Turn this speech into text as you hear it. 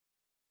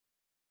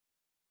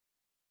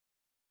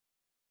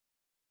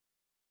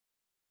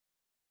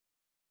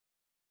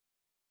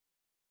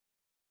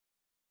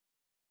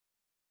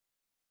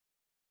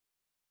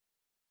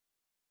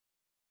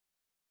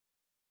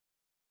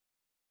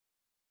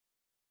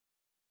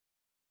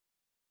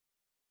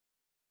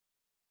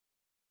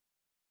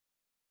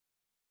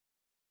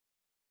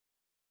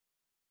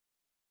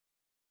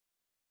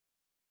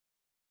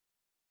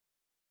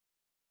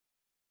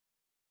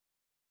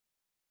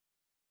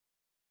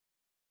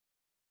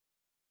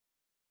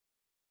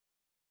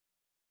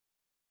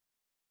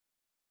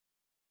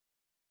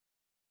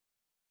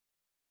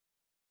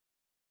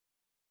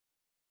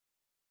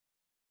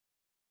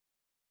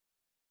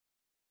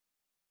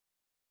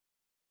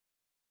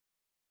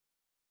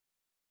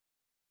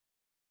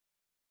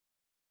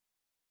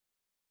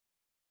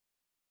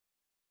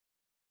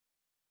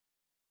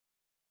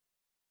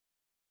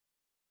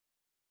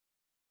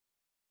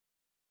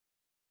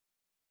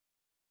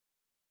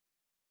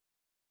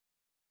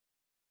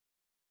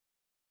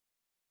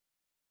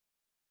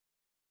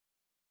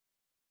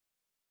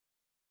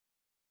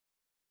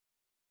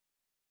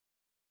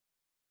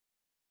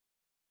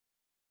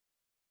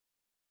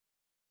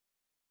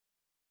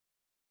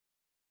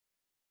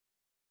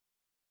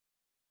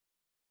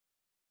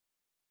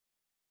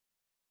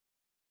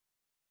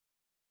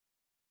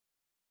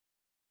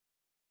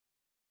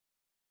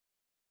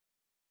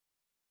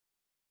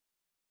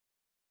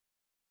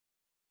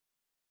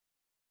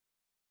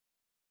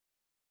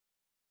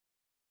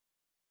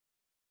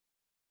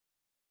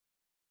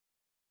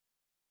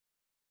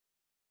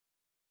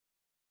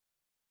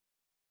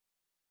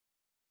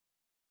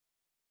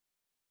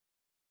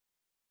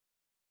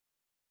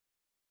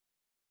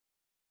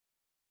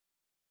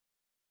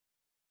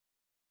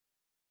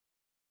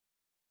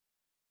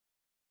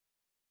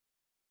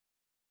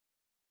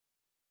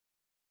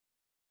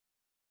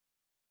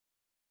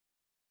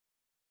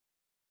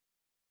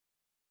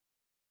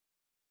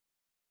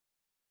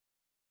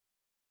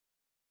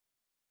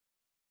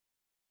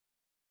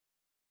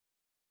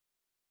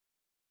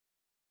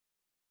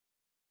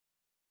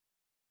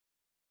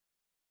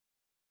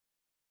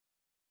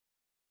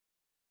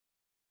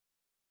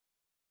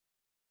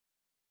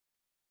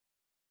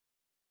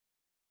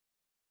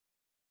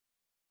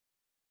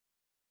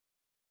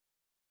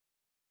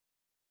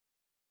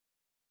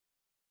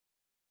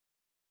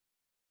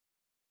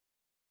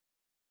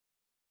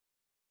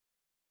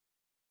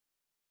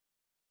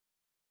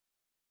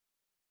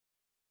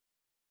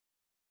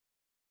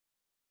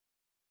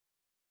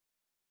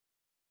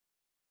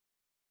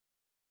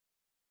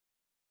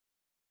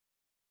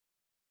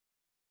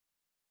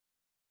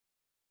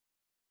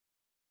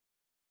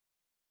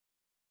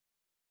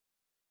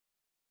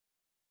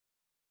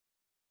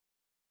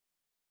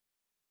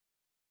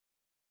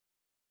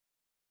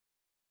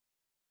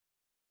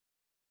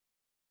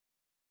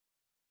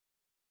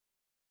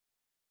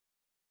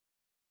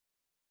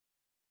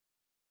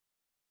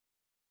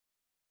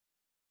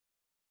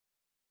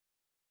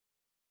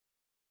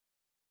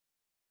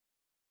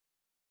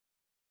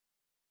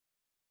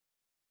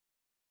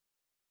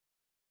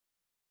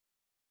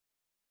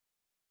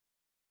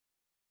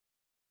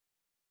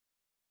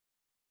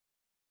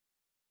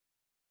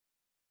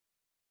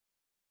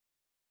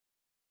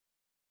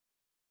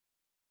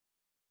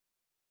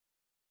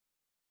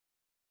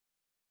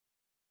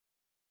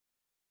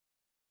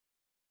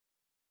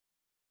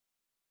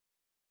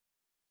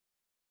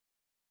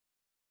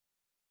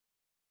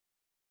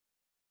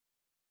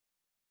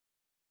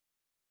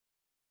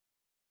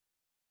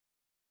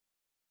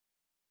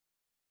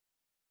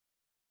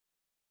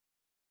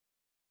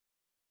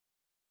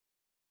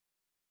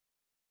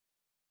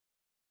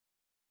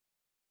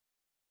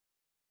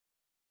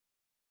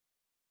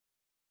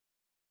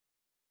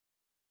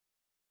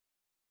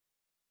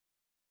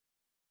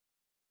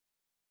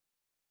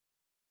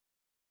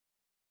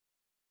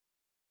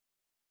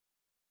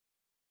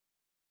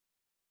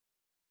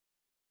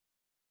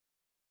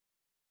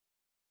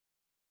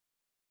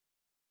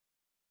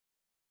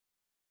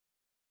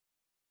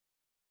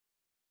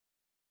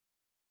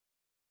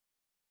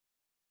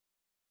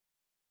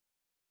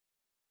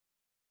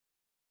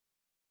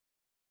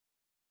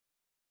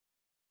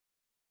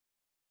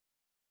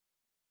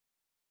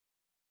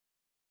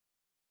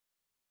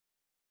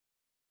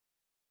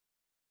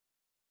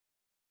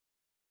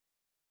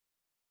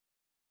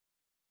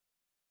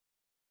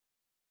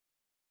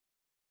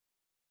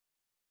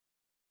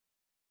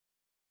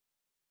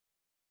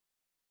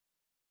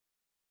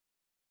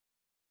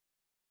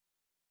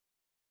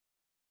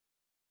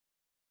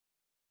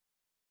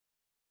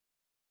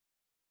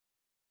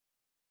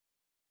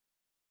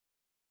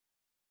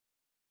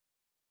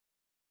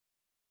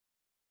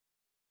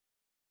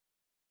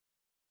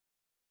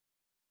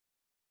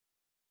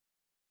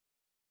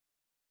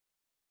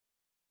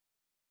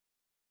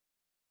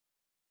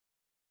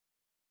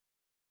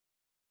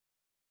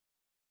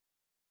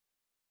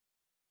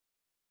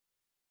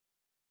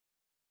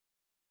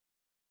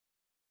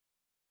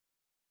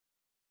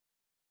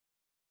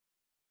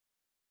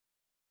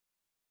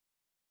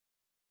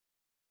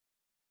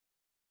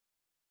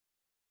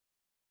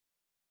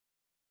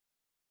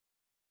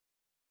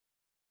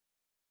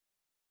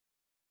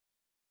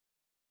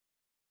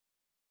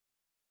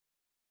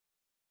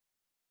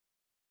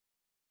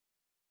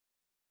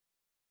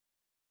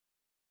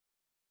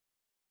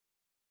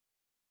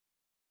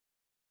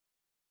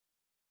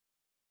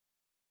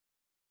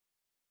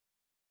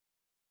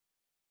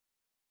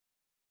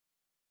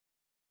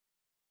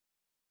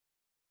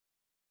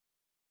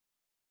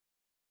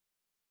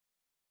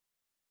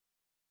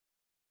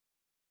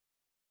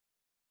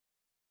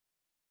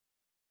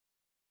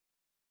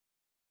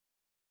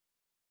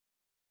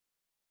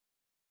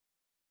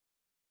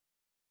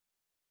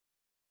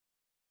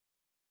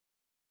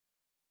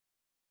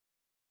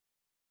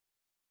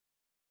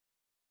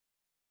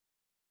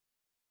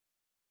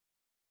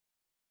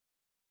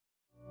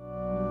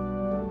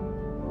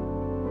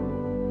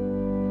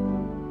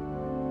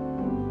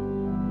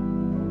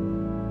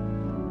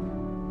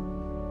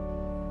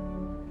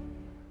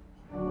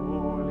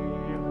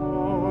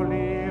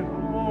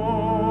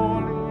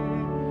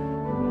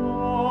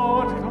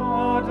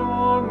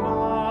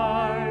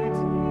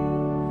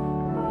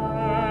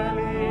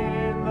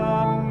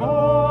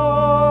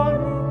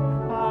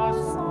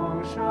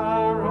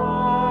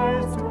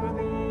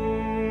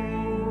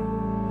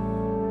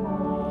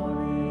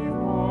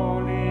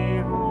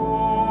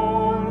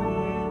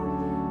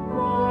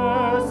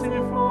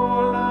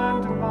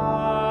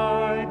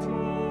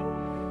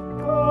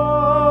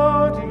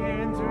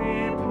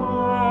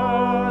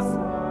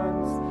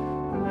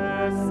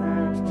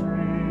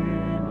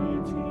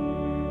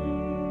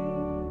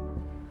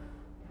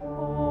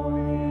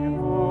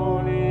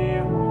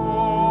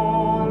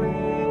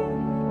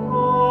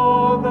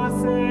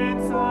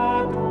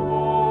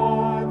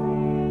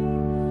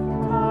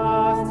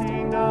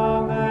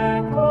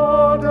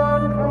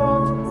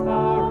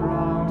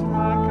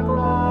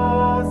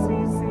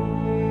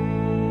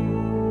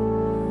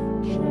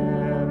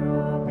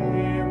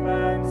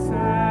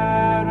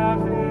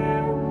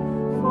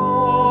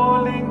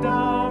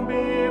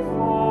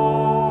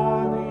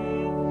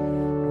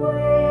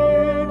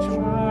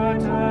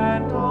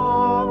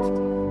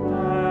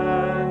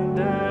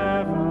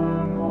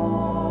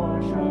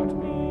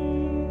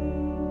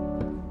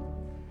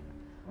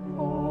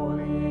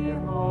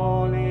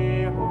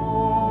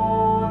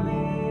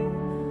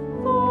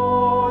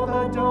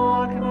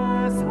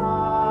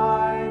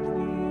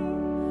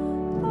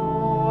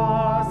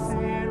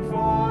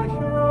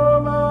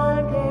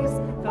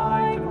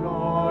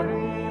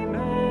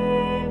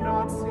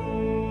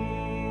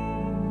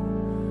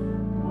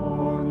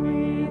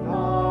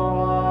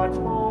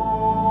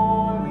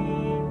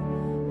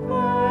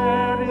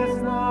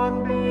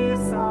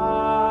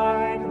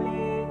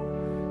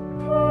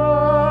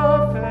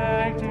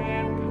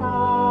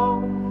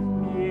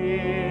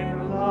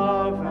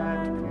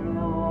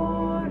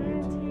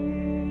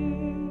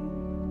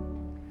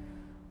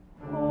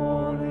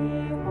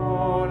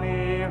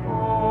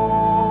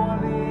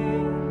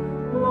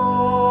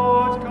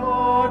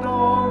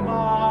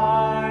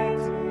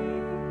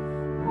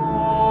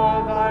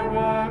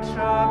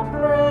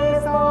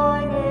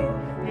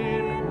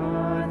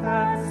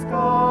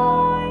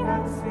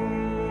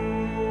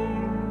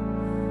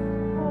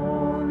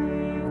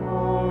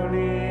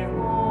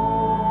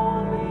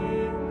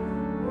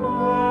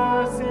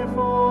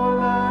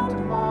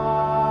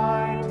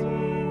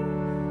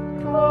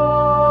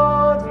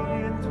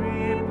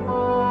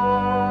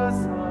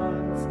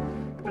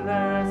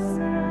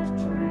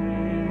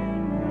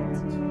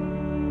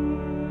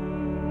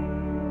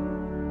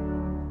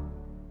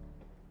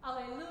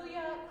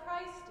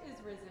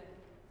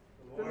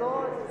risen. The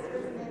Lord is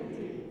risen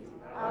indeed.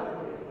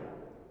 Alleluia.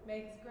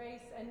 May his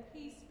grace and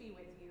peace be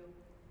with you.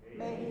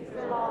 May he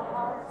fill our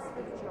hearts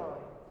with joy.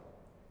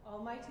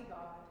 Almighty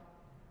God,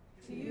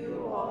 to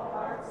you all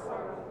hearts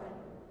are open,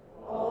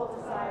 all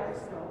desires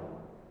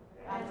known,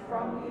 and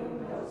from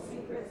you no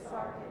secrets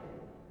are hidden.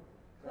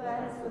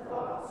 Cleanse the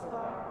thoughts of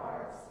our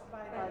hearts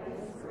by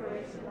the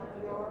inspiration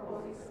of your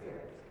Holy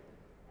Spirit,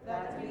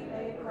 that we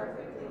may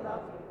perfectly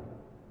love you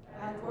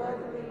and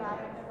worthily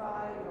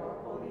magnify your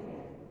holy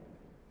name.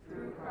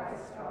 Through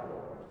Christ our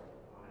Lord.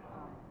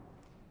 Amen.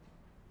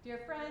 Dear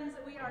friends,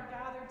 we are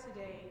gathered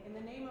today in the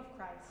name of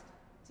Christ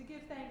to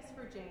give thanks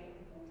for Jane,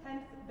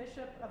 10th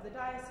Bishop of the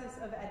Diocese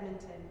of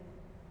Edmonton,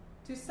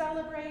 to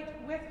celebrate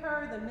with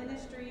her the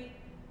ministry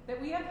that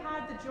we have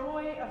had the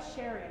joy of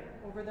sharing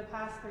over the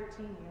past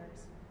 13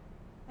 years,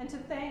 and to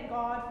thank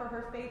God for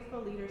her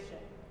faithful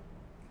leadership.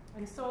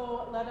 And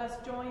so let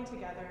us join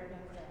together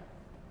in prayer.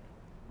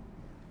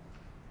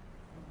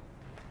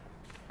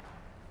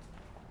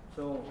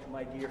 So,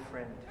 my dear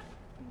friend,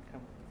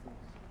 come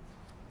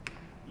please.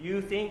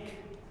 You think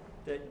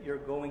that you're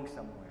going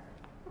somewhere,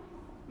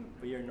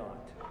 but you're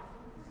not.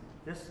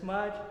 This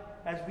smudge,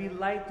 as we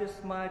light this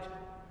smudge,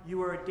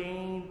 you are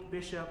ordained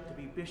bishop to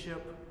be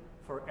bishop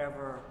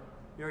forever.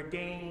 You're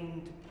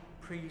ordained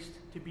priest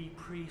to be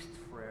priest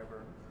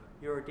forever.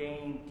 You're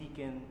ordained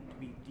deacon to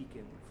be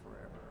deacon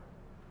forever.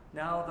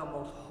 Now the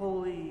most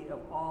holy of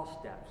all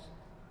steps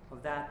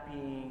of that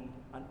being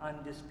an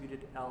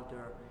undisputed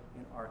elder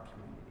in our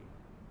community.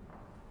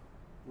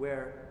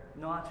 Where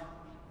not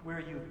where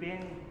you've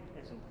been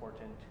is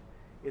important,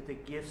 it's the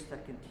gifts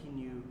that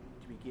continue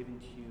to be given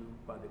to you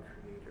by the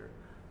Creator.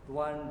 The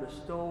one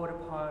bestowed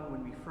upon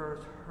when we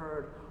first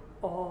heard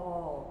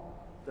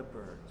all the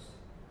birds.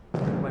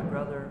 My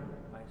brother,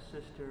 my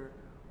sister,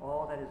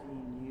 all that is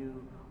in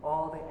you,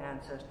 all the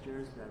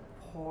ancestors that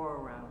pour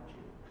around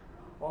you,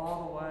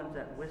 all the ones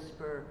that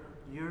whisper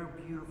your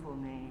beautiful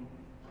name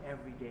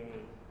every day.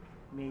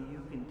 May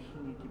you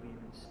continue to be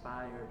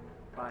inspired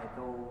by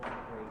those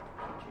great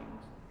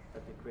teachings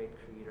that the great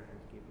Creator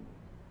has given you.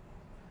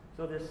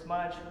 So this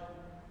smudge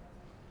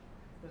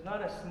is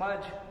not a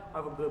smudge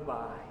of a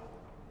goodbye.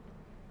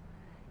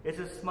 It's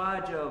a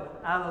smudge of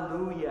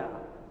alleluia,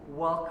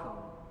 welcome.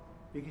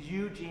 Because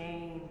you,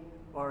 Jane,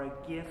 are a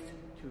gift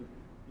to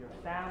your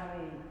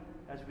family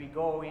as we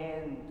go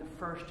in the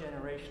first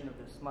generation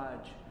of the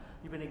smudge.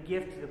 You've been a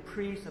gift to the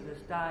priests of this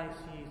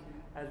diocese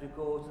as we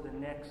go to the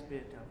next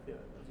bit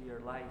of your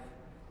life.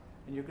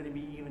 And you're going to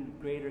be even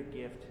greater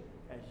gift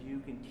as you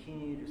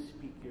continue to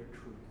speak your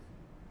truth.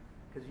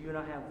 Because you and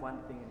I have one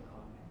thing in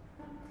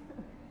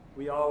common.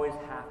 We always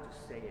have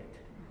to say it.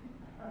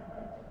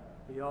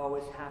 We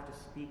always have to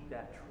speak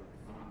that truth.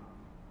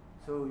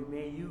 So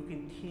may you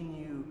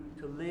continue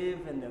to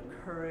live in the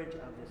courage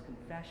of this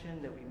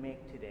confession that we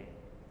make today.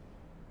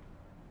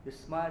 The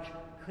smudge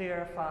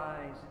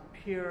clarifies,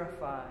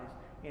 purifies,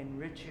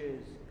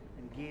 enriches,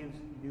 and gives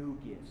new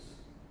gifts.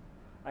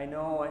 I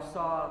know I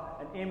saw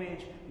an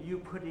image of you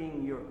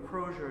putting your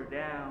crozier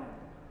down.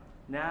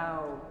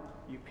 Now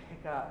you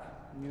pick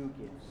up new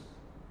gifts,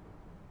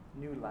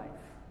 new life,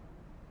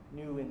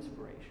 new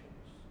inspirations.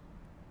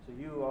 So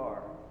you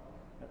are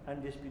an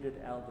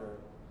undisputed elder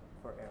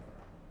forever.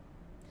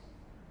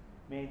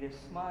 May this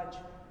smudge,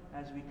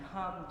 as we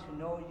come to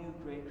know you,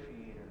 great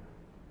Creator,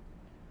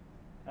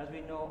 as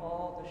we know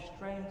all the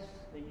strengths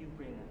that you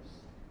bring us,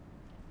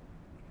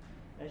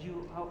 as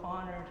you have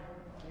honored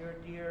your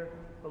dear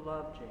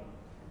beloved Jane,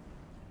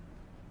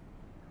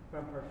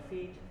 from her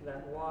feet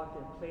that walked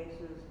in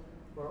places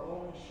where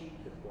only she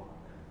could walk,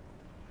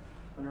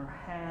 on her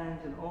hands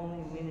and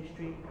only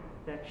ministry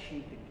that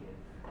she could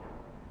give,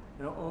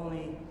 and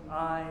only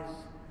eyes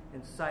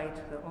and sight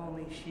that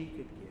only she could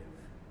give.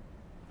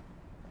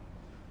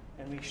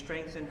 And we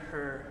strengthen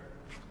her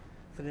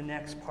for the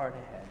next part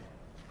ahead.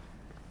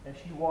 As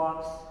she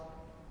walks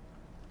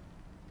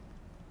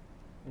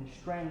in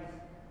strength,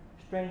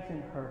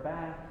 strengthen her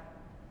back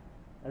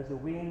as the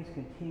winds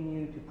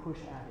continue to push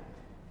at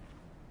it.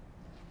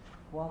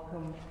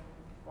 Welcome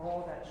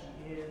all that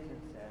she is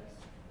and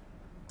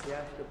says. We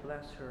ask to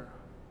bless her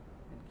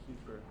and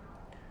keep her.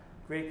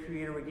 Great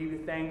Creator, we give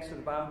you thanks for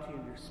the bounty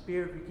of your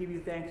Spirit. We give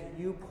you thanks that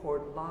you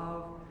poured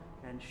love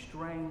and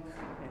strength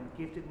and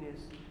giftedness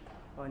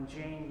on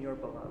Jane, your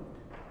beloved.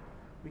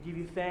 We give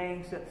you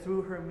thanks that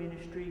through her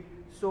ministry,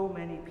 so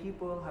many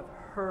people have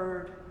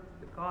heard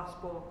the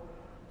gospel.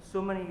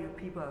 So many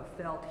people have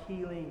felt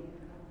healing.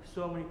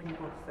 So many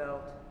people have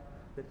felt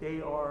that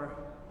they are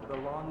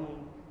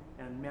belonging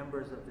and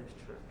members of this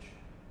church.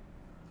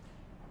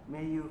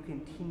 May you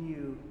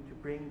continue to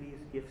bring these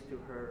gifts to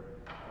her.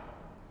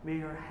 May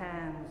her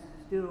hands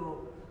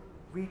still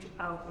reach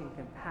out in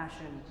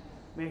compassion.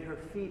 May her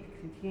feet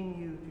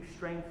continue to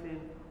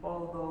strengthen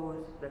all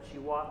those that she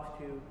walks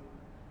to.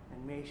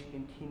 And may she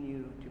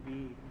continue to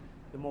be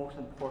the most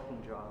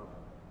important job,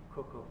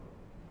 Kukum.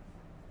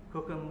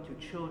 Kukum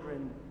to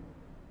children,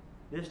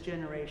 this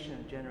generation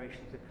and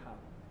generations to come.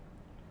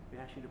 We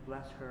ask you to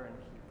bless her and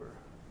keep her.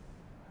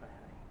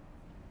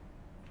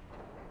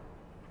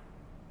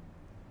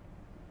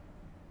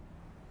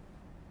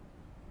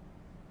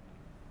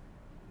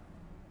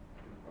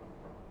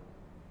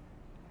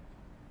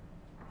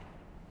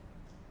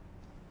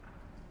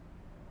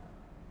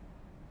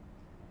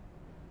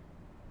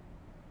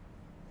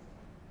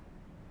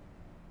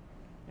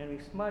 And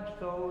we smudge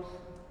those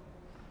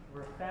of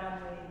her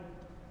family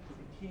who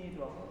continue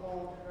to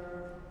uphold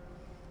her,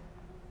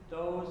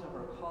 those of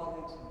her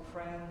colleagues and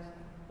friends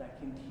that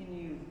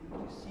continue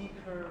to seek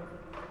her,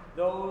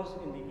 those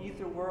in the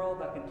ether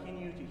world that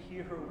continue to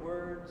hear her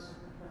words,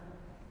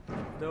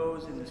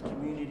 those in this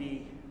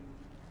community,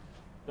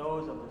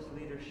 those of this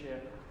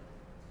leadership,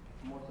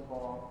 most of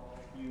all,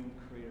 you,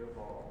 Creator of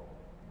all.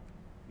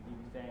 We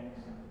give you thanks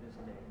for this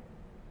day.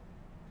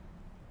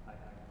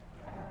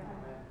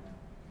 Amen.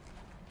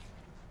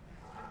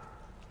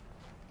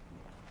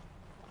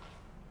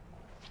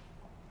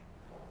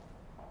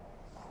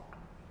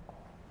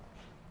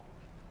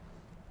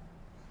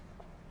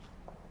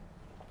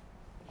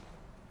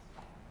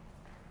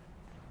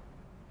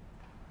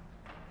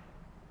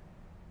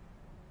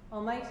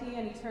 Almighty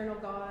and eternal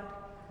God,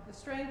 the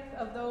strength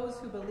of those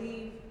who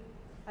believe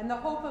and the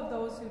hope of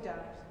those who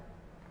doubt,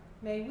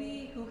 may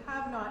we who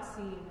have not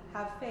seen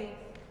have faith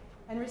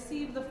and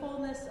receive the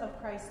fullness of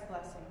Christ's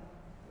blessing,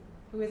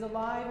 who is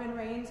alive and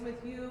reigns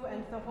with you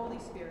and the Holy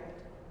Spirit,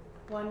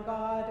 one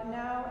God,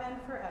 now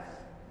and forever.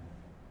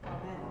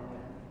 Amen.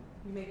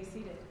 You may be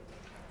seated.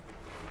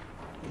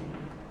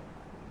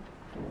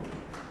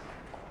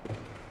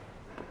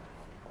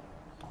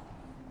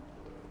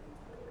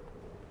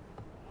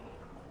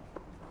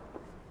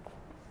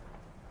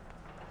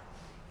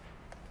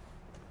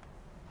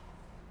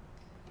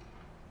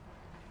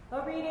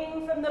 A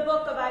reading from the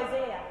book of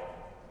Isaiah.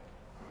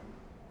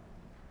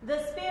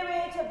 The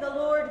Spirit of the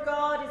Lord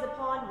God is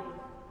upon me,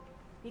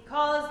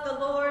 because the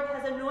Lord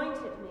has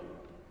anointed me.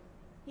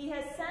 He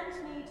has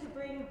sent me to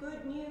bring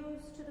good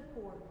news to the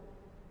poor,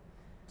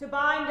 to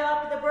bind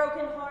up the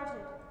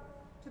brokenhearted,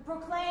 to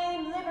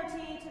proclaim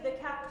liberty to the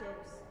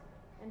captives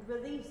and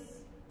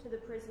release to the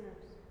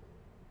prisoners,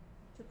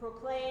 to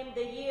proclaim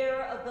the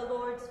year of the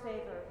Lord's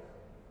favor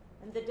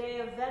and the day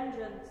of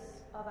vengeance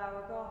of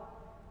our God,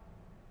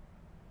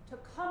 to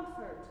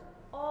comfort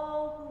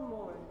all who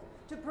mourn,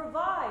 to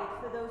provide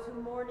for those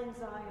who mourn in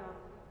Zion,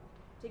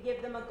 to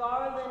give them a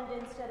garland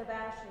instead of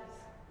ashes,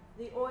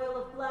 the oil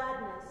of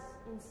gladness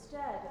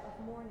instead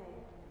of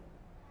mourning,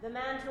 the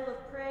mantle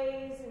of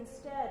praise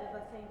instead of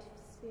a faint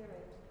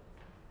spirit.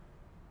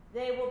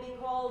 They will be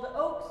called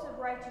oaks of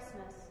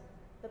righteousness,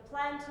 the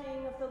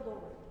planting of the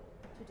Lord,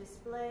 to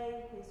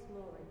display his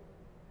glory.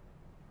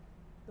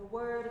 The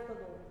word of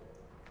the Lord.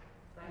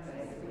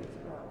 Thanks be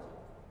to God.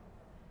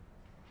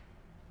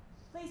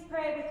 Please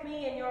pray with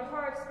me in your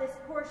hearts this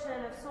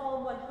portion of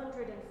Psalm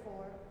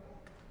 104.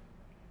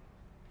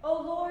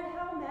 O Lord,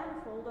 how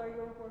manifold are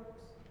your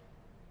works!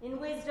 In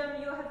wisdom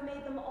you have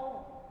made them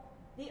all.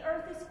 The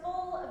earth is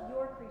full of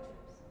your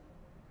creatures.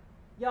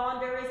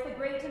 Yonder is the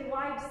great and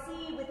wide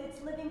sea with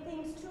its living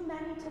things, too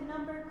many to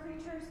number,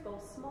 creatures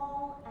both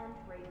small and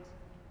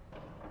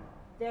great.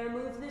 There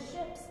move the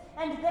ships,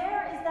 and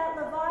there is that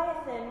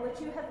Leviathan which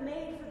you have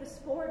made for the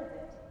sport of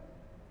it.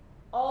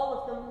 All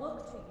of them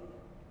look to you,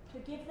 to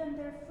give them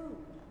their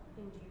food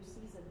in due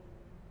season.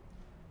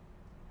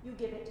 You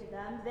give it to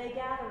them, they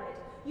gather it.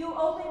 You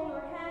open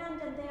your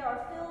hand, and they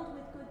are filled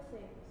with good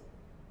things.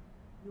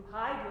 You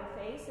hide your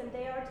face, and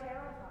they are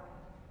terrified.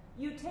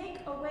 You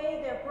take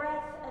away their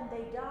breath, and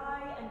they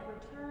die and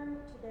return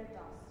to their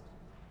dust.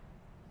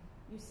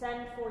 You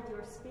send forth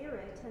your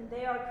spirit, and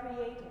they are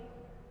created,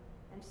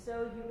 and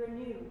so you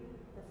renew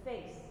the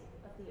face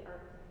of the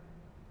earth.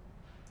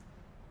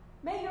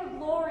 May your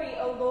glory,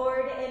 O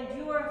Lord,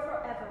 endure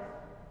forever.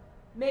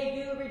 May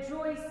you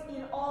rejoice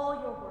in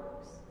all your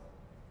works.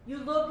 You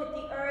look at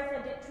the earth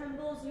and it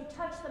trembles. You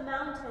touch the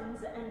mountains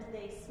and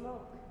they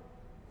smoke.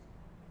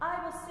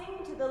 I will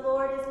sing to the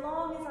Lord as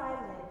long as I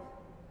live.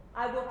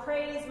 I will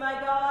praise my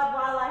God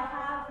while I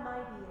have my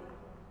being.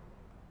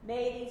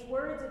 May these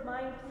words of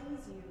mine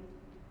please you.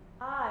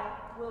 I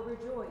will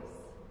rejoice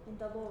in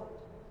the Lord.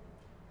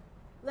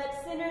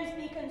 Let sinners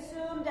be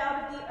consumed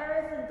out of the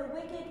earth and the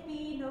wicked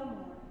be no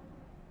more.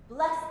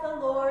 Bless the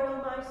Lord, O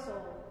my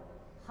soul.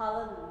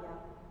 Hallelujah.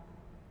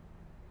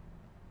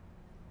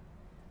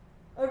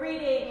 A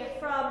reading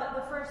from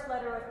the first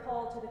letter of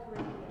Paul to the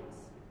Corinthians.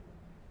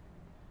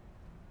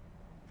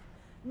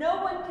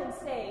 No one can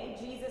say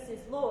Jesus is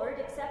Lord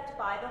except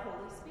by the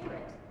Holy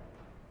Spirit.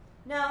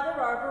 Now there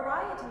are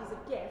varieties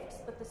of gifts,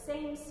 but the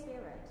same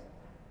Spirit.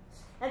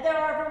 And there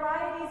are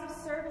varieties of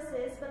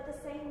services, but the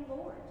same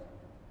Lord.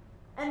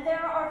 And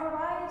there are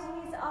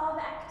varieties of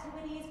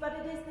activities, but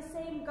it is the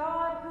same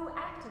God who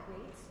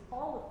activates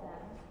all of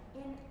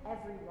them in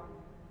everyone.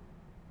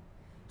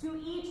 To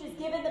each is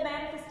given the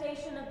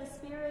manifestation of the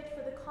Spirit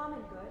for the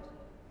common good.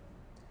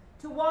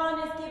 To one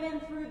is given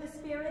through the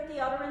Spirit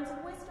the utterance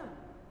of wisdom,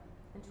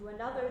 and to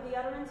another the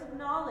utterance of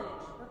knowledge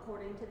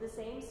according to the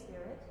same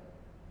Spirit.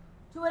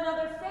 To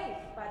another faith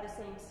by the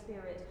same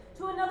Spirit.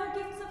 To another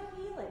gifts of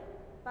healing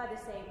by the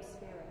same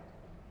Spirit.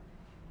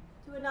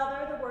 To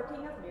another the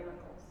working of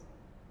miracles.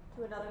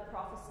 To another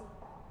prophecy.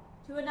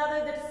 To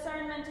another the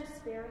discernment of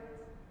spirits.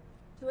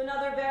 To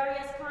another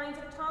various kinds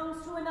of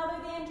tongues. To another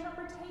the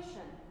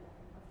interpretation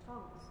of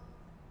tongues.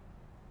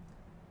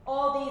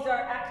 All these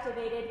are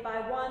activated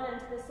by one and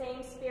the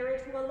same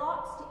Spirit who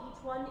allots to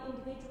each one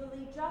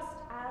individually just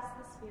as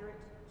the Spirit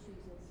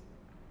chooses.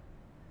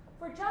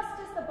 For just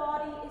as the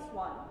body is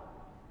one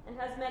and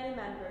has many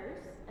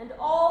members, and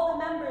all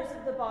the members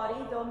of the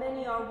body, though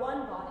many, are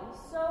one body,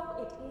 so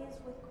it is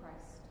with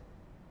Christ.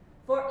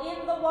 For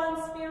in the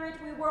one Spirit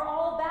we were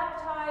all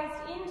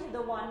baptized into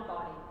the one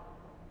body,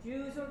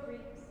 Jews or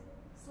Greeks,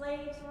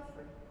 slaves or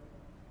free,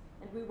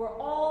 and we were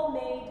all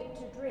made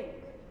to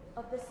drink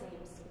of the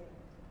same Spirit.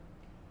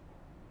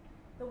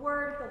 The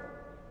word of the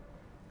Lord.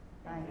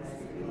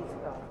 Thanks be to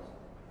God.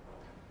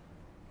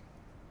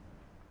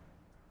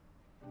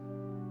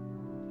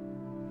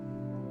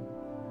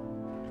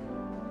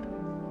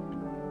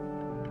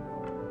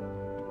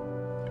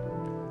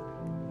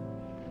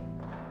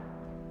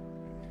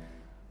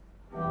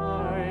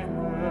 I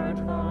heard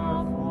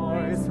the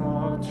voice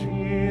of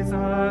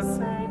Jesus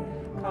say,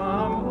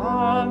 "Come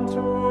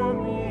unto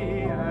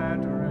me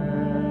and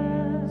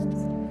rest.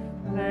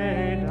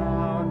 Lay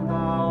down,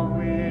 thou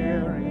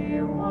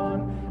weary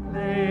one,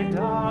 lay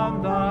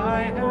down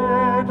thy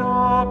head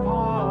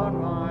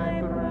upon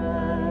my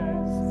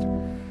breast."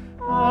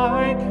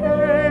 I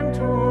came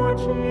to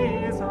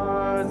Jesus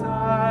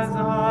as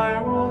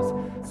I was,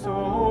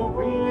 so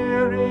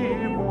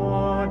weary,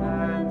 worn,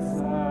 and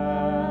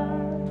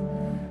sad.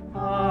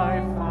 I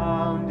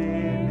found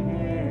in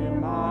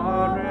him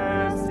a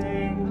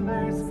resting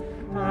place,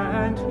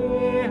 and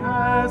he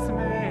has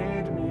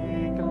made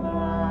me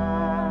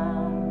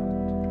glad.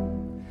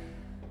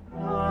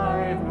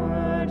 I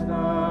heard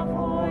the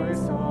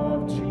voice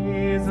of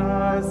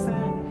Jesus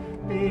say,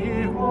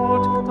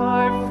 "Behold,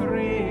 I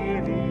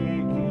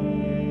freely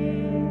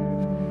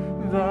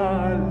give the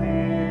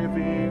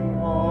living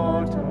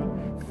water.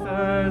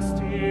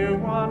 Thirsty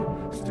one,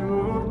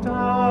 stoop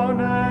down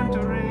and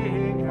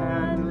drink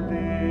and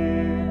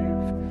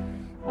live."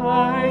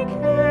 I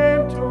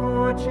came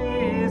to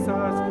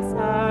Jesus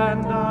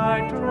and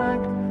I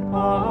drank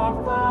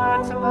of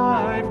that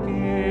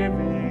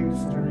life-giving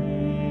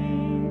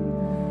stream.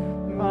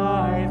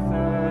 My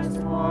thirst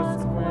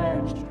was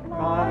quenched,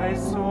 my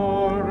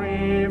soul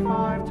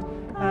revived,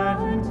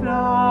 and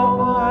now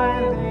I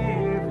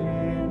live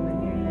in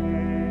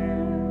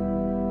him.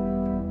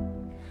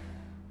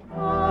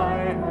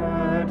 I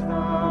heard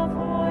the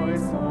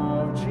voice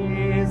of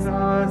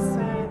Jesus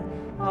say,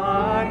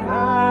 "I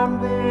am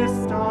this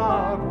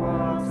dark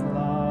world's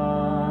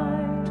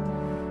light.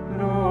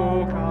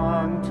 Look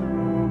unto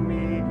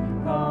me,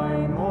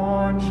 thy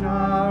morn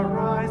shall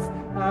rise,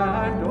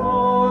 and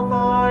all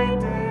thy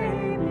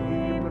day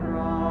be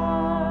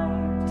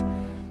bright."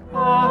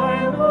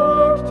 I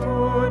looked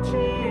to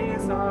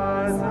Jesus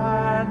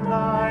and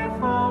I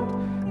found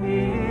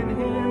in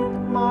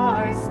him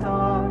my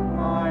star,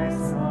 my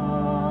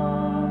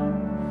sun.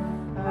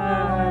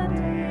 And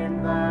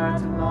in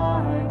that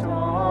light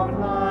of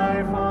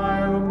life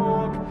I'll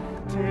walk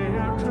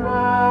till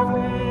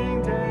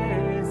traveling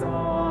days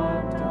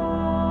are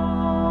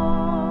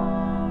done.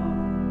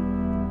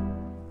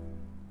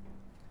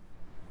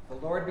 The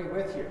Lord be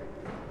with you.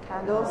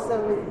 And also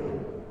with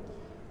you.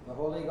 The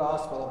Holy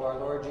Gospel of our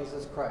Lord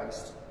Jesus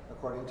Christ,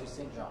 according to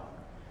St. John.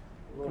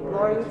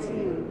 Glory to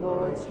you,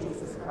 Lord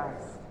Jesus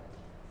Christ.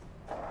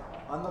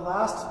 On the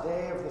last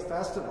day of the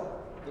festival,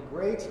 the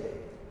great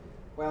day,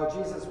 while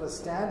Jesus was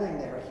standing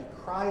there, he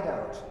cried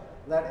out,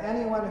 "Let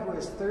anyone who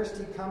is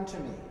thirsty come to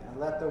me, and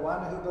let the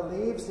one who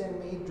believes in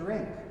me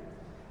drink.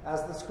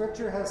 As the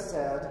scripture has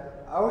said,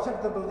 out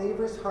of the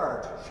believer's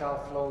heart shall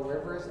flow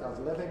rivers of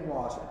living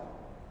water."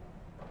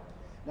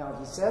 Now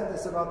he said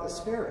this about the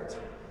Spirit,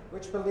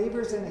 which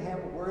believers in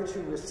him were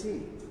to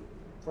receive,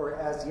 for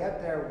as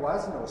yet there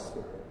was no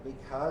Spirit,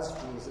 because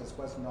Jesus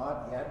was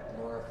not yet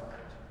glorified.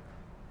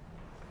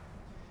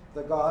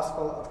 The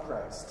Gospel of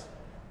Christ.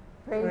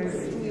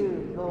 Praise to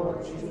you,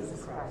 Lord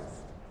Jesus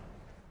Christ.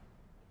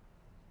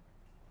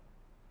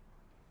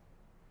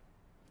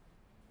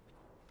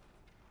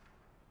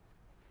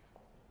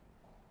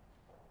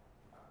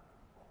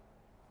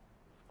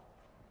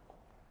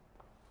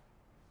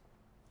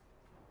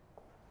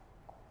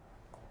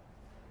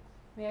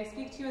 May I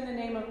speak to you in the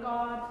name of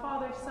God,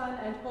 Father, Son,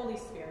 and Holy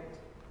Spirit.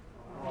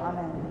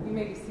 Amen. You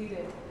may be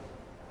seated.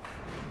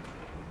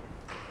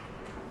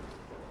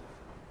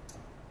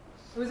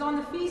 It was on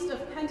the Feast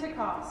of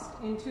Pentecost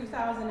in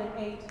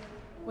 2008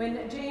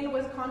 when Jane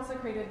was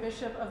consecrated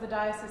Bishop of the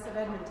Diocese of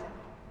Edmonton.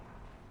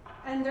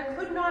 And there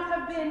could not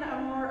have been a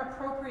more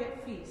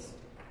appropriate feast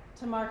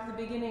to mark the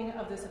beginning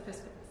of this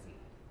episcopacy.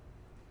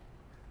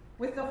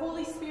 With the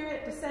Holy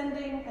Spirit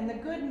descending and the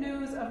good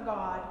news of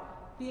God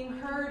being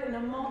heard in a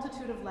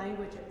multitude of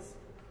languages,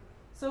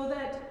 so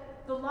that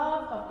the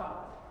love of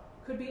God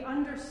could be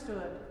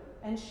understood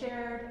and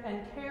shared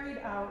and carried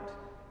out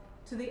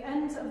to the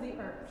ends of the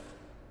earth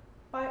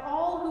by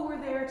all who were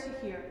there to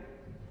hear.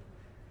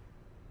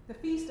 The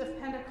Feast of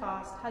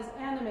Pentecost has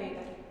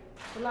animated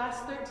the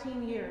last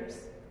 13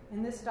 years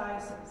in this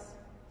diocese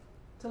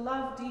to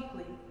love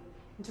deeply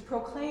and to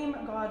proclaim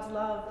God's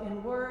love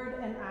in word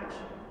and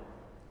action,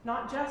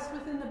 not just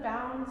within the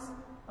bounds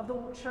of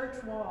the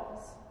church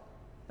walls,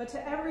 but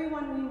to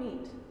everyone we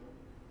meet,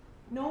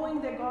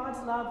 knowing that God's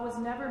love was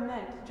never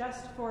meant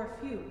just for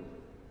a few,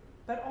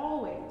 but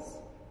always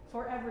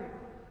for everyone.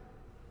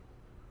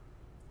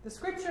 The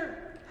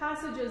scripture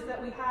passages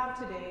that we have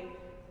today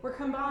were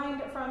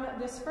combined from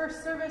this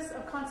first service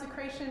of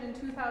consecration in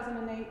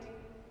 2008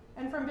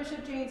 and from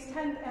Bishop Jane's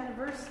 10th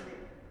anniversary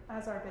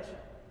as our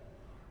bishop.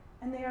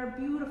 And they are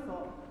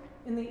beautiful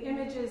in the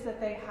images that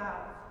they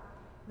have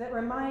that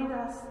remind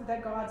us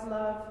that God's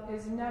love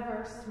is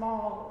never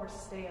small or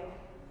stale,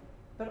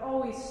 but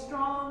always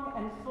strong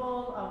and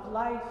full of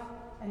life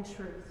and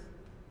truth.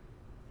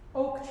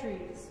 Oak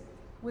trees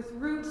with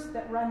roots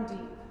that run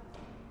deep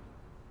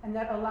and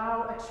that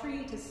allow a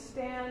tree to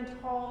stand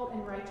tall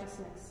in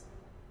righteousness,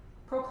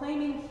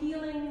 proclaiming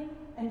healing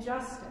and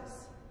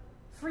justice,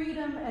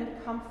 freedom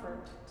and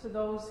comfort to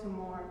those who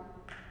mourn.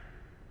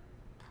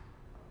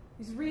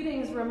 These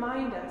readings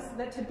remind us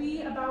that to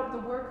be about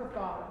the work of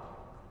God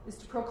is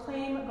to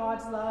proclaim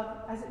God's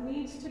love as it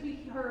needs to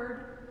be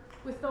heard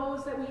with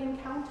those that we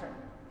encounter.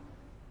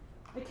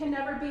 It can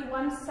never be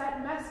one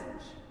set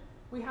message.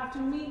 We have to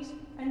meet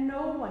and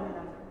know one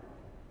another.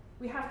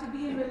 We have to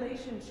be in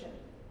relationship,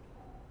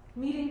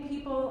 meeting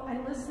people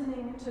and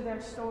listening to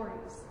their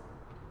stories,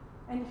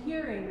 and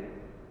hearing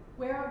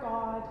where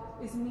God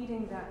is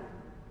meeting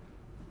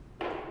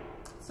them.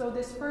 So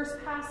this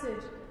first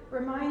passage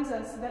reminds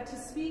us that to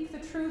speak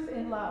the truth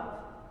in love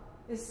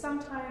is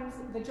sometimes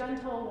the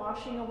gentle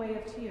washing away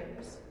of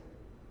tears,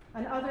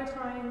 and other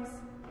times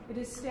it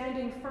is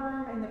standing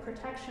firm in the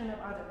protection of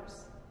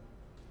others.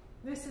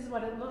 This is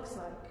what it looks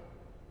like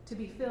to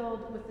be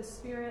filled with the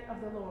Spirit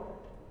of the Lord.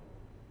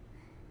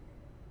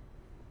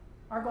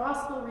 Our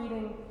gospel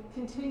reading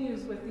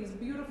continues with these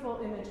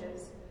beautiful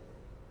images,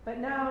 but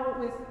now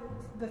with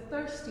the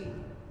thirsty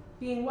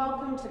being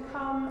welcome to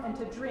come and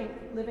to drink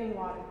living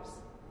waters,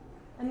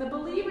 and the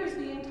believers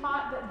being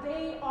taught that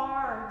they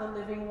are the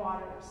living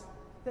waters,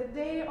 that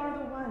they are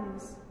the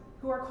ones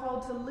who are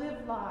called to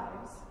live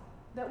lives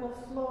that will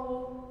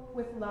flow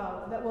with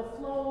love, that will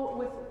flow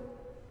with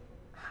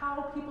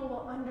how people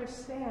will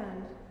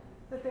understand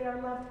that they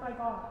are loved by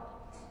God.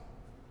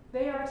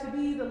 They are to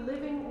be the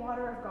living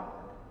water of God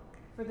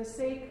for the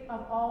sake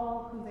of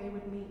all who they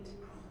would meet.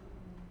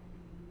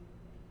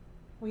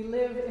 We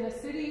live in a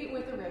city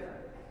with a river,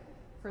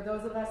 for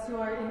those of us who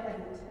are in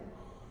Edmonton.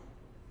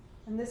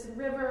 And this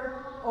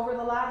river, over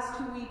the last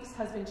 2 weeks,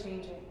 has been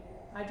changing.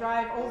 I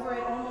drive over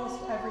it almost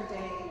every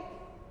day.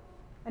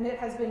 And it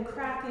has been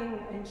cracking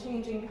and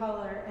changing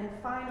color. And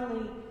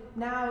finally,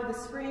 now the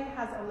spring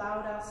has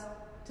allowed us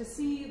to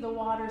see the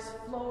waters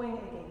flowing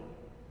again,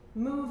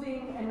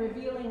 moving and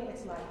revealing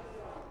its life.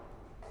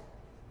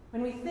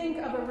 When we think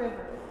of a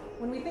river,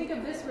 when we think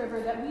of this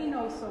river that we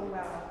know so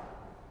well,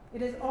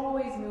 it is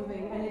always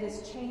moving and it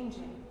is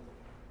changing.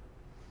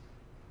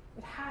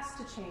 It has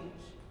to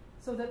change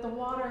so that the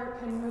water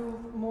can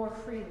move more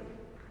freely.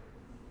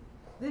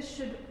 This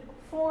should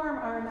form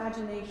our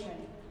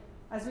imagination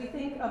as we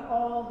think of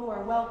all who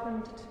are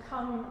welcomed to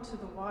come to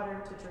the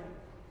water to drink.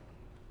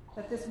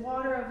 That this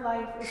water of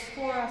life is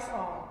for us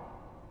all,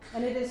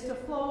 and it is to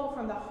flow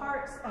from the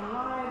hearts and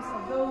lives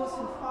of those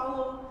who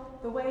follow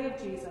the way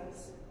of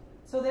Jesus,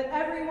 so that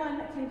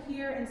everyone can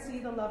hear and see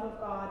the love of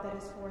God that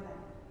is for them.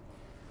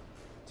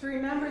 To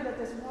remember that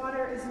this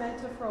water is meant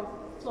to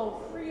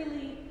flow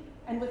freely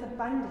and with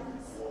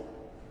abundance,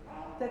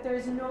 that there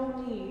is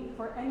no need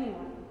for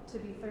anyone to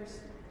be thirsty.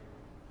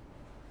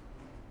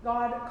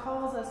 God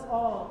calls us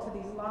all to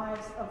these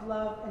lives of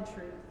love and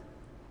truth,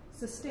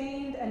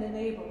 sustained and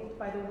enabled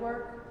by the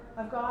work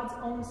of God's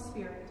own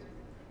Spirit,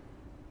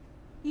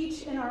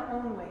 each in our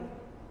own way,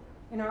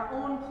 in our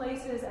own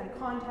places and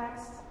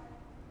contexts.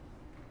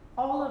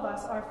 All of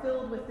us are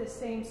filled with this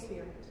same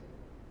Spirit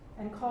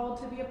and called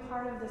to be a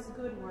part of this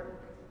good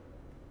work,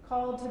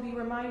 called to be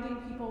reminding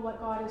people what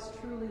God is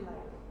truly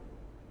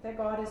like, that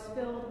God is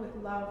filled with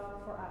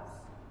love for us.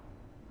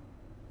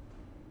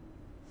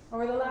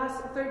 Over the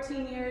last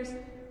 13 years,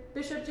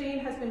 Bishop Jane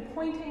has been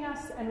pointing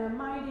us and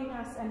reminding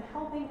us and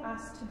helping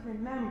us to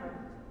remember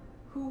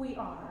who we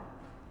are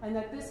and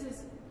that this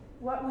is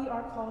what we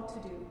are called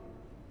to do.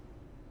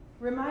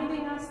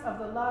 Reminding us of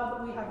the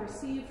love we have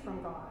received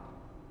from God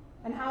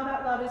and how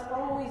that love is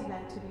always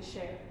meant to be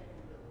shared.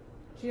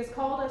 She has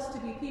called us to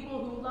be people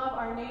who love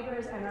our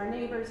neighbors and our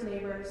neighbors'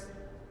 neighbors,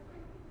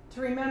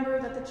 to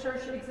remember that the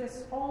church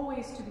exists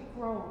always to be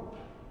grown,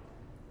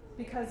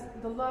 because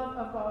the love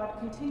of God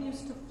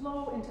continues to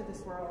flow into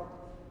this world,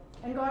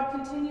 and God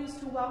continues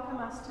to welcome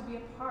us to be a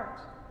part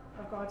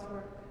of God's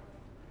work.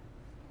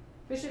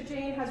 Bishop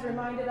Jane has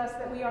reminded us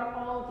that we are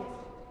all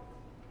gifted,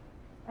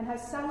 and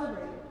has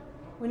celebrated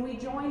when we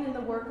join in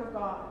the work of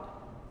God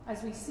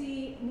as we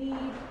see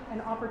need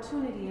and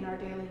opportunity in our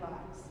daily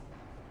lives.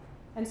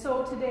 And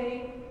so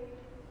today,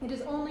 it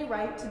is only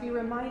right to be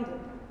reminded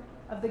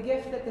of the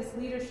gift that this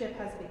leadership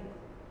has been,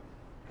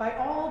 by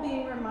all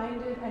being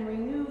reminded and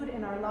renewed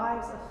in our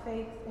lives of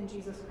faith in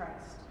Jesus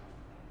Christ,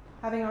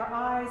 having our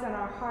eyes and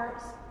our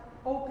hearts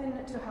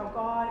open to how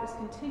God is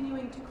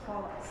continuing to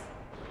call us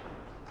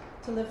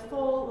to live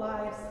full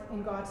lives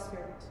in God's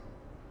Spirit,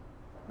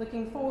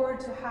 looking forward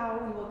to how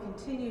we will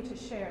continue to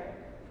share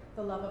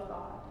the love of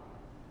God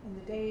in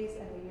the days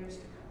and the years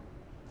to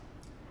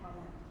come.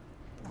 Amen.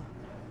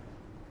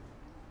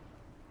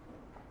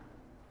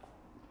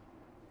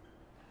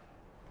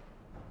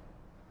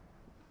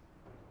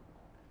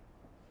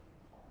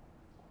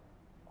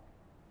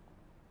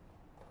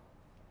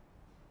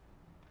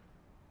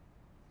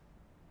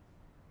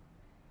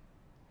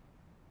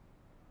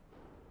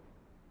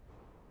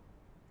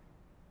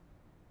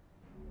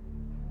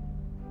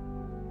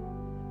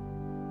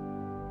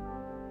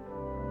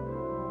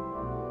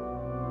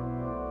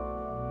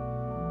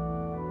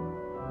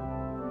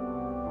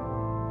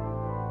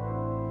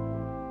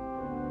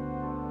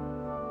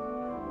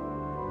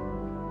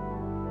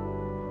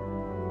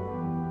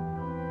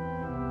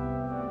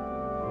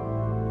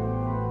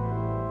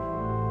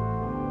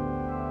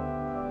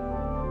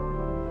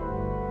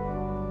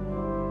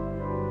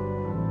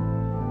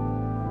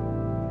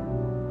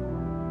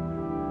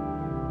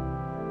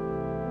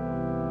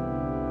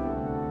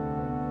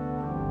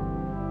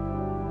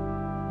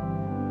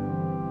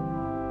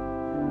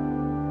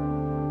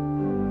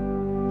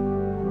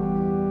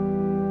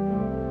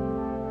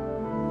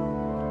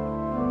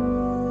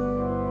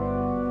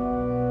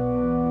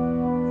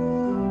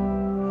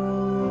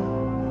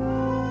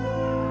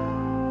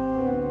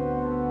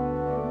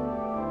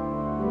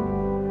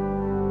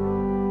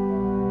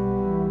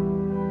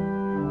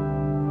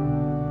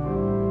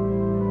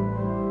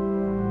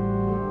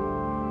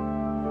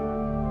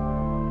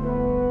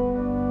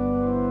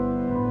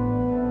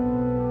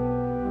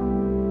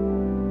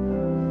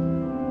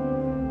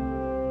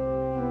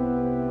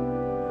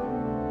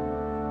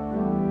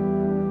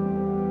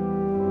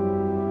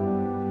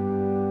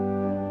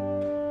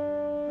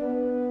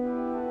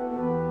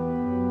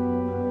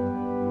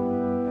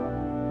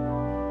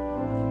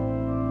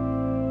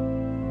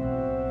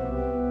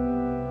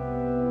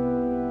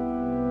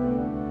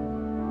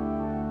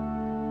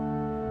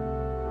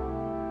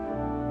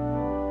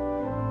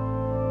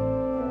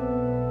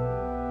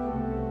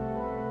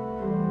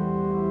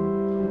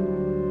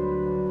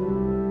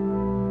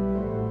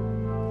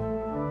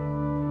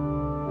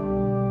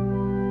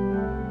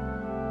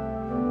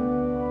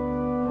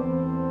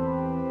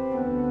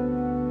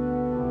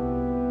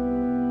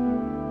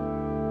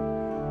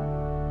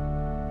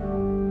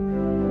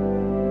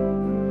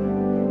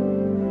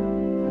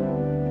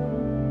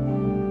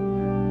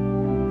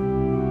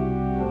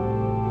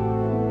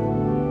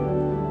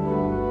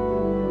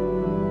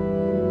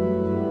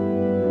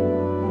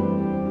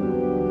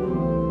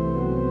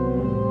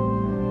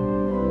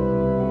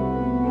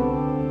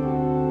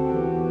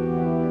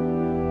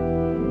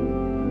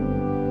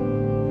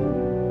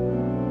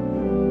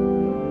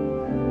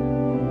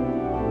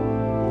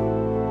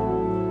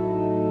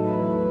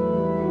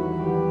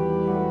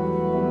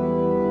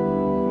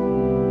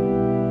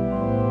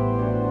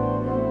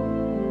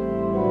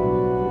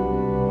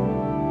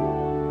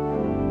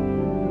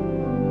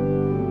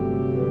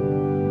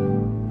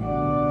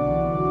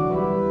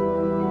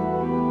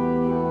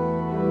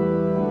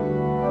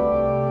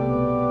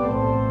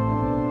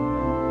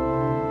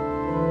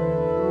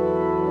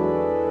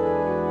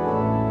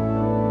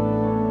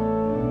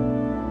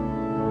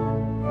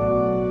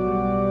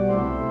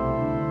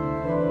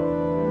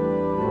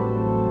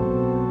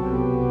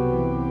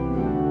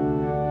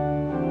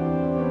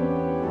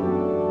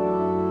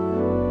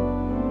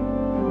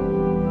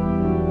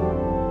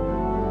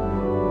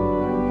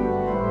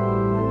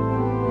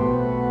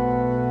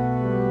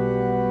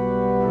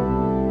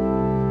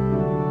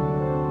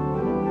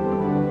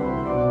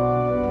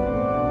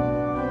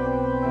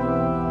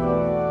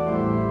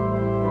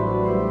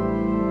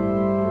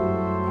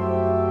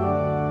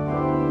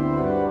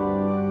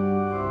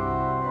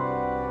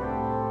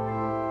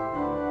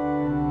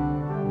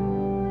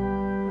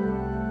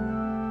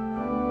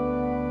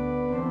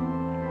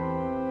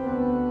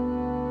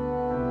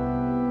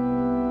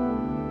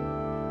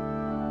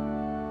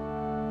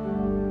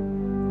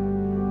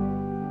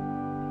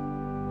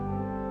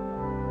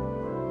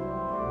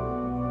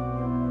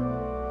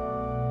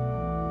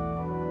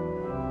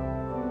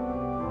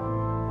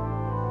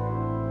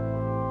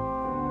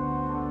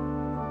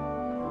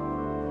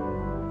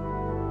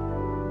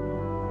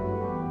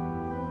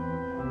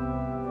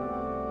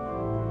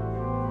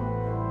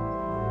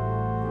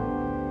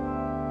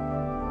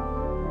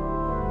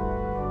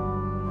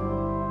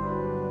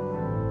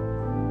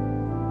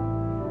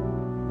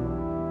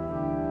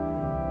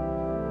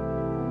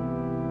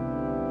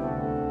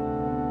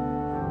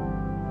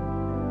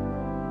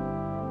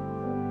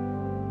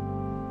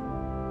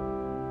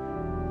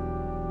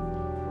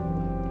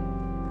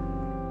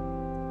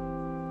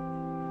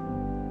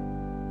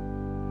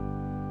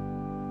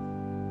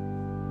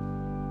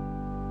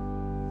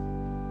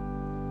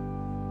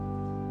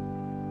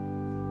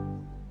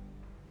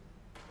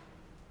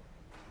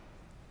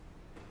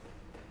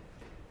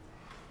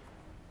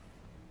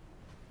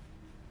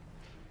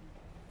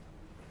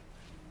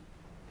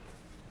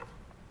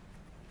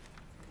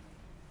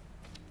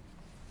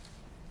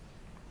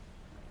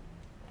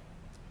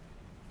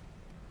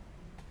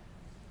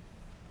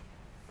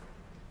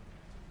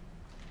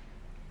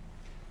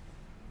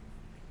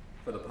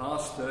 For the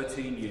past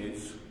 13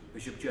 years,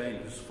 Bishop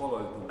Jane has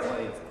followed the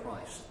way of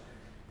Christ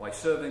by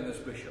serving as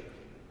Bishop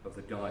of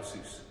the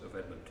Diocese of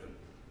Edmonton.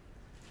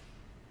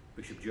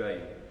 Bishop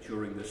Jane,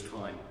 during this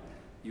time,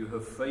 you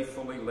have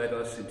faithfully led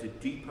us into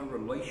deeper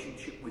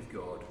relationship with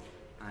God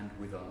and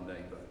with our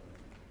neighbour,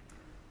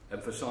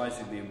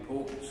 emphasising the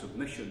importance of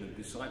mission and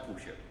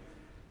discipleship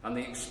and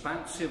the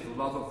expansive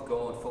love of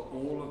God for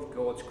all of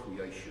God's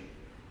creation.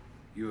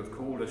 You have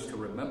called us to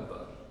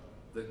remember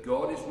that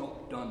God is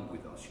not done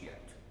with us yet.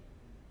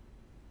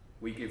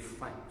 We give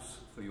thanks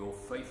for your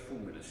faithful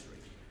ministry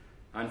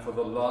and for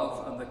the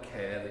love and the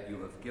care that you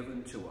have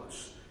given to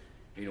us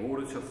in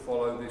order to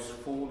follow this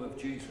fall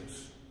of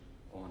Jesus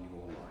on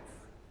your life.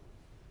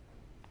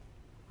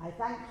 I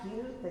thank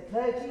you, the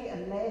clergy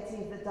and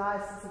laity of the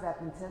Diocese of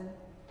Edmonton,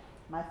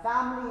 my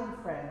family and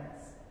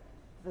friends,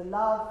 for the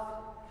love,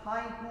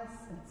 kindness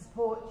and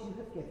support you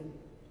have given.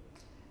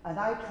 And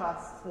I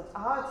trust that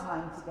our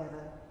time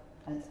together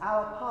and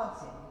our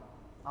parting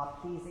are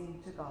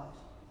pleasing to God.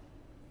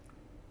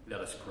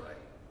 Let us pray.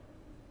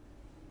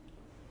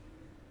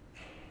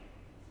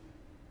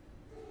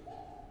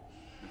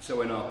 And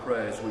so in our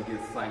prayers we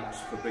give thanks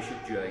for Bishop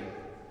Jane,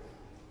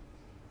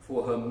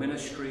 for her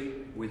ministry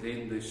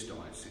within this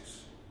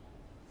diocese.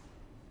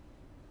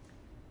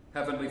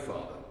 Heavenly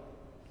Father,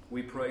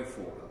 we pray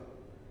for her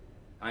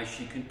as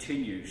she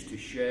continues to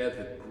share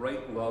the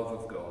great love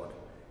of God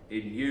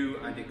in new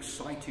and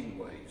exciting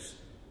ways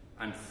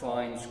and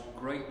finds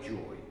great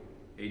joy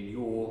in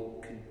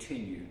your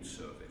continued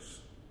service.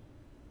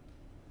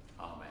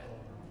 Amen.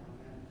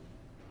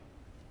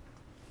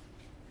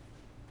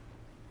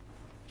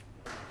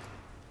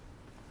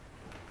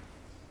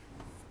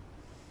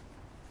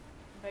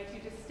 I invite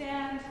you to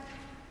stand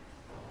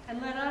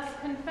and let us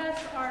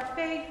confess our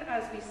faith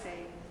as we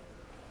say.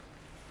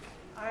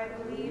 I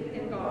believe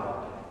in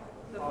God,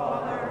 the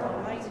Father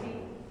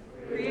Almighty,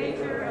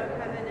 creator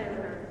of heaven and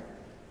earth.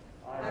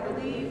 I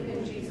believe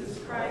in Jesus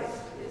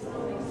Christ, his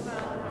only Son,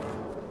 our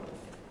Lord.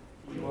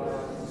 He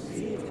was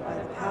conceived by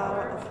the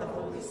power of the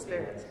Holy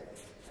Spirit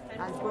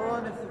and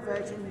born of the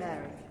Virgin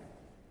Mary.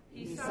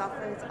 He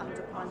suffered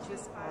under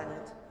Pontius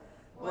Pilate,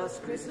 was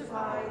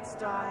crucified,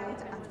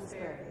 died, and was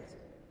buried.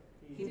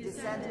 He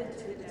descended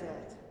to the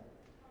dead.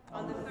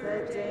 On the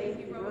third day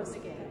he rose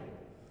again.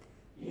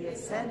 He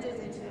ascended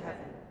into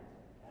heaven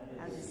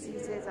and is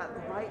seated at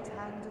the right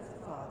hand of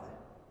the Father.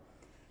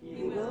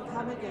 He will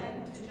come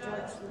again to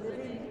judge the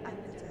living and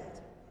the dead.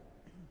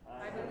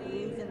 I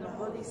believe in the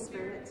Holy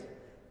Spirit,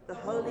 the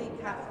Holy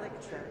Catholic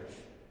Church,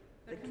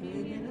 the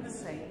communion of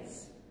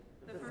saints,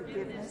 the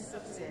forgiveness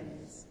of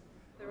sins,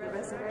 the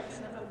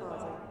resurrection of the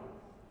body,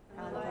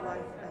 and the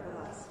life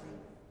everlasting.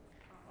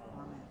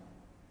 Amen.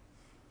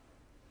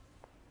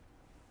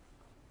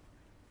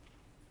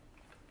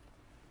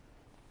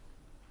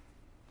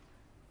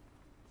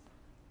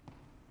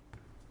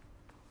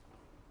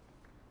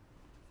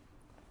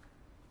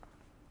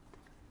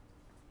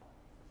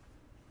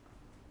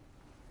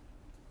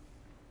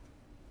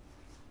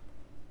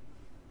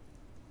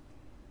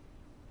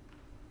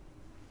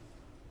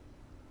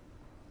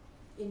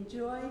 In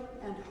joy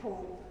and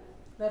hope,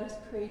 let us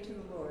pray to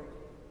the Lord.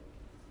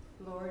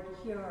 Lord,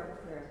 hear our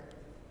prayer.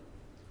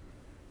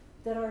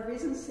 That our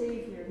risen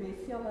Savior may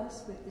fill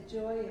us with the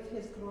joy of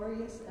his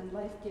glorious and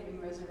life-giving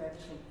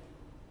resurrection.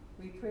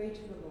 We pray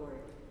to the Lord.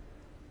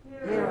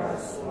 Hear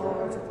us,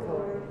 Lord of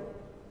glory.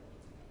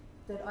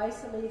 That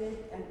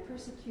isolated and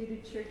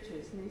persecuted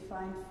churches may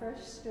find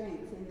fresh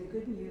strength in the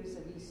good news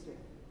of Easter.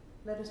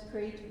 Let us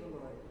pray to the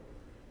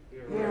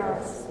Lord. Hear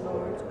us,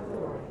 Lord of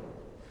glory.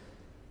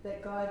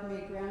 That God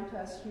may grant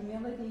us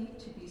humility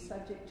to be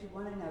subject to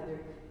one another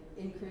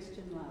in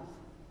Christian love.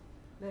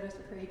 Let us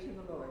pray to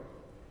the Lord.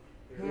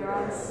 Hear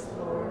us,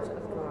 Lord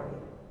of glory.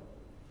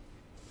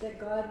 That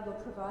God will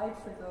provide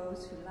for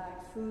those who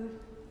lack food,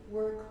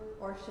 work,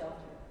 or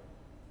shelter.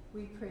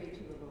 We pray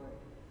to the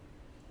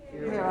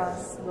Lord. Hear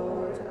us,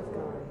 Lord of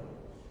glory.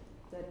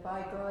 That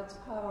by God's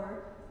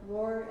power,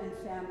 war and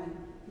famine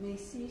may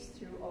cease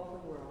through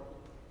all the world.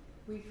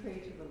 We pray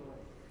to the Lord.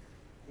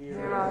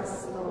 Hear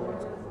us,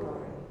 Lord of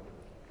glory.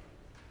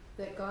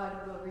 That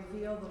God will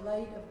reveal the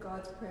light of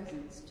God's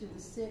presence to the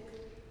sick,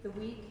 the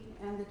weak,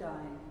 and the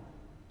dying,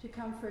 to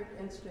comfort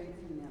and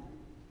strengthen them.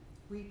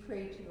 We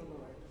pray to the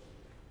Lord.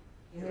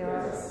 Hear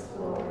us,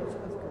 Lord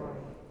of glory.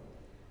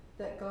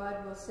 That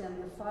God will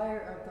send the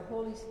fire of the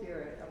Holy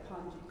Spirit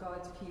upon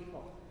God's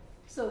people,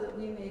 so that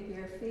we may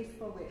bear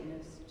faithful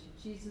witness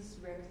to Jesus'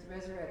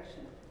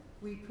 resurrection.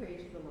 We pray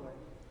to the Lord.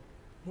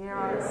 Hear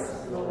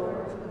us,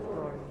 Lord of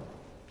glory.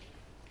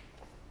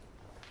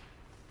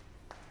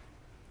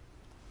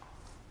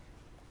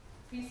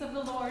 Peace of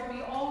the Lord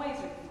be always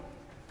with you.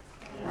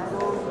 And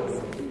always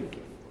with you.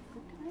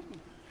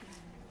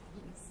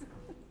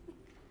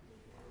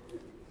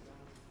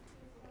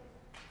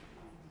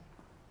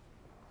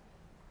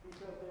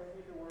 Peace out there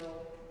in the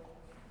world.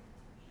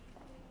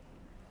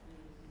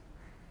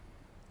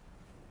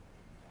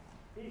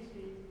 Peace,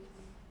 Steve.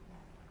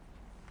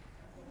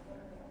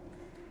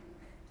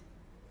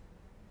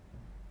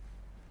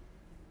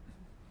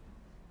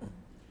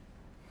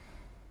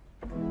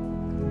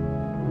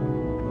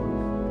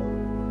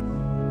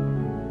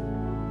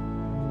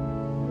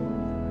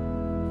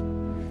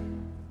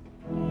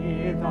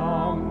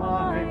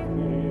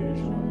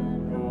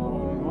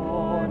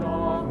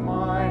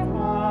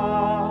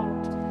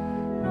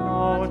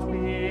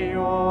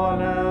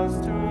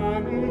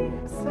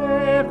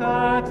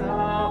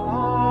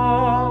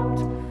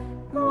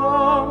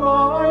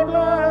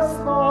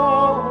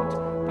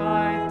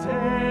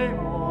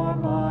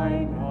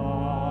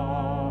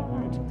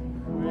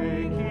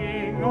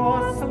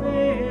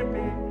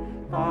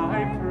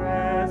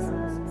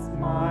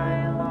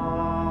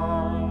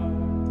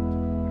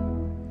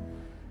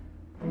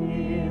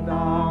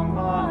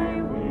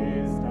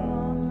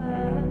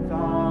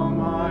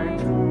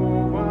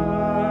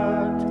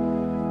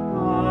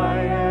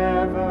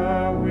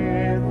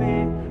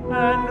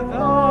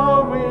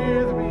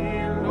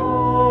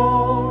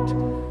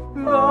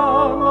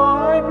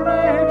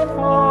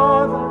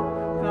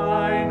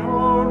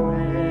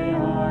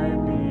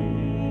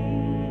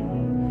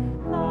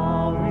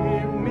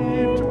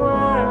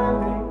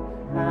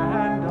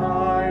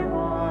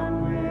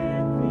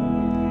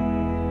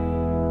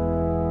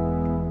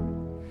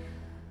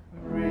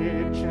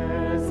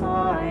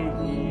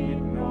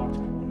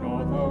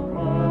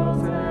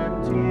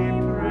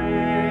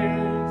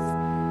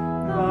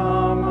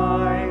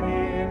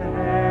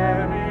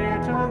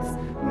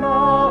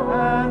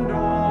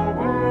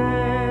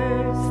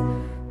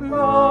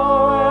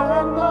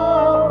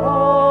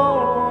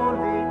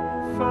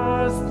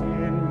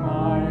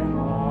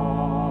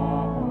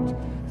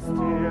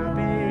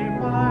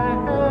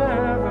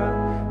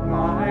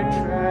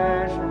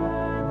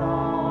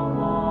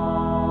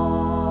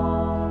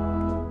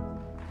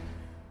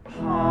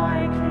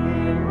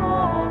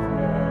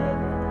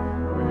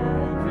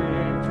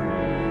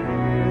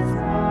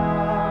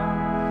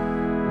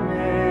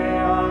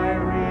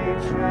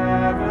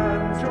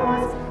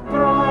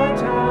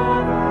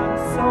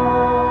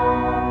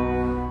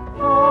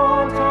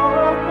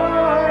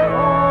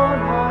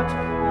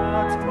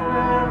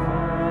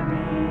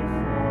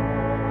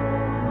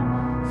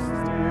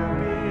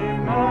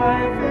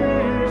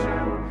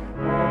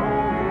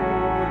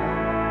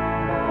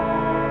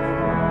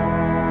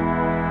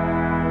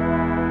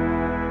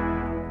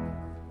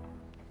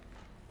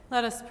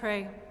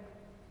 pray.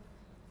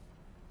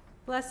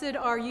 Blessed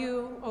are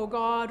you, O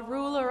God,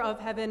 ruler of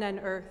heaven and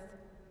earth.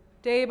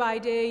 Day by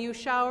day you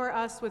shower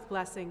us with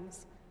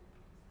blessings.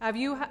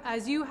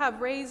 As you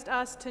have raised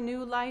us to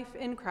new life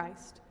in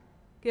Christ,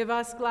 give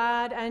us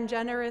glad and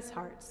generous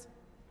hearts,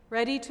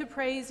 ready to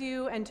praise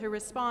you and to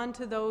respond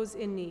to those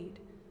in need.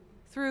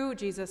 Through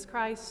Jesus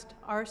Christ,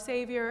 our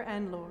Savior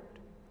and Lord.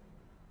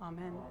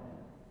 Amen.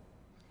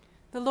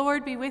 The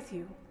Lord be with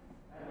you.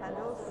 And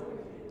also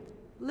with you.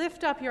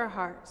 Lift up your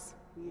hearts.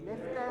 We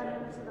lift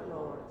them to the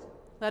Lord.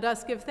 Let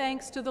us give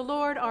thanks to the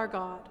Lord our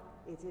God.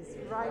 It is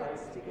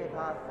right to give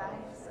our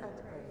thanks and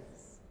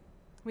praise.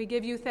 We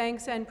give you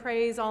thanks and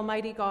praise,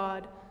 Almighty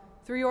God,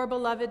 through your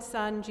beloved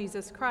Son,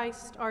 Jesus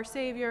Christ, our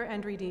Savior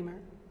and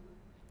Redeemer.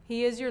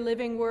 He is your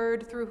living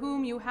word, through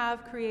whom you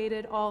have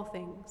created all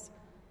things.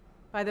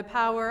 By the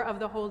power of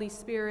the Holy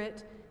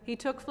Spirit, he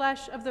took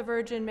flesh of the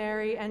Virgin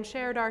Mary and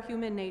shared our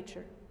human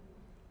nature.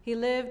 He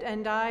lived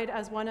and died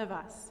as one of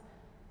us,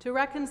 to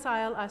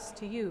reconcile us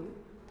to you,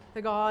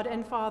 the God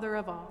and Father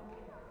of all.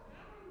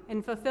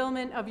 In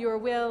fulfillment of your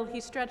will, he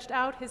stretched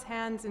out his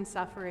hands in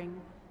suffering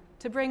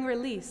to bring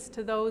release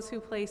to those who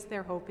place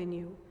their hope in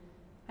you.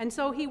 And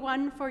so he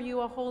won for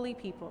you a holy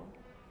people.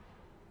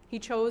 He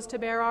chose to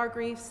bear our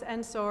griefs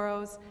and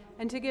sorrows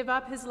and to give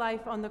up his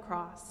life on the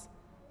cross,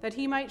 that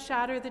he might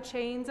shatter the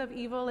chains of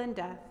evil and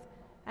death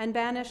and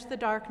banish the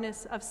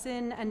darkness of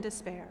sin and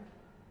despair.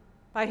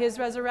 By his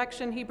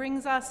resurrection, he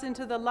brings us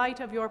into the light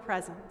of your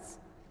presence.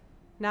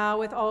 Now,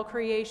 with all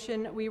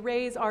creation, we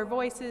raise our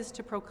voices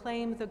to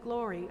proclaim the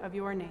glory of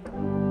your name.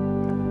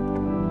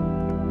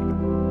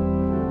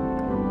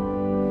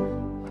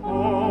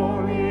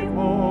 Holy,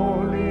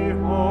 holy,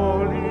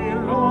 holy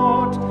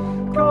Lord,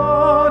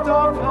 God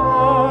of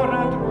power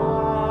and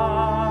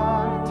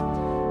might,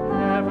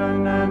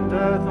 heaven and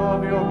earth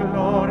of your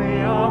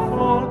glory are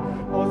full.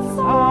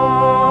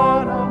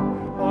 Hosanna,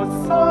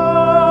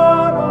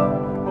 Hosanna,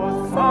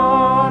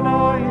 Hosanna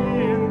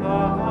in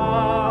the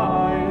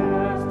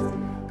highest.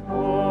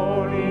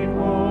 Holy,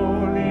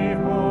 holy,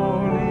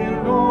 holy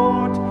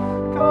Lord,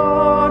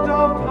 God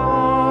of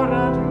power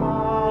and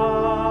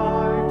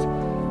might,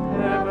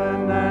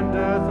 heaven and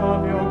earth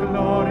of your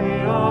glory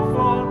are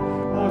full.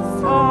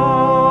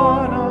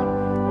 Hosanna,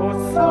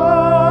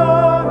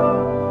 Hosanna,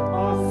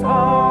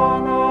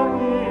 Hosanna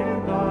in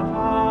the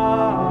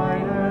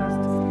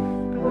highest.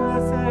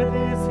 Blessed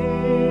is he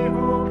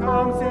who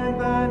comes in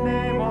the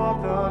name of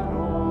the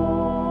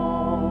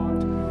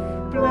Lord.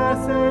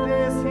 Blessed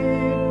is he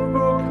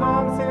who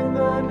comes in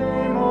the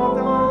name of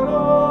the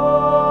Lord.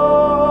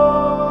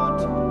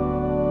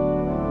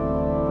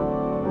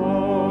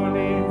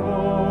 Holy,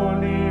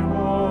 holy,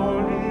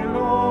 holy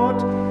Lord,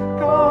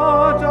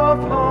 God of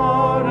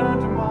power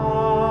and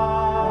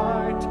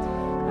might,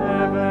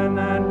 heaven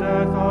and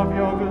earth of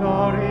your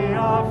glory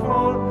are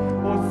full.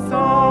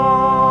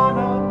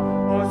 Hosanna,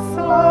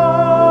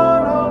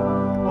 Hosanna,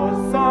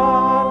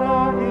 Hosanna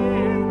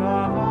in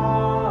the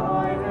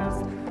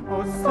highest.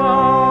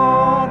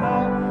 Hosanna,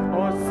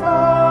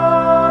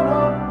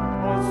 Hosanna,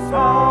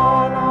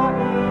 Hosanna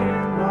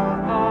in the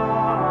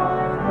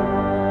highest.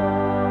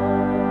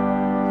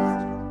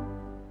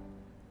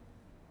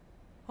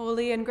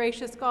 Holy and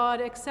gracious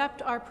God,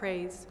 accept our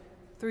praise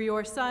through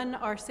your Son,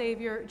 our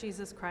Savior,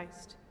 Jesus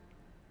Christ,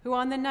 who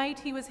on the night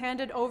he was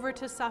handed over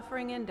to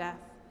suffering and death,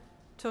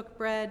 took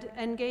bread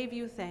and gave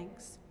you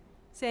thanks,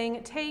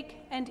 saying,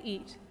 "Take and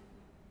eat.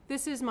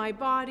 This is my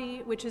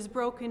body, which is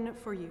broken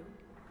for you."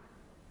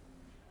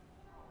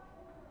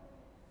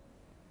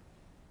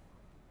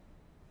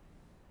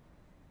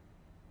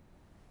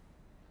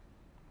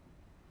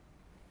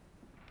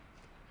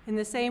 In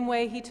the same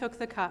way, he took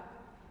the cup,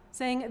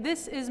 saying,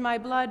 "This is my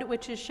blood,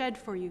 which is shed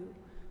for you.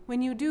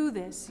 When you do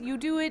this, you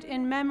do it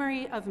in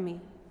memory of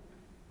me."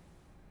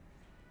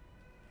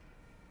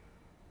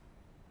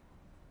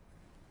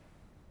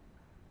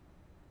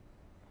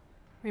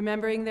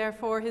 Remembering,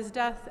 therefore, his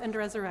death and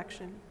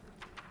resurrection,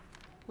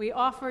 we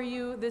offer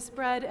you this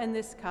bread and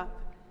this cup,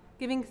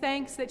 giving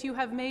thanks that you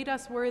have made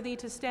us worthy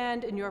to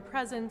stand in your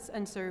presence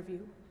and serve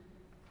you.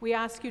 We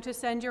ask you to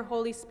send your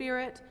Holy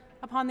Spirit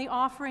upon the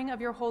offering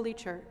of your holy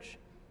church.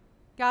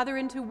 Gather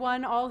into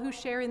one all who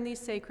share in these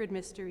sacred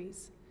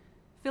mysteries,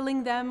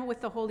 filling them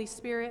with the Holy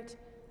Spirit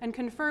and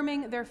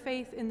confirming their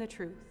faith in the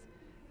truth,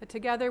 that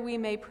together we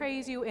may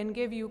praise you and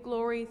give you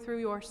glory through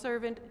your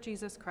servant,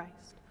 Jesus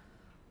Christ.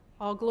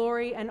 All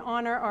glory and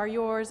honor are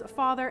yours,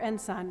 Father and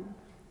Son,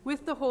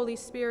 with the Holy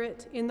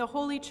Spirit, in the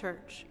Holy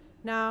Church,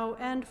 now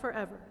and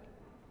forever.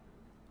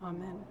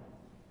 Amen.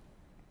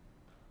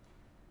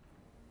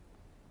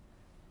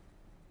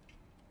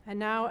 And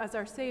now, as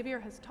our Savior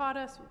has taught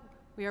us,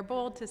 we are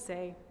bold to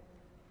say,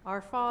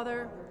 "Our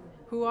Father,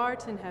 who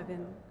art in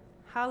heaven,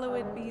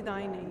 hallowed be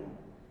thy name.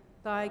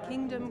 Thy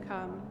kingdom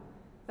come,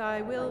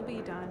 thy will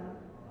be done,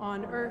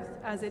 on earth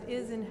as it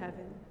is in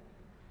heaven.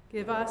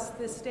 Give us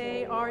this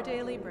day our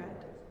daily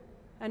bread,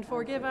 and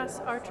forgive us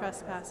our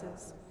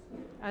trespasses,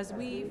 as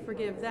we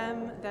forgive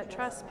them that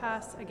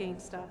trespass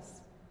against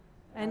us.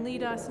 And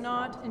lead us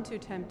not into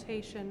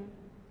temptation,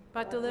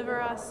 but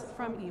deliver us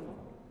from evil.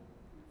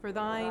 For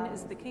thine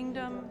is the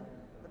kingdom,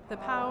 the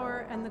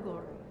power, and the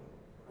glory,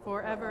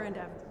 forever and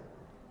ever.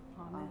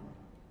 Amen.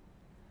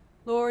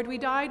 Lord, we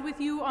died with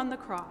you on the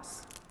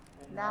cross.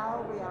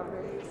 Now we are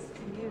raised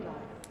to new life.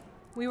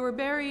 We were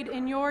buried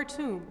in your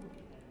tomb.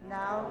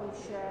 Now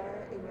we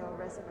share in your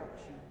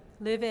resurrection.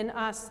 Live in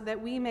us that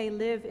we may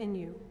live in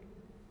you.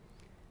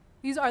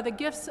 These are the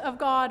gifts of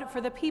God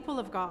for the people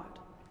of God.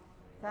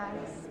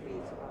 Thanks be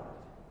to God.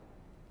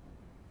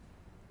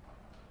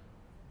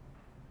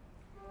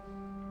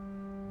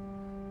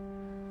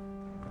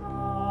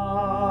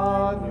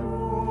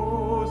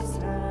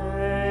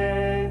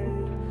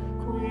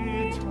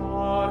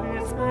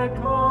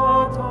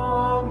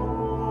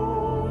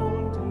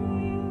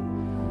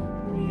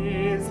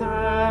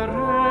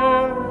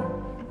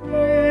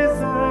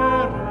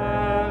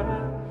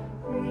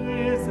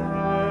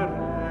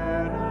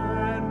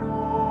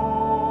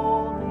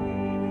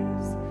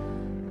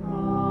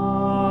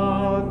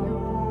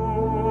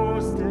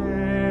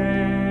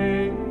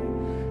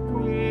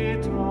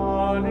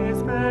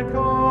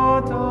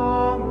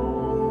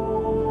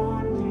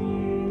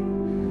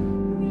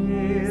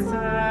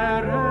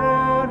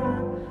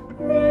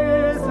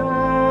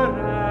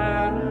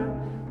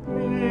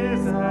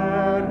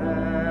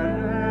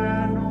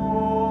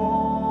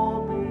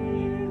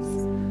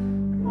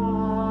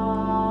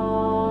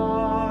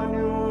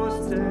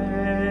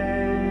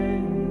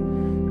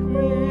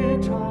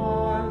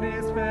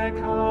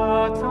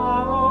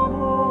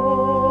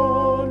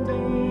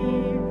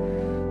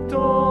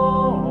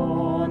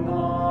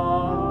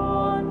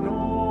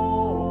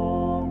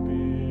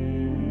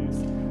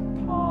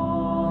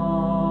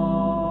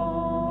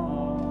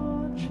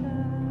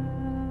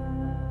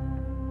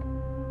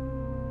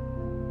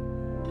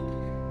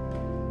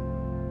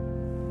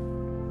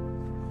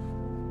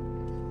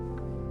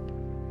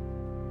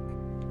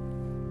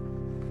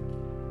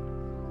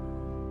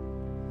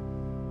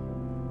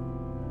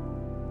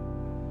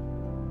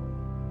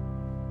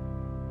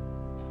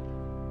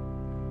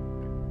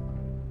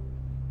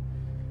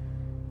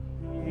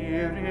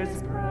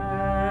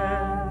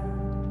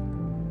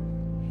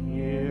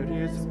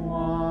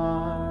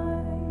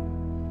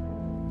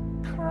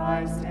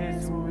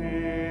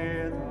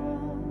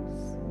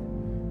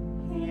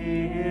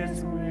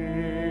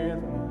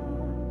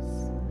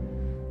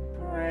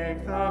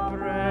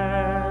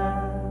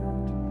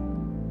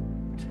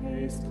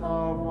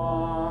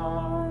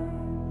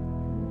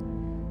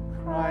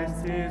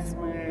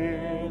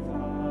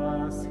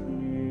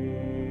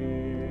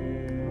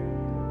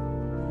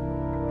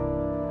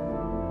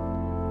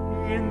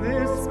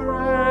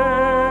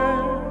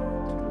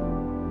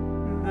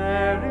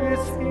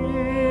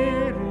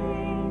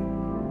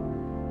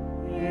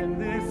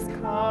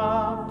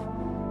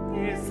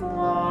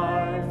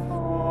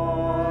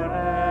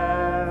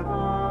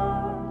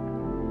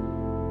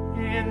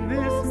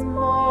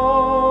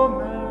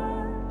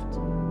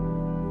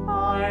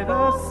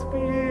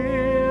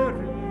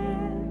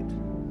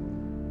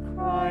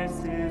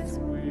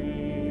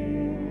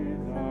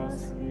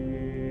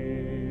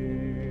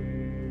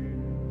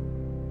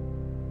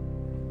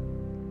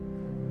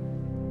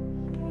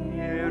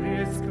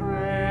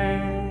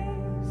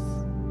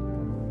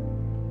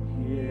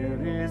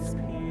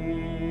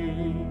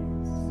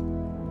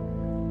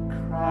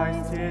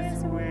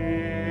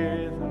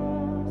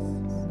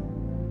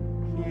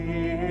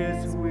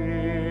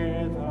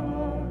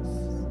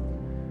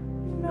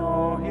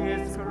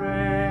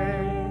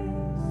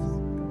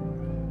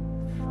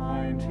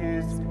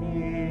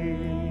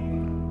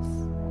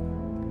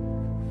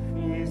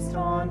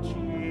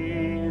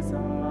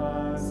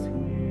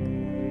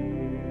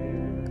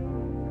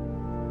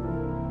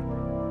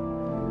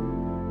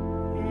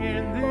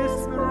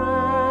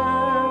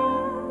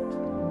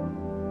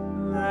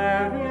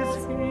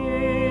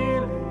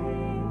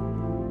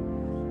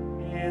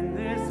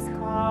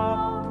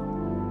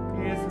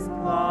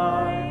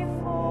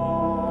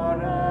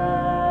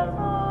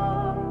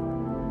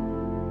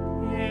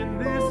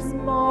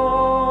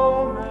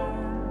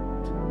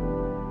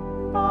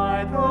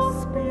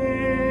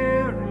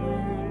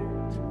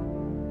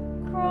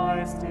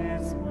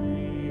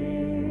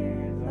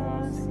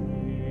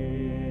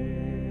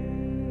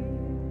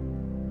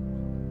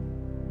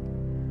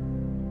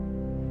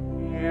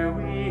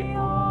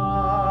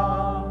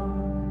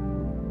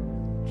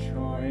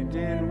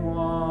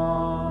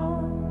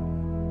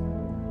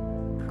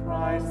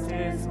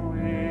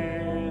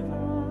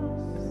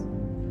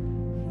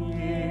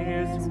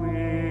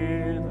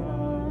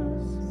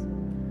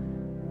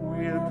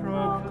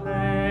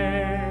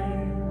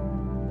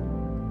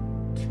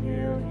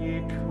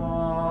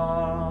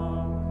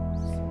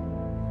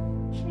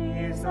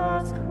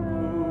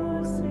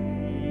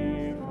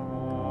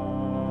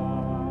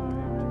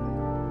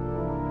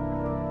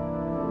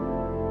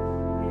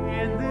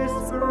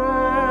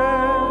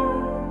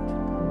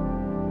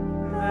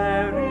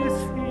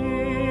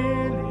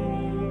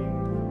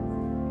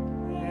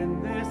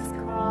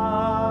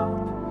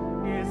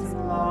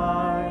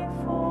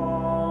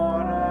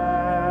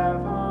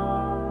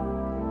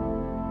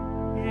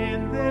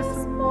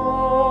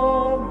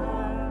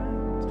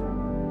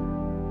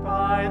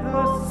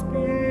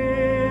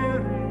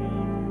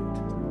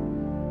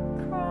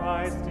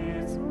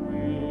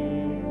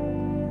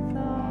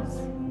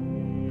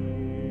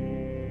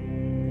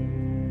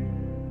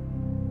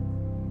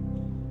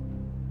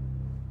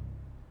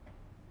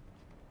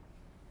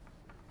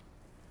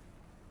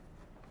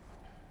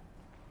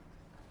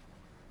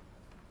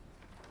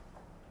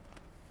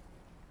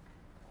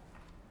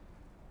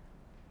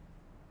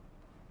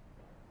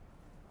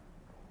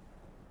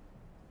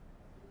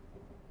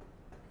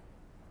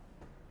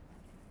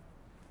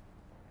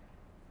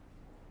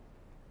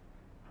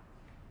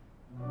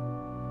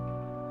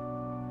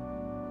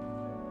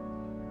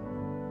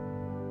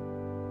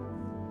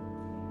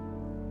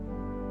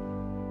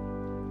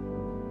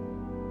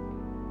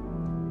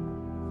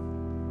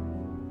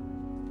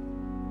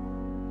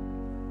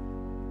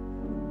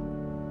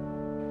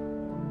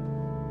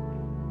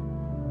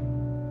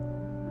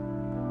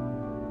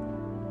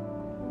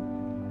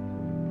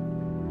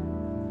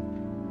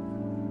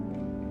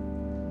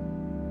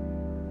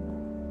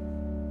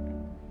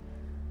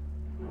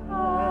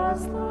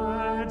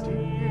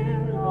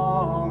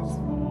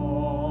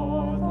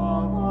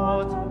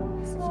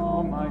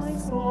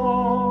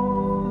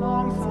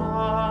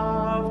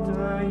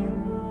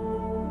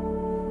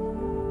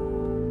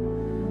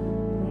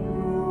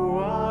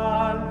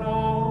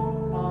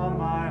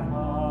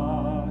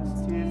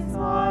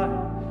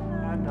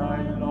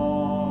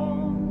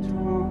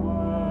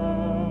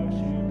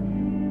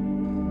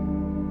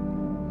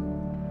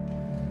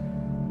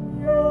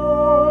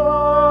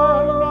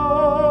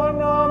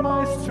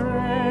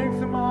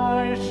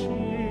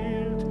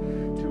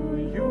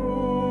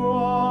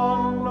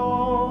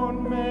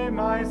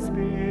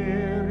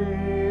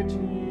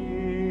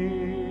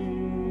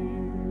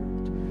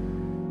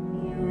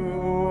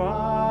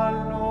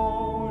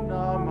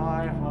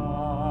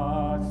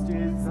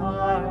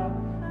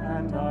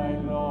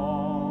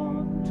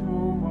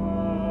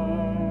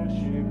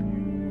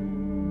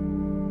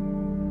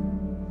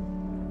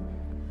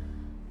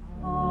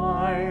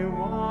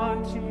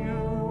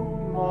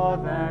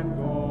 more than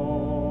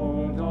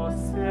gold or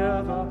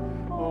silver,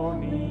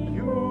 only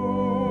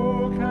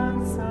you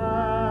can satisfy.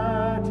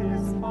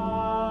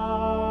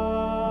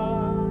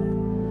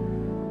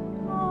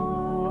 You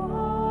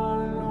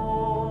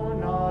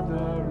alone are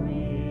the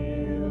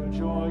real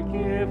joy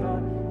giver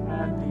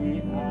and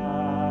the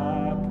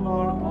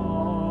apple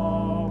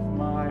of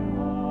my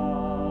eye.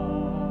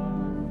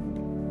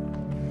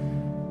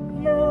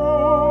 You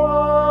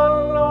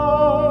alone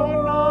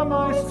are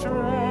my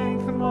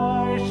strength,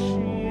 my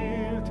shield.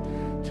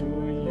 To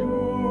you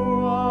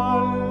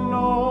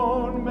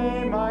alone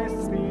may my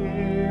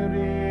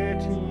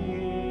spirit yield.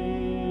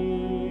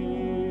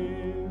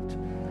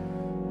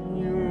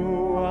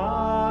 You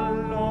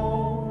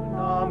alone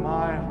are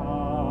my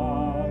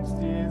heart's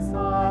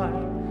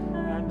desire,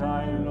 and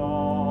I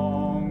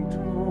long to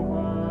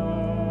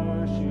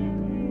worship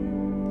you.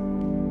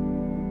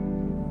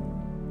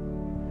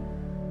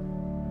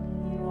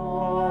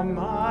 You're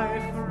my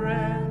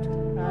friend,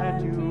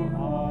 and you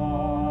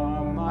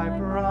are my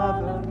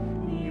brother,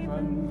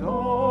 even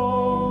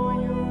though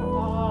you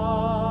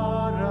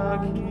are a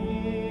king.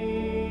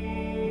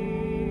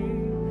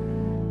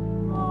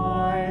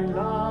 I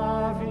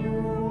love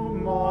you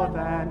more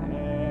than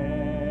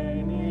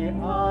any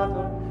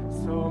other,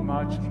 so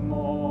much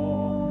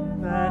more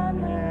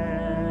than anything.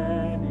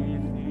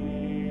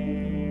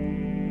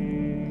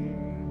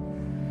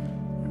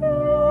 You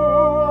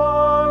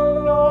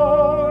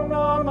alone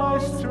are my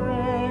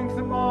strength,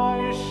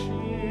 my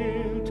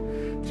shield.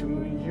 To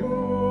you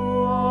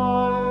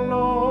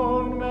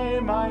alone may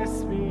my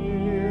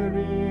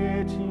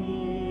spirit yield.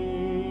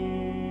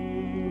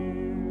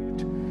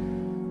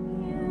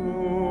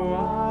 You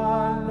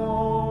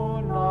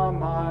alone are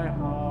my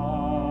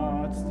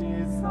heart's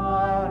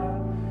desire,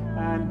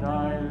 and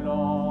I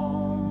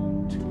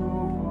long to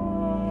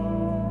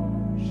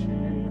worship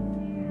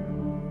you.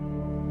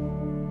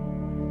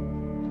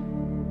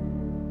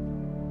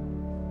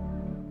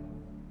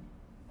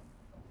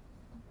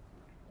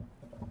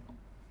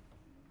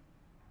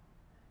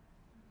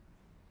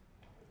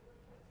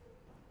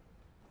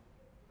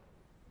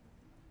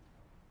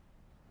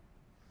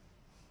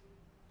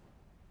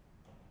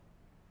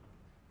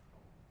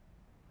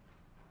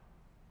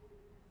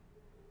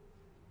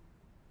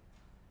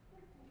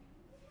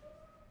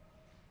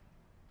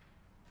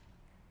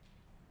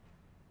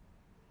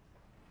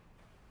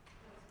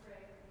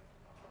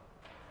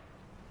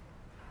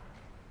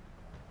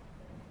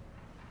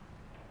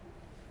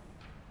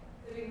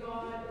 Living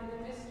God, in the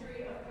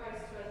mystery of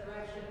Christ's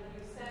resurrection,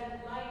 you send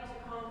light to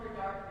conquer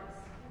darkness,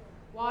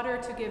 water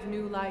to give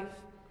new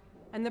life,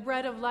 and the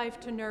bread of life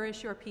to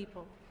nourish your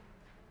people.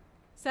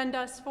 Send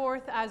us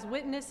forth as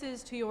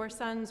witnesses to your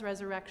Son's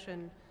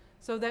resurrection,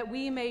 so that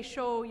we may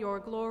show your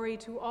glory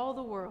to all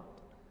the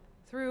world.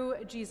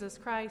 Through Jesus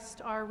Christ,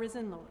 our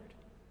risen Lord.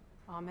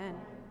 Amen.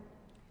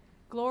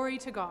 Glory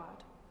to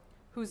God,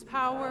 whose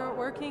power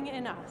working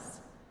in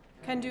us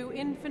can do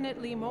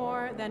infinitely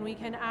more than we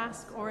can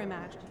ask or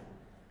imagine.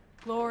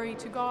 Glory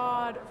to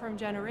God from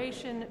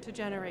generation to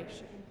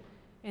generation,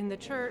 in the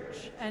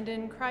Church and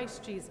in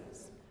Christ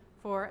Jesus,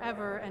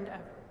 forever and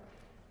ever.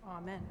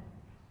 Amen.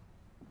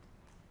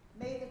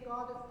 May the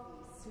God of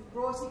peace, who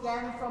brought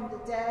again from the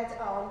dead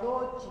our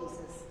Lord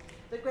Jesus,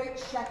 the great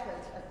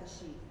shepherd of the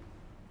sheep,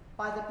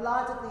 by the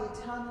blood of the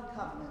eternal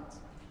covenant,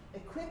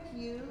 equip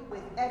you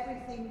with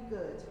everything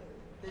good,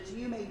 that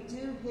you may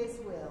do his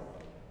will.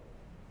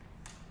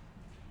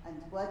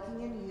 And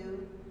working in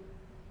you,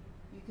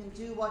 you can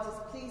do what is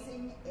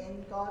pleasing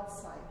in God's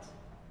sight.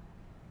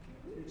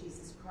 Through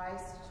Jesus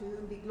Christ, to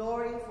whom be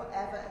glory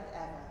forever and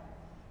ever,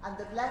 and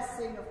the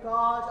blessing of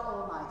God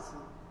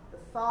Almighty, the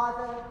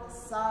Father, the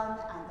Son,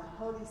 and the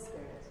Holy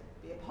Spirit,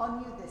 be upon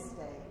you this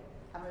day,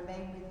 and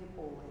remain with you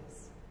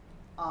always.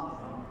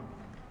 Amen.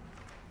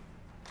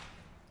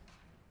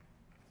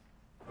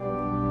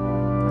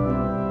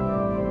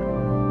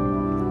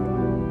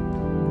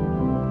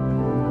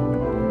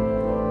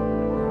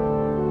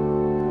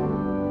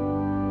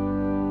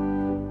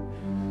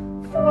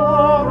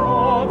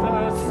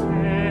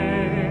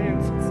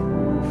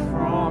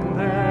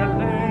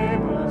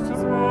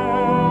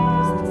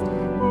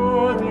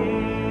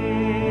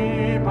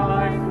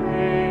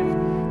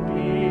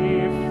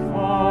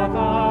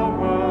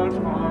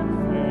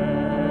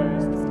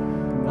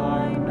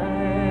 Thy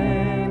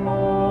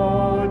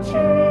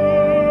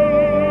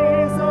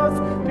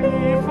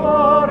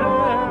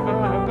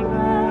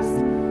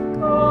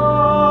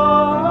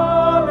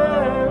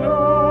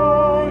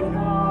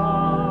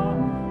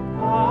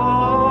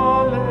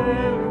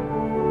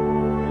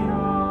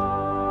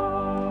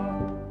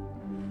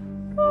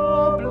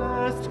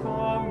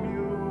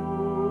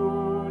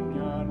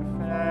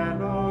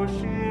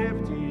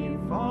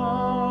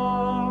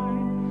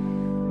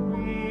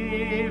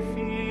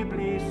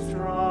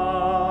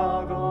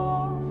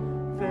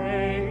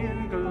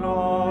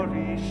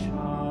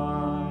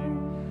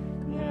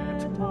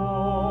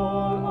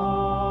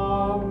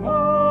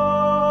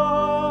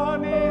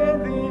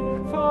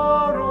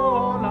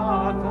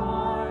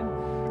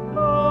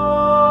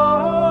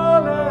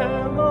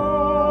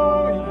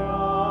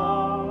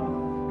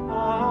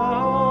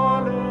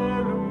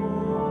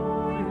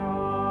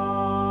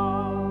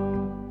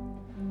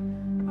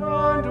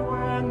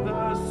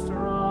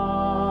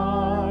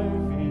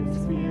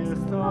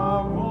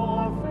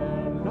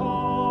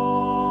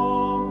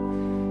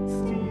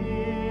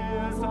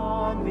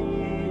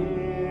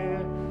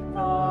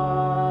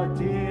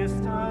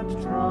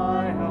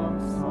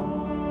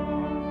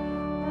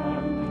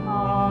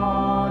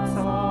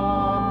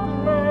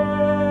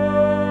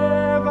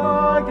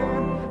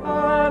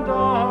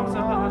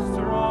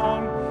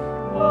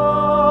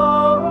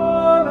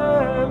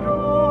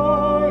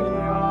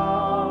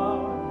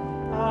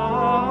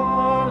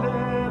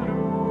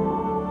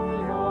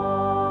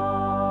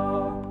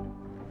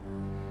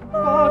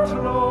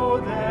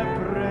blow their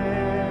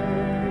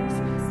brakes.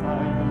 A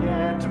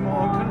yet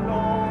more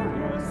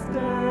glorious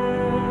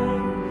day,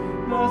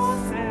 the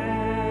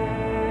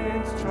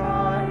saints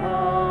triumphant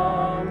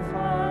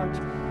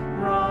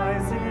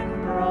rise in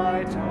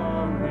bright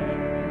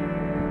array.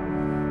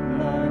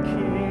 The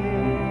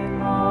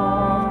King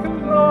of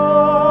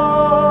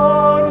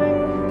glory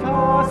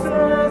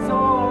tosses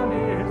on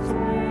his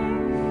wing.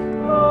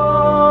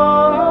 Hallelujah,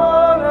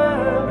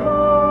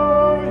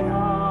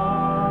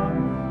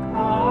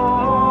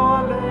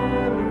 hallelujah.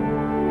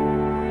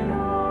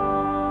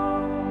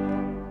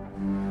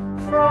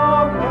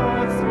 From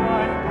earth's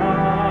wide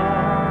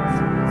bounds,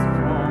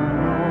 from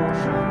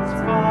ocean's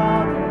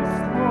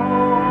farthest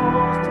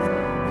coast,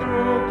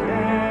 through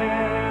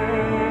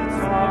gates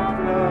of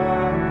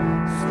blood,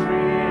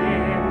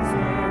 streams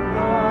in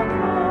the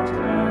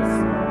countless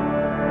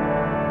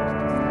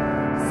host,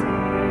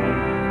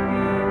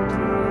 singing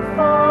to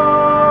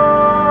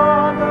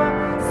Father,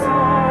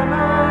 Son,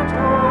 and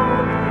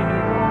Holy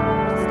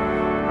Ghost.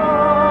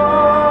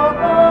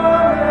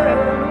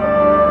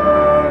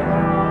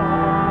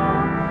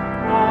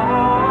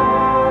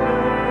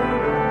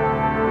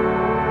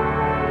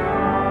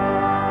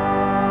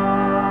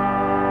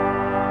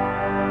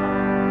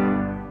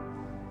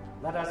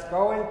 Let us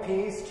go in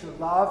peace to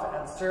love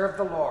and serve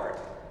the Lord.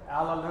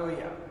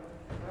 Alleluia.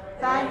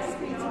 Thanks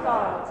be to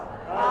God.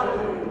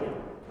 Hallelujah.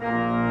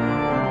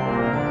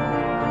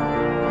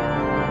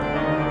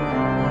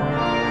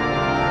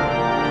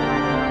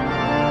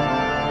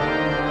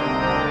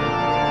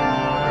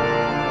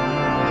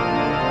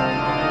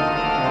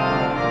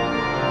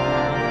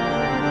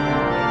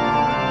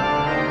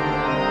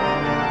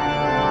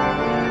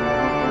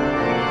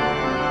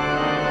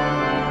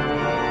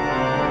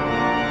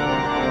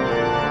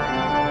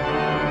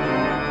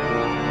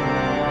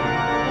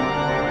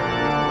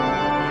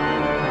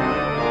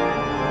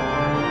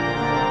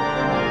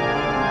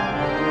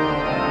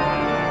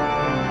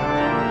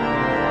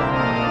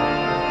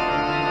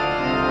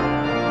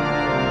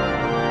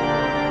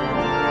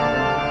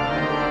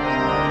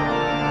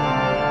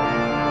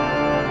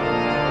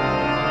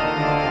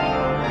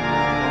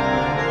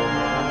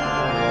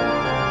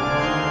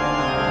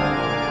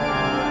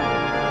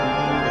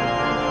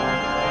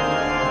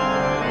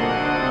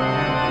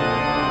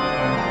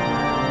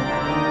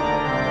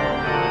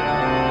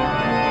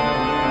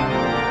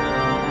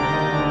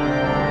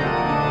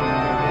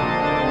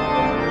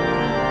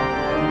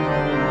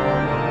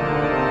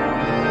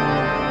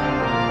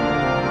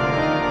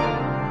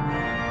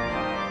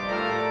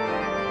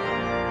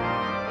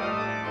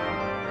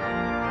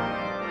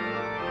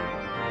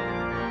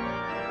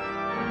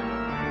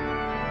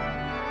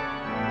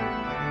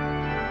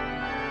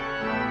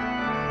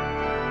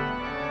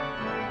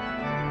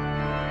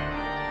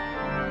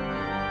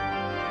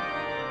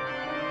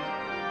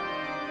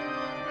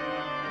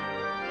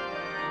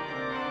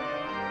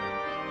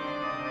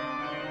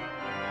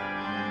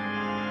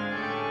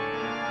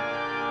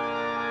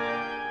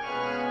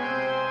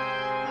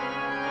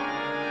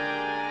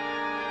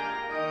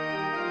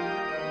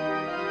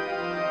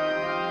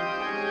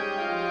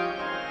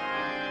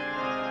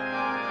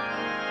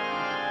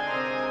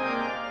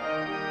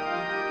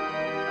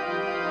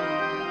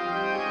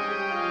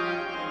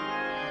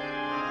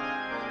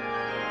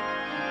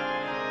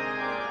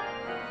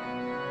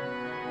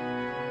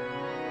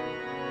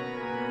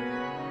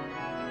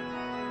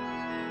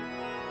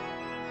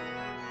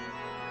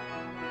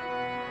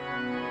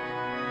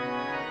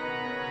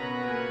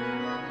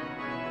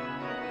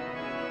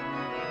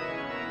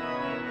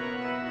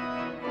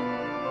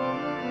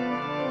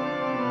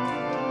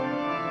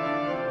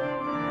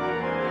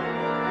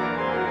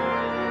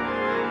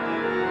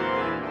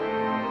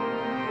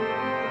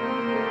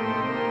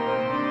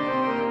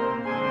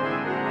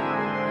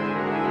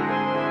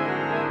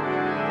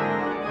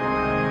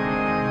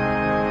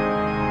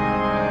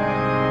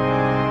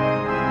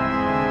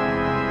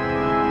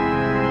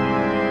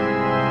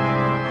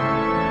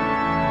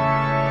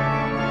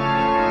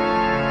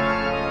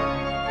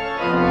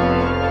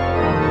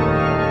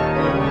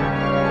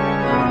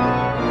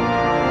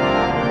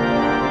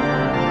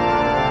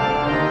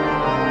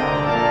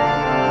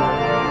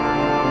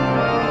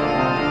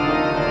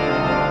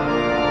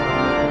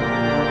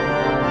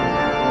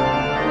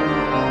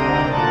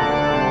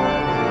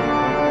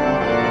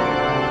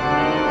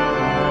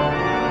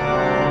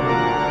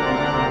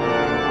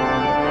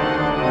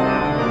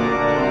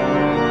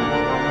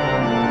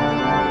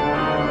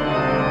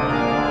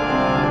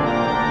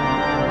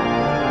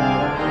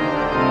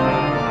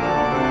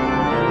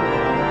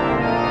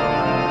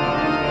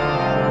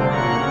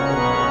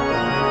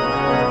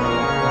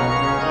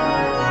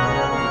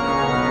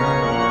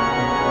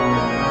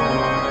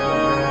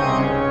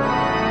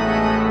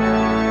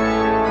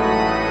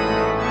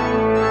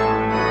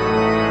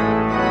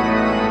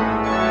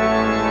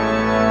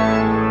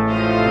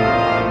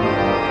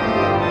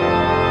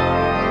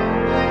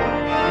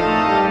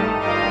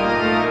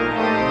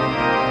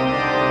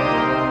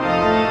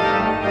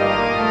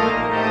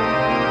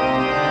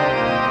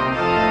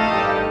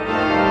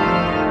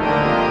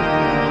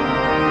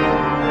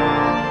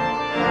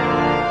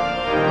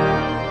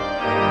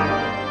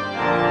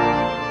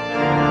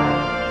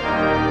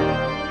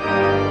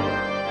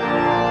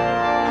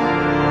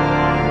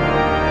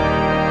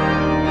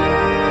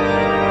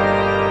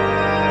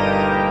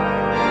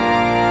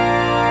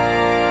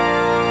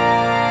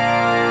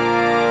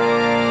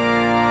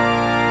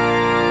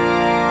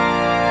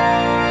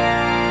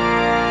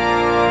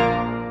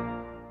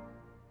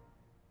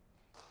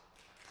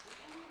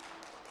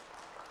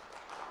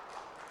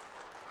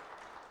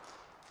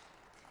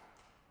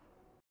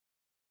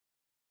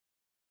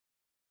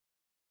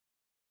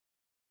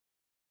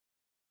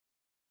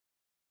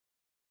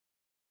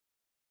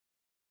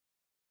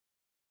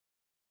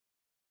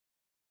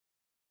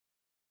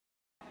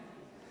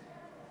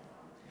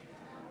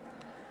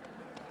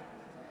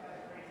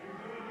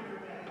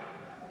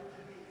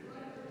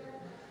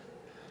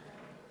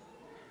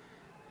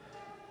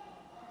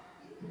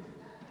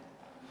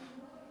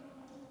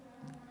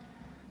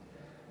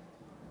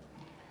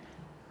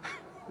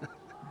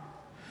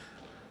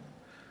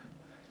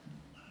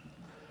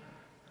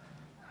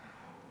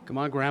 Come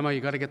on, Grandma,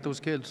 you got to get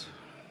those kids.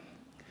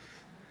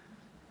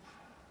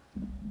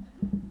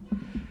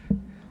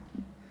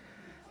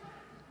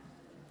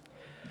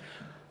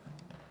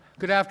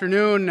 Good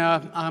afternoon.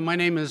 My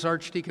name is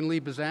Archdeacon Lee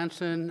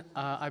Bezanson.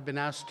 I've been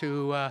asked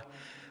to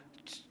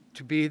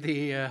be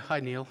the, hi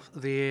Neil,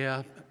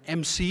 the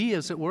MC,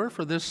 as it were,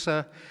 for this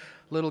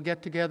little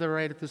get-together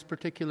right at this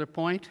particular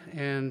point.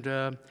 And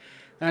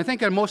I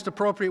think a most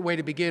appropriate way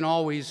to begin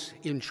always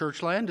in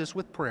Churchland is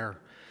with prayer.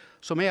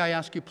 So may I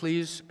ask you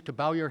please to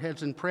bow your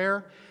heads in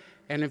prayer,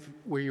 and if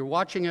where you're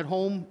watching at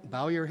home,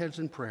 bow your heads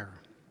in prayer.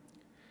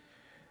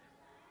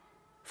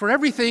 For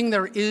everything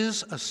there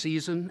is a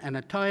season and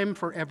a time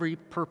for every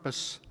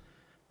purpose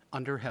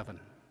under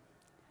heaven.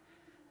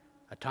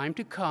 A time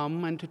to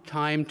come and a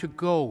time to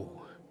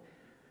go.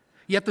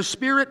 Yet the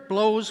Spirit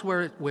blows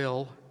where it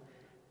will,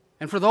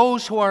 and for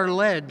those who are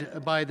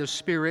led by the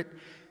Spirit,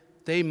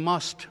 they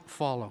must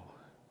follow.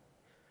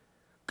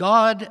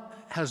 God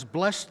has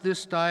blessed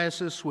this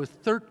diocese with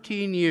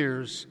 13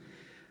 years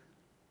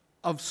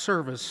of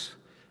service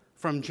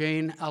from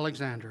Jane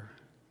Alexander.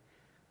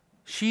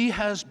 She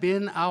has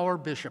been our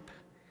bishop,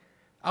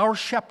 our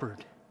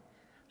shepherd,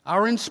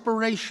 our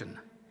inspiration,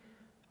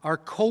 our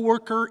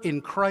co-worker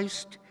in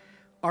Christ,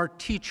 our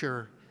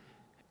teacher,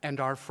 and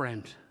our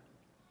friend.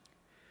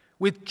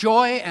 With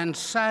joy and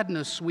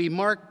sadness, we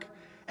mark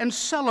and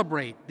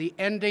celebrate the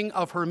ending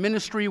of her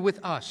ministry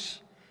with us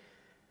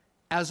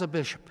as a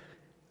bishop.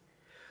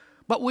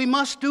 But we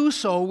must do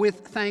so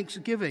with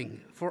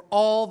thanksgiving for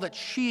all that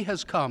she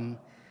has come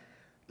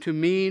to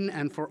mean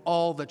and for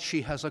all that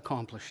she has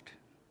accomplished.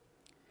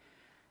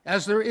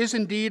 As there is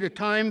indeed a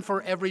time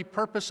for every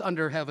purpose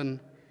under heaven,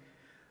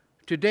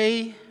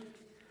 today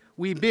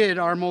we bid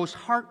our most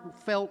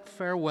heartfelt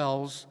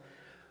farewells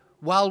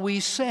while we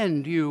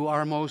send you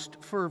our most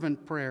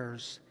fervent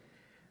prayers,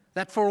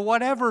 that for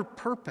whatever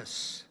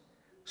purpose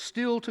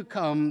still to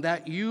come,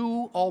 that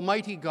you,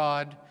 Almighty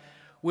God,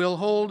 will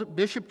hold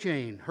Bishop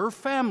Jane, her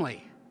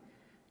family,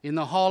 in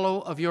the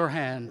hollow of your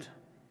hand,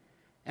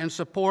 and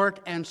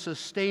support and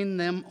sustain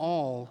them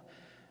all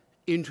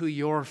into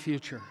your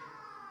future.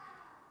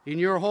 In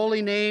your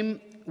holy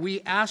name,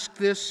 we ask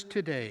this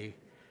today.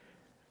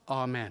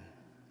 Amen.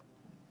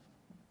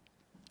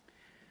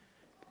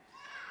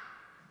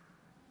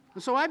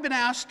 So I've been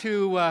asked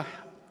to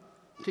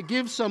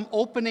give some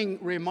opening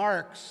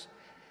remarks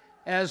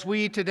as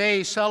we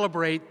today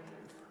celebrate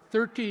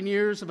 13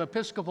 years of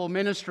Episcopal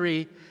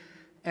ministry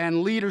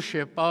and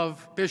leadership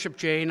of Bishop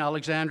Jane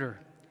Alexander.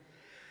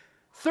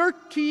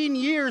 13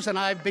 years, and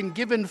I've been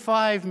given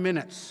 5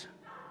 minutes.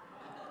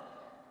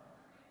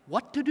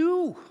 What to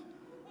do?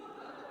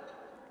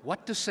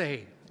 What to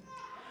say?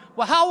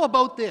 Well, how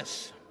about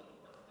this?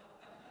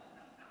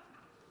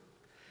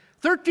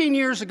 13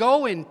 years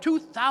ago, in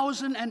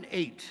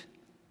 2008,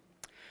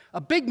 a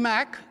Big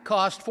Mac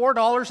cost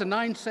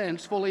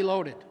 $4.09 fully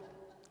loaded.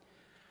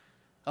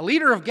 A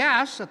liter of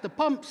gas at the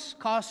pumps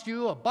cost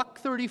you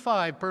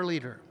 $1.35 per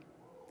liter.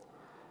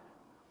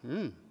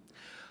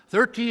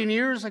 13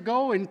 years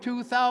ago, in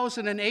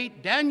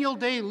 2008, Daniel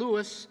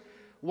Day-Lewis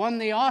won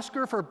the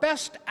Oscar for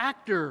Best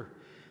Actor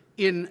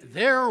in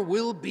There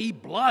Will Be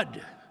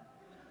Blood,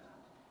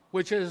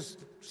 which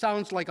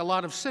sounds like a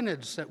lot of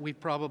synods that we've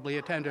probably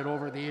attended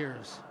over the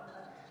years.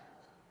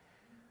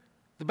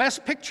 The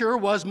best picture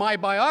was my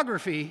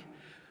biography,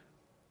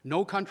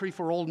 No Country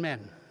for Old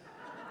Men.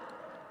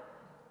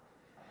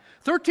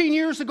 13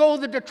 years ago,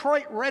 the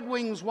Detroit Red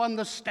Wings won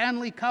the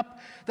Stanley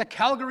Cup, the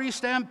Calgary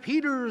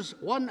Stampeders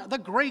won the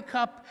Grey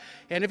Cup,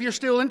 and if you're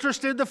still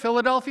interested, the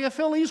Philadelphia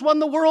Phillies won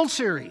the World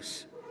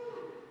Series.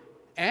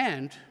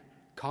 And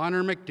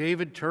Connor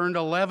McDavid turned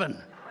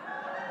 11.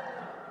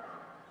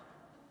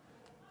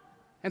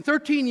 And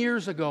 13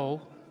 years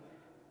ago,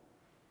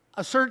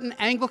 a certain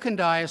Anglican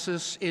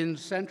diocese in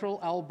central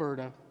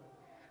Alberta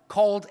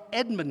called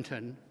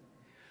Edmonton,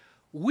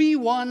 we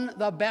won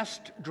the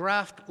best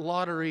draft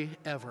lottery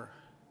ever.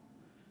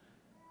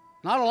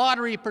 Not a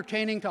lottery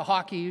pertaining to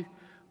hockey,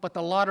 but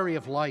the lottery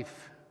of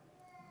life.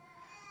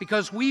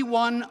 Because we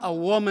won a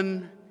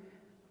woman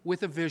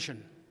with a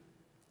vision.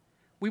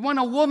 We won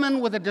a woman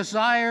with a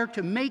desire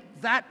to make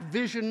that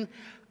vision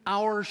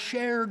our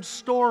shared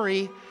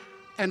story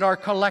and our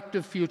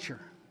collective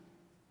future.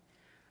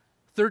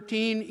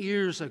 13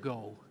 years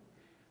ago,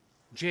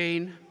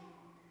 Jane,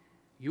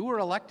 you were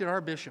elected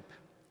our bishop.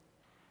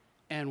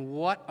 And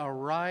what a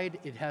ride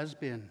it has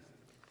been.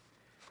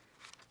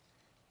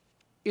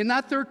 In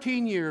that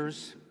 13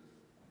 years,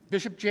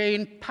 Bishop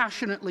Jane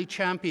passionately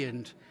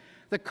championed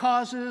the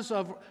causes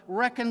of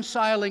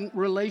reconciling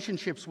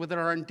relationships with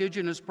our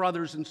Indigenous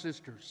brothers and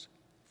sisters,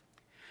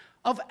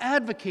 of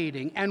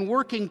advocating and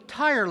working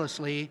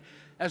tirelessly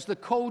as the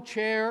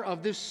co-chair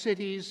of this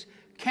city's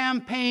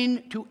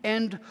campaign to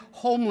end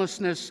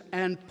homelessness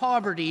and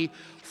poverty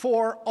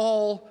for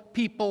all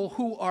people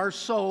who are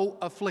so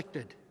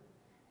afflicted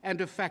and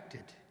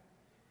affected.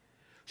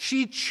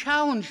 She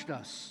challenged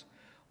us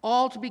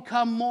all to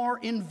become more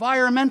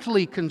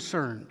environmentally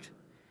concerned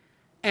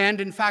and,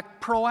 in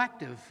fact,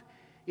 proactive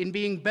in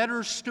being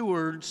better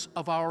stewards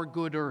of our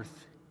good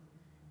earth.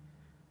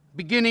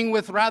 beginning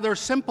with rather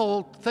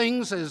simple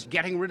things as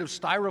getting rid of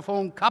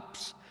styrofoam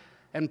cups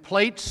and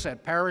plates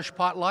at parish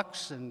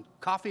potlucks and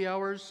coffee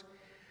hours,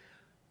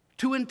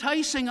 to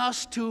enticing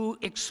us to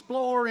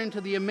explore into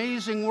the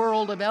amazing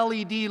world of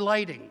LED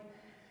lighting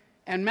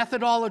and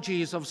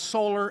methodologies of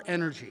solar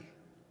energy.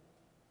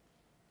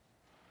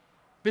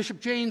 Bishop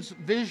Jane's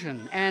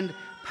vision and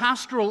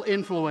pastoral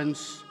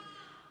influence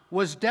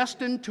was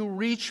destined to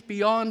reach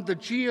beyond the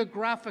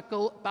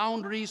geographical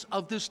boundaries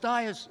of this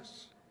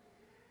diocese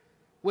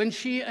when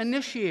she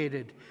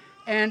initiated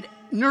and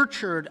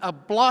nurtured a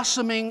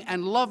blossoming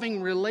and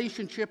loving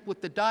relationship with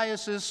the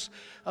Diocese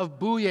of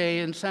Bouye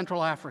in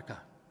Central Africa.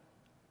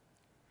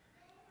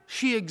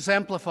 She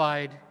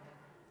exemplified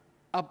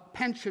a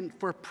penchant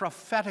for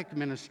prophetic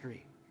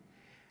ministry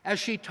as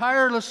she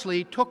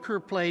tirelessly took her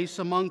place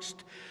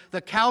amongst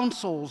the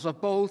councils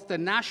of both the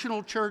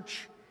national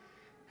church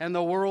and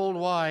the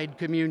worldwide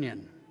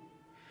communion.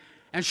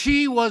 And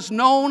she was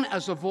known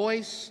as a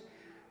voice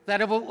that,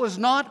 if it was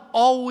not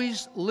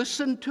always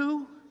listened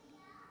to,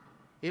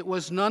 it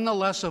was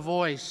nonetheless a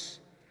voice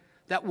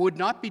that would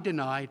not be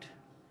denied,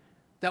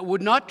 that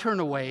would not turn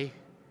away,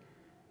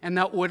 and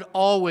that would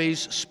always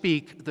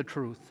speak the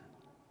truth.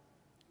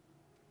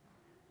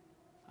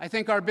 I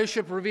think our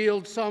bishop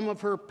revealed some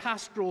of her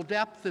pastoral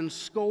depth and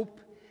scope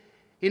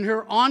in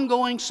her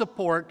ongoing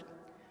support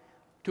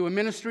to a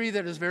ministry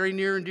that is very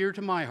near and dear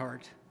to my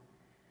heart,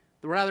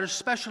 the rather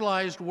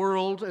specialized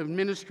world of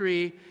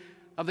ministry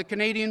of the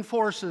Canadian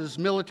Forces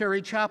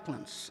military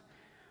chaplains,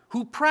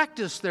 who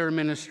practice their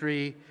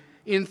ministry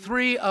in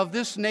 3 of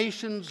this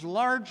nation's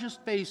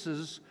largest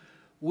bases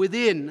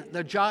within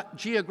the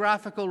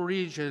geographical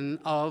region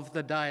of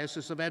the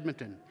Diocese of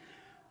Edmonton.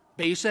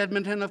 Base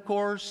Edmonton, of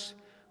course,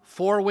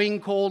 4 Wing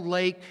Cold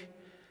Lake,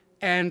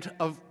 and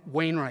of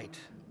Wainwright.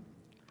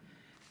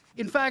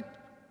 In fact,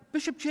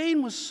 Bishop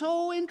Jane was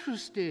so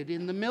interested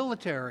in the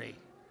military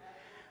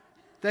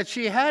that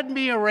she had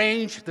me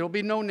arrange, there'll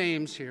be no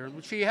names here,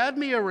 but she had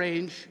me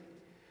arrange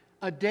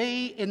a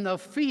day in the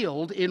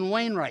field in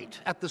Wainwright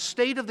at the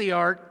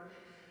state-of-the-art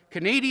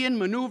Canadian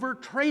Maneuver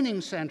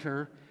Training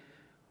Center,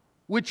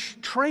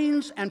 which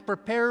trains and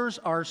prepares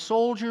our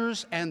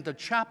soldiers and the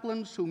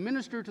chaplains who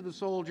minister to the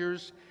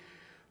soldiers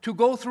to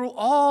go through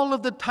all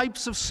of the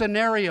types of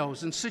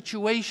scenarios and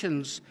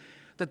situations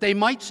that they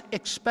might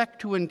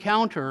expect to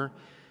encounter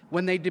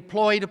when they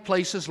deploy to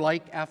places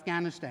like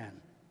Afghanistan.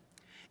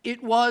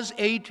 It was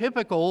a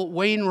typical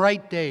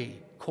Wainwright day,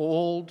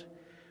 cold,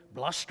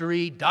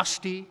 blustery,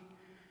 dusty,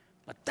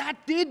 but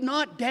that did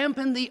not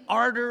dampen the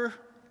ardor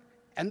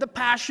and the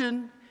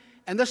passion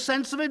and the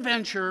sense of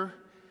adventure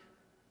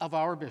of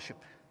our bishop.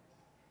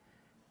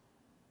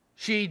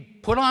 She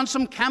put on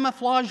some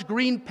camouflage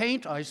green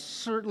paint. I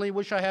certainly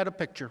wish I had a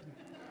picture.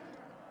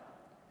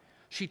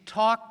 She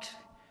talked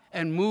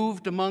and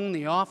moved among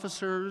the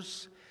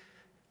officers,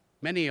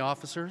 many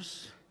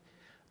officers,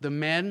 the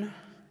men,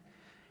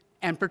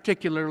 and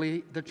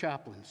particularly the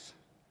chaplains.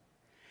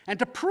 And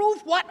to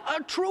prove what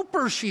a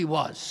trooper she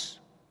was,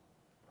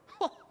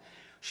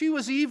 she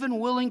was even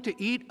willing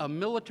to eat a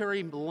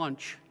military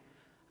lunch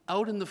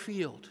out in the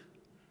field.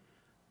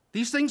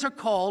 These things are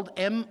called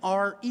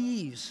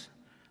MREs,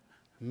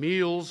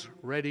 meals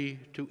ready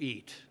to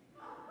eat.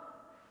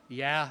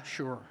 Yeah,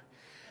 sure.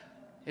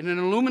 In an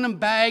aluminum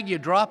bag, you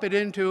drop it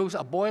into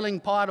a boiling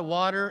pot of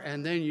water,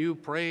 and then you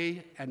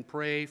pray and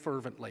pray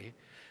fervently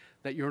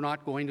that you're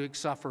not going to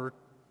suffer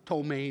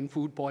ptomaine,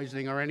 food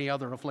poisoning, or any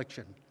other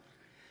affliction.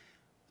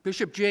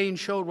 Bishop Jane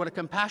showed what a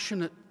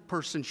compassionate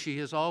person she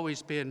has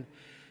always been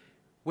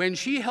when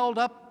she held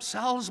up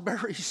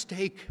Salisbury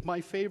steak,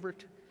 my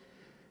favorite,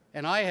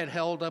 and I had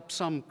held up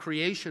some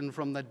creation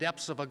from the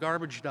depths of a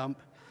garbage dump,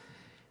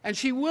 and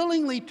she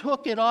willingly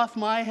took it off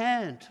my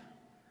hand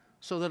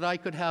so that I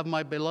could have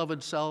my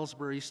beloved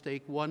Salisbury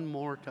steak one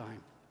more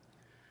time.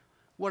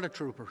 What a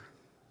trooper.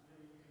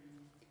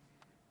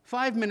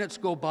 5 minutes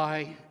go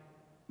by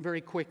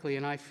very quickly,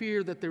 and I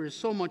fear that there is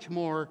so much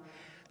more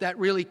that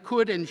really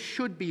could and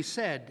should be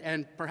said,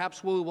 and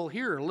perhaps we will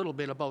hear a little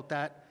bit about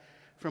that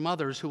from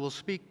others who will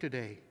speak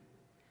today.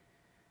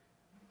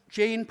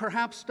 Jane,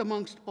 perhaps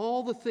amongst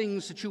all the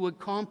things that you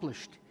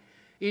accomplished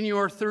in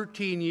your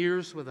 13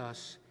 years with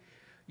us,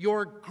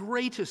 your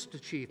greatest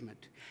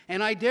achievement,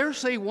 and I dare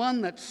say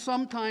one that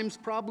sometimes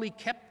probably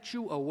kept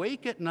you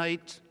awake at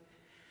night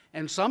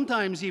and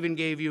sometimes even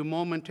gave you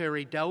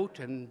momentary doubt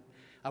and,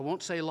 I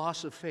won't say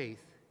loss of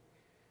faith,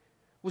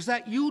 was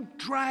that you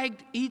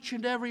dragged each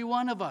and every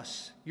one of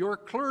us, your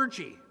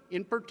clergy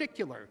in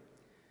particular,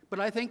 but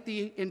I think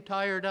the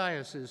entire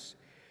diocese,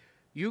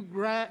 you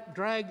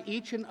dragged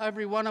each and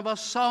every one of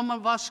us, some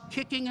of us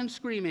kicking and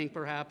screaming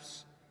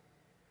perhaps,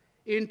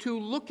 into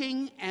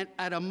looking at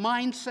a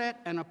mindset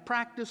and a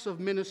practice of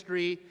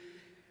ministry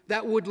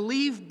that would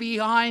leave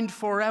behind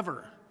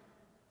forever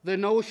the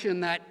notion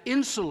that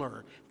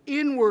insular,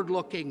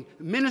 inward-looking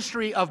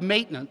ministry of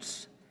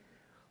maintenance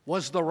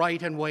was the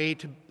right and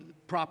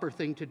proper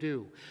thing to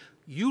do.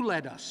 You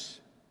led us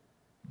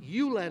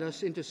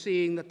into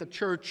seeing that the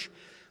church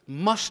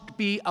must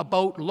be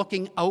about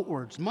looking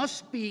outwards,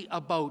 must be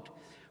about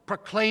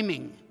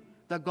proclaiming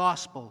the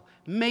gospel,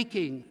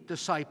 making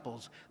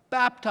disciples,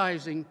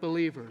 baptizing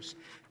believers.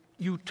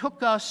 You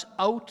took us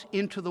out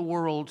into the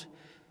world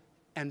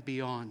and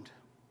beyond.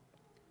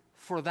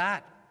 For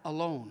that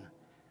alone,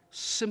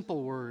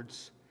 simple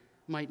words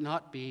might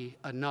not be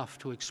enough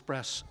to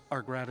express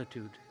our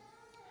gratitude.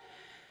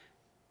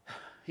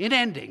 In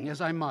ending,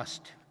 as I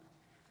must,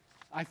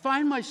 I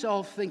find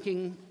myself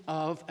thinking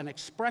of an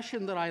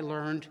expression that I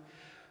learned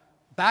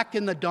back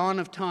in the dawn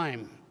of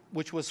time,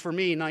 which was for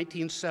me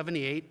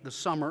 1978, the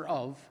summer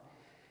of,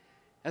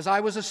 as I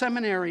was a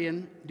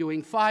seminarian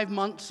doing 5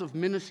 months of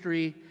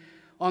ministry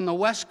on the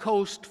West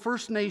Coast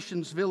First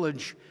Nations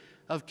village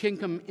of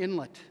Kinkum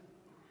Inlet.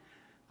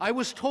 I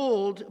was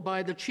told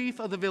by the chief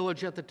of the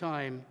village at the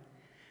time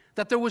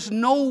that there was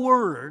no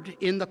word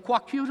in the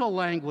Kwakiutl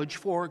language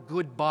for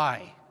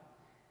goodbye.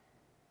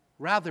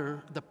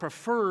 Rather, the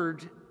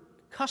preferred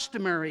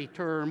customary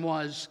term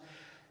was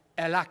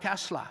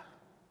elakasla,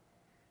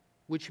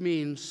 which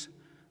means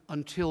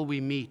until we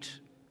meet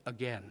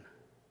again.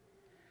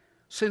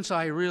 Since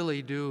I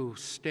really do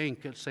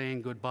stink at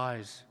saying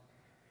goodbyes,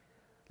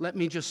 let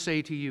me just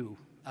say to you,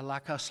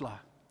 elakasla.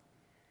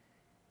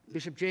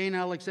 Bishop Jane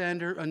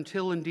Alexander,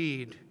 until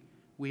indeed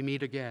we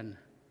meet again.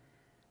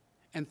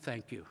 And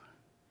thank you.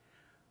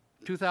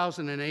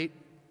 2008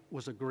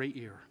 was a great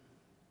year.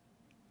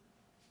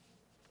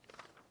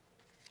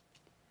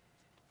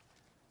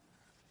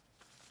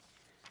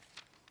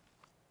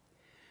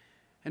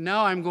 And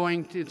now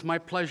it's my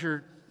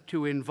pleasure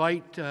to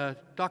invite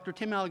Dr.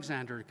 Tim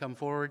Alexander to come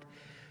forward.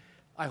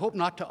 I hope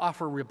not to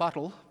offer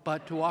rebuttal,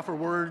 but to offer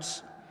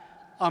words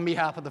on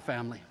behalf of the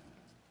family.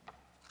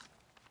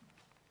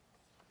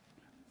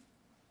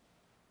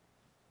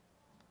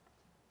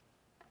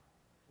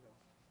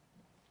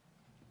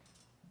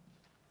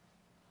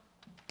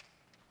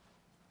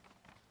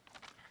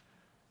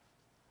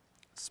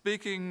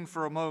 Speaking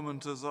for a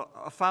moment as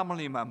a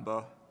family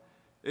member,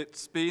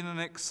 it's been an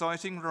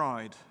exciting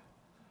ride.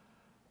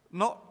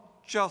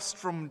 Not just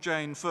from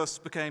Jane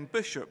first became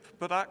bishop,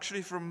 but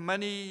actually from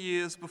many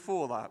years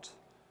before that,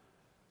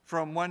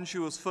 from when she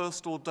was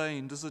first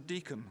ordained as a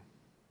deacon.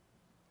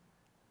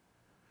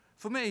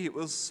 For me, it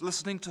was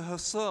listening to her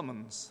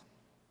sermons,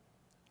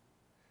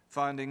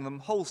 finding them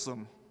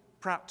wholesome,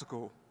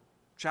 practical,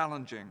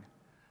 challenging,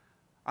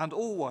 and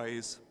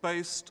always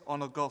based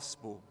on a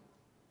gospel.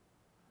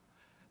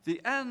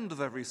 The end of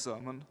every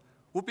sermon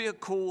would be a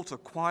call to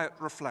quiet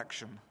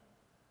reflection,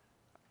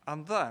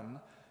 and then,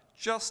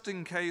 just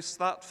in case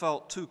that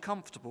felt too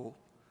comfortable,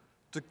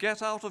 to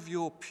get out of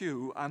your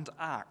pew and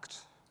act.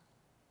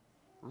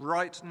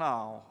 Right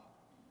now,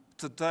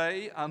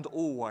 today and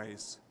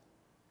always.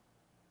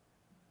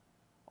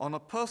 On a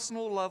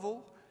personal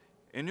level,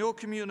 in your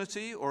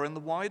community or in the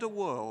wider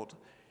world,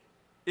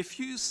 if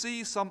you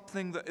see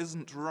something that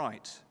isn't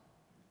right,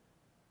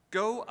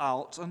 go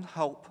out and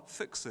help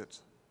fix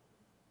it.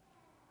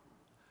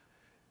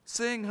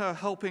 Seeing her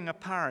helping a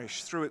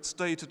parish through its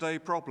day-to-day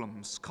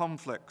problems,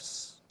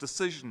 conflicts,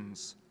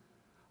 decisions,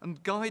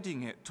 and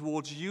guiding it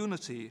towards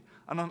unity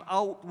and an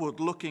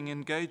outward-looking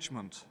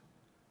engagement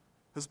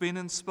has been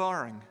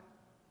inspiring.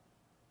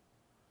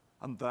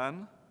 And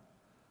then,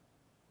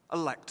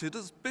 elected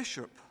as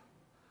bishop.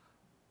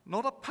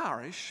 Not a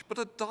parish, but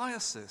a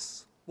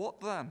diocese.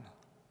 What then?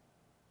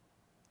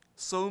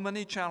 So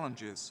many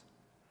challenges.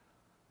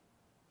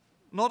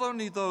 Not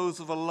only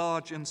those of a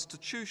large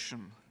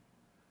institution,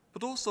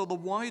 but also the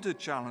wider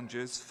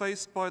challenges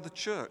faced by the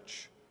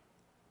church,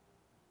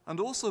 and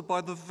also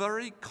by the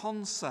very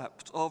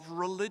concept of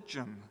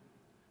religion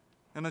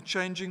in a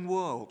changing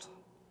world.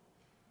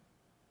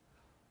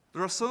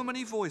 There are so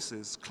many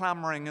voices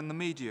clamoring in the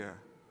media,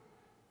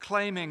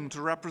 claiming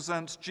to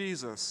represent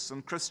Jesus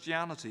and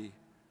Christianity,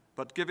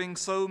 but giving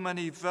so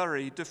many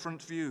very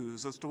different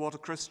views as to what a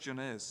Christian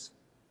is.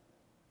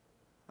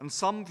 And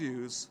some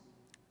views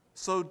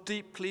so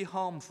deeply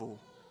harmful,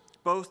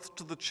 both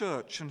to the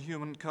church and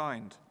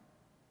humankind.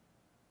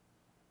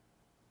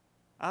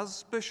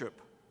 As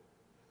bishop,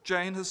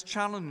 Jane has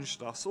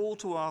challenged us all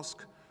to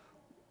ask,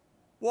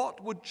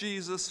 what would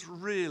Jesus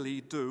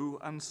really do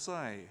and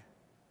say?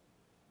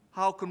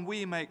 How can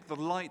we make the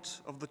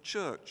light of the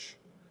church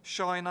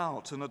shine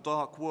out in a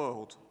dark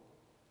world?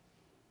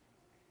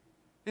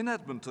 In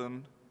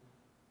Edmonton,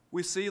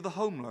 we see the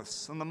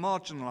homeless and the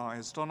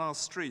marginalized on our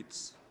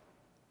streets,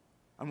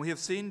 and we have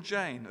seen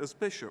Jane as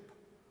bishop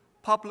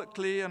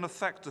publicly and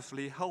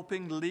effectively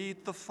helping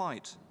lead the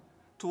fight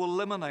to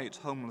eliminate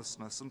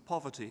homelessness and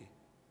poverty.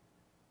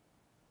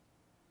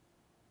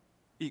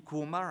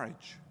 Equal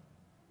marriage,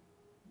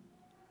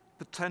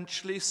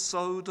 potentially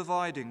so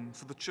dividing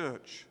for the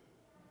church.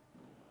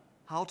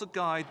 How to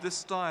guide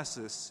this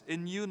diocese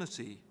in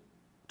unity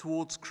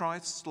towards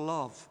Christ's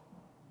love.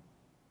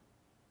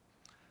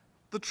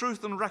 The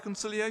truth and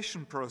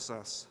reconciliation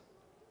process.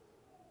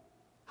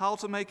 How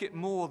to make it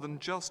more than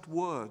just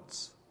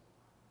words.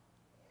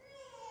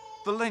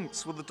 The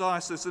links with the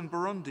diocese in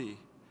Burundi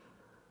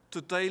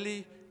to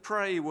daily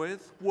pray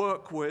with,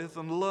 work with,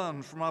 and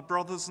learn from our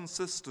brothers and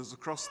sisters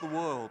across the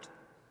world.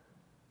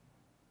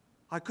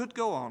 I could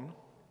go on,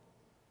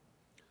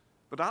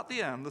 but at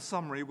the end, the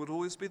summary would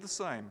always be the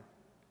same.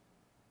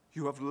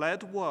 You have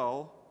led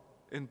well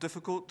in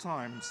difficult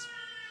times,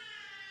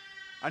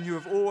 and you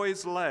have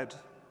always led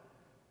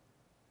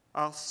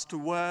us to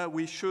where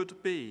we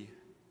should be.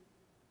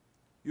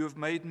 You have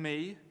made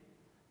me,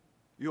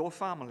 your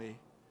family,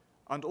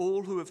 and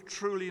all who have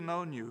truly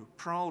known you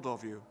proud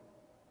of you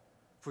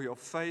for your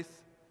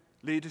faith,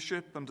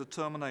 leadership, and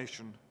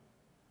determination.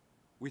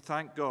 We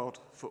thank God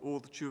for all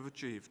that you have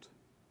achieved.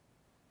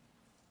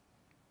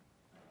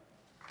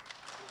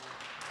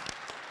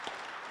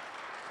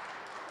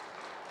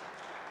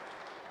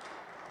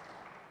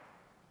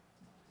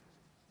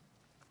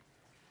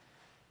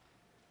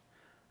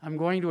 I'm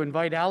going to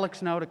invite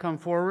Alex now to come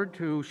forward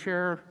to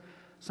share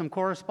some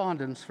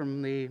correspondence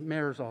from the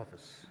mayor's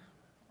office.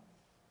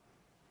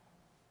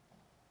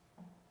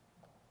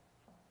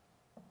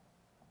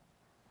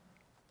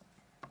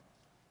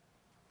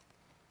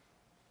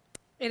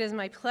 It is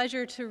my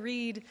pleasure to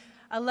read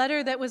a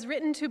letter that was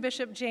written to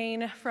Bishop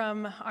Jane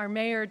from our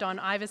mayor, Don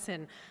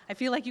Iveson. I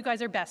feel like you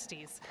guys are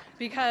besties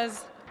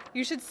because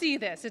you should see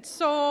this. It's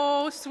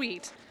so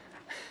sweet.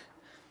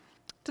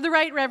 To the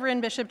Right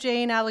Reverend Bishop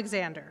Jane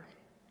Alexander.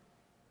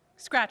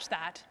 Scratch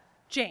that,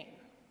 Jane.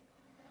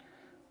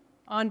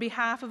 On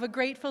behalf of a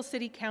grateful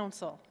City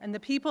Council and the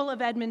people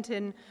of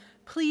Edmonton,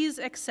 please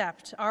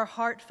accept our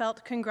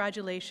heartfelt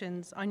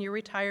congratulations on your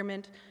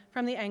retirement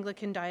from the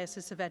Anglican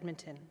Diocese of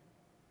Edmonton.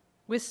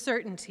 With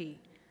certainty,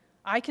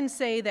 I can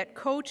say that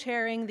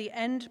co-chairing the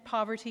End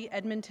Poverty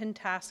Edmonton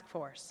Task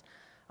Force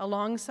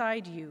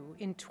alongside you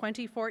in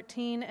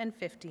 2014 and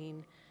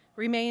 15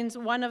 remains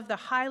one of the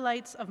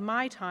highlights of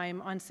my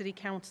time on City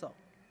Council.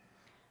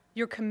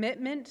 Your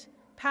commitment,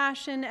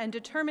 passion, and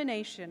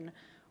determination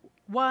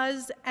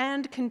was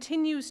and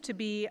continues to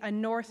be a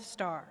North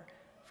Star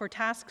for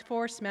task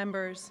force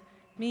members,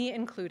 me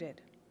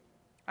included.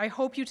 I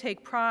hope you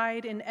take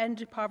pride in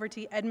End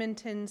Poverty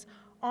Edmonton's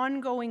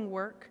ongoing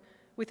work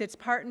with its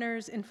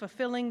partners in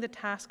fulfilling the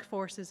task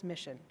force's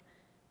mission,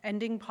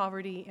 ending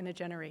poverty in a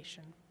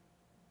generation.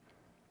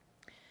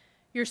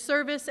 Your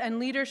service and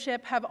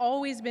leadership have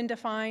always been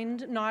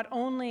defined not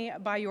only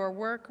by your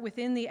work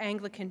within the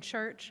Anglican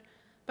Church,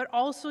 but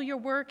also your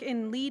work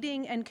in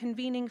leading and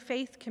convening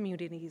faith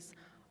communities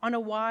on a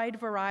wide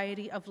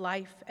variety of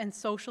life and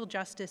social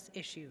justice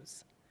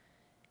issues.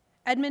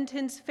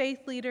 Edmonton's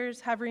faith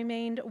leaders have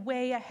remained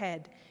way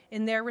ahead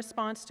in their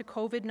response to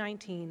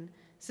COVID-19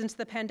 since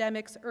the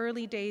pandemic's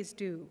early days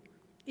due,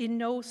 in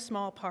no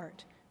small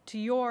part, to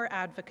your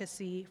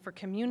advocacy for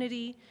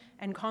community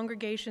and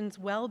congregations'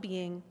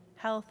 well-being,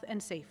 health,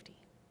 and safety.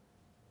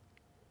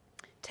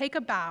 Take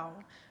a bow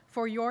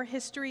for your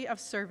history of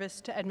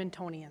service to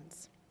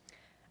Edmontonians.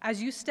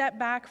 As you step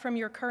back from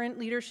your current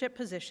leadership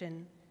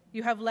position,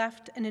 you have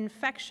left an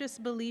infectious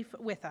belief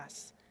with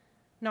us.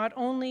 Not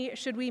only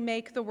should we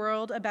make the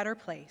world a better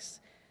place,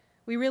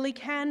 we really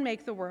can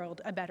make the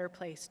world a better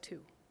place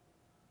too.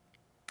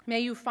 May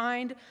you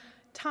find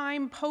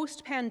time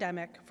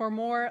post-pandemic for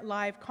more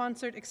live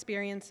concert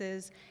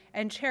experiences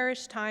and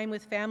cherish time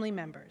with family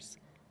members.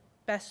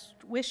 Best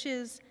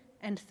wishes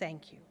and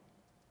thank you.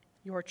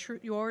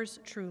 Yours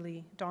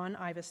truly, Don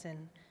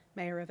Iveson,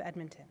 Mayor of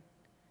Edmonton.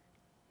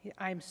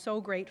 I'm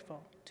so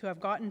grateful to have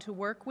gotten to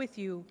work with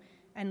you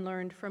and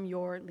learned from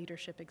your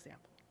leadership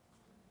example.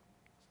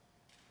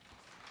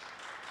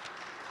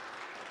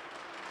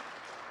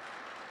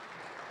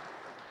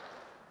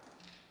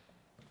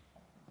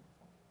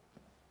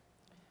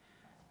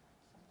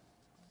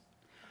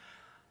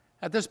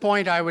 At this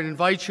point, I would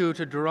invite you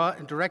to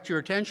direct your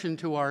attention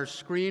to our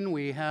screen.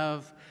 We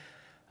have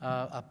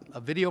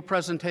a video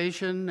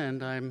presentation,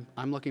 and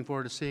I'm looking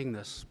forward to seeing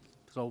this.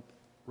 So,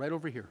 right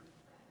over here.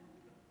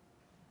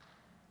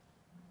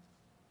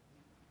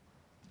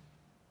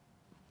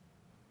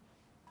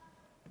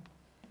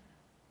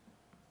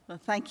 Well,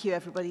 thank you,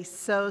 everybody,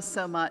 so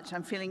much.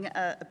 I'm feeling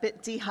a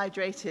bit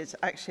dehydrated,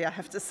 actually, I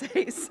have to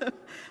say, so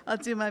I'll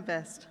do my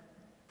best.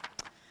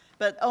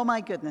 But, oh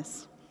my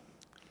goodness.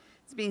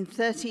 It's been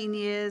 13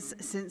 years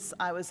since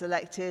I was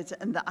elected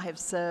and that I have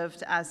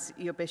served as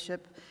your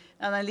bishop,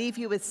 and I leave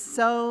you with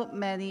so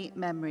many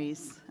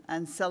memories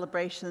and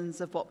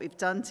celebrations of what we've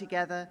done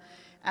together,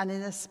 and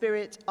in a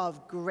spirit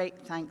of great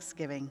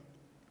thanksgiving.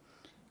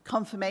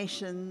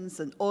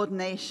 Confirmations and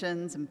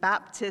ordinations and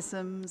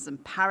baptisms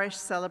and parish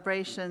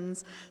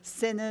celebrations,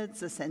 synods,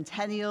 the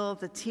centennial,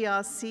 the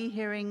TRC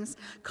hearings,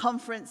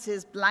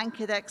 conferences,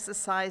 blanket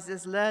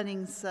exercises,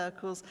 learning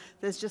circles.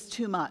 There's just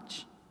too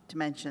much to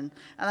mention.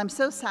 And I'm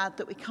so sad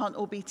that we can't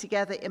all be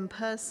together in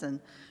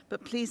person,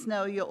 but please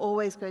know you're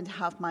always going to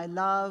have my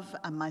love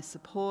and my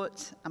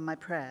support and my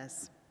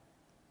prayers.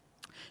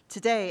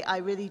 Today, I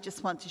really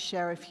just want to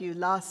share a few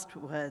last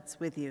words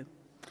with you.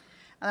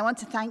 And I want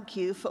to thank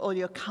you for all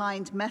your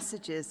kind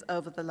messages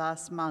over the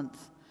last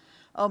month.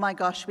 Oh my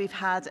gosh, we've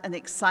had an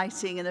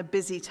exciting and a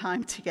busy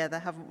time together,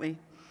 haven't we?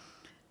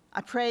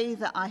 I pray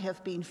that I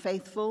have been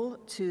faithful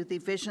to the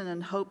vision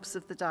and hopes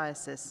of the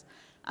diocese,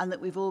 and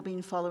that we've all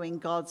been following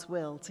God's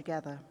will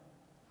together.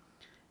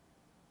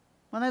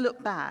 When I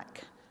look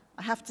back,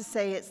 I have to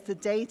say it's the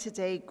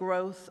day-to-day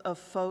growth of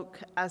folk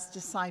as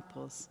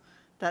disciples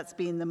that's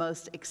been the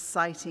most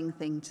exciting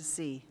thing to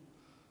see.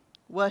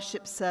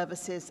 Worship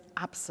services,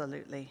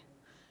 absolutely,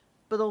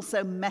 but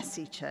also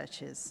messy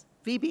churches,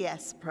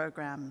 VBS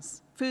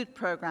programs, food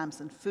programs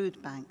and food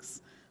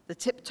banks, the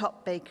Tip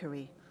Top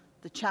Bakery,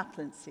 the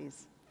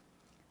chaplaincies,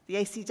 the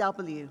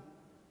ACW,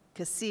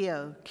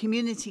 Casio,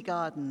 community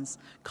gardens,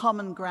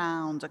 Common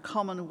Ground, A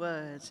Common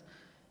Word,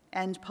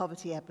 End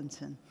Poverty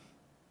Edmonton,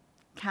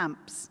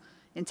 camps,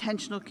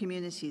 intentional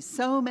communities,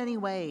 so many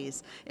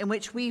ways in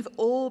which we've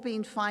all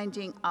been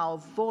finding our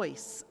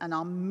voice and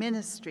our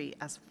ministry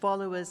as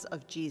followers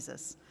of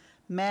Jesus,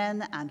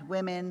 men and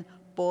women,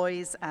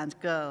 boys and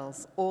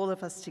girls, all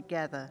of us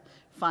together,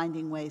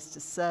 finding ways to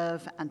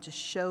serve and to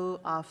show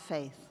our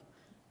faith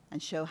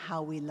and show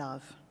how we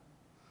love.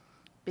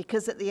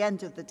 Because at the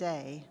end of the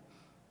day,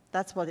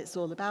 that's what it's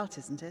all about,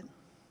 isn't it?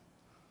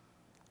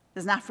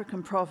 There's an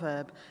African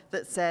proverb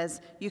that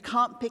says, you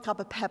can't pick up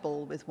a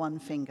pebble with one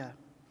finger.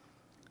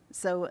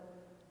 So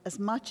as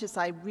much as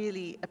I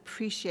really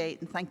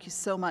appreciate and thank you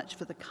so much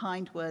for the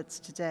kind words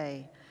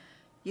today,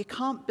 you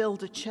can't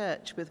build a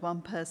church with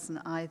one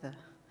person either.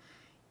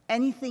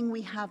 Anything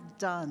we have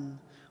done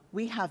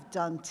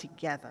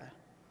together.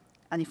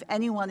 And if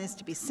anyone is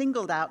to be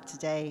singled out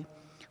today,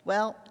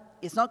 well,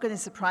 it's not going to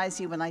surprise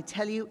you when I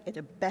tell you it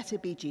had better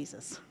be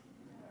Jesus.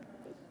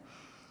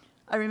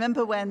 I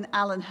remember when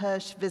Alan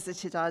Hirsch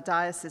visited our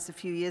diocese a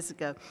few years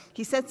ago,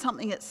 he said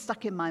something that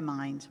stuck in my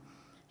mind.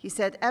 He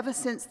said, ever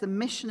since the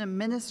mission and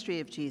ministry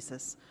of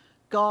Jesus,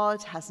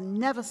 God has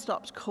never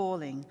stopped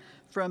calling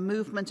for a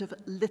movement of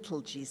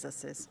little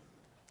Jesuses,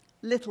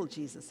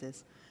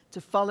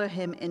 to follow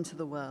him into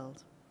the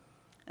world.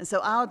 And so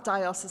our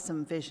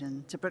diocesan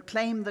vision to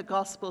proclaim the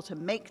gospel, to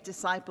make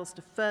disciples,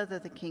 to further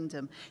the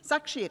kingdom, it's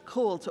actually a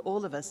call to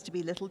all of us to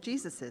be little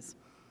Jesuses,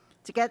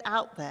 to get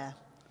out there,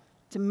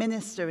 to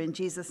minister in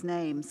Jesus'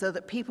 name so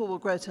that people will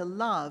grow to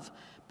love,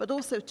 but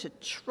also to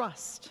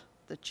trust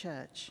the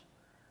church,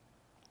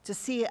 to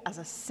see it as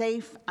a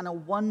safe and a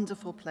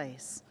wonderful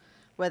place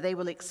where they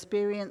will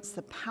experience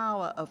the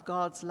power of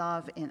God's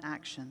love in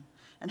action.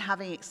 And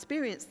having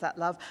experienced that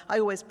love, I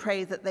always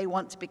pray that they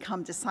want to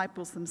become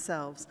disciples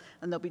themselves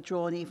and they'll be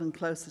drawn even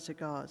closer to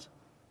God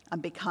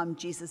and become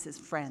Jesus'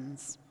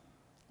 friends.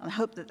 And I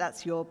hope that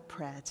that's your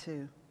prayer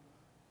too.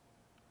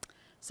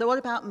 So what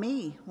about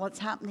me? What's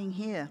happening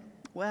here?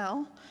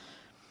 Well,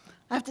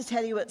 I have to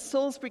tell you, at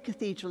Salisbury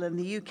Cathedral in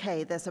the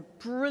UK, there's a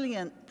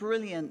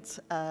brilliant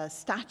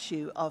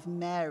statue of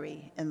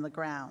Mary in the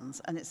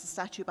grounds, and it's a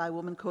statue by a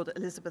woman called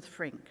Elizabeth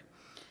Frink.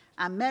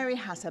 And Mary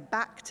has her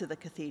back to the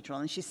cathedral,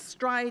 and she's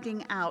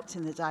striding out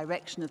in the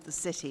direction of the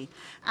city,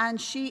 and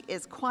she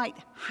is quite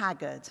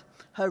haggard.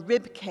 Her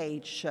rib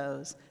cage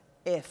shows,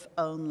 if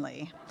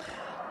only.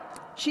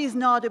 She's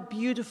not a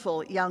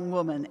beautiful young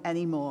woman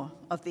anymore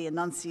of the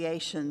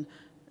Annunciation.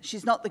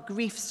 She's not the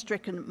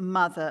grief-stricken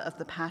mother of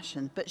the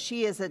Passion, but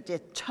she is a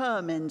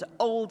determined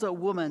older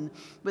woman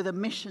with a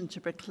mission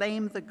to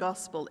proclaim the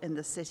gospel in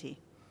the city.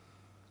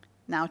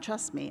 Now,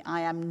 trust me,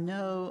 I am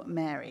no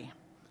Mary,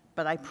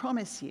 but I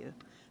promise you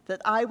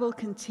that I will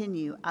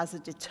continue as a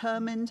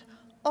determined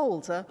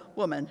older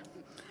woman.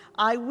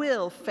 I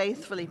will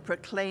faithfully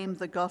proclaim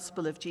the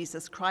gospel of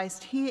Jesus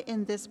Christ here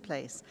in this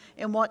place,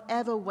 in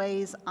whatever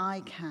ways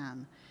I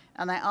can.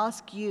 And I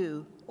ask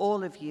you,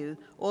 all of you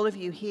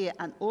here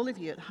and all of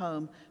you at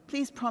home,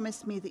 please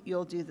promise me that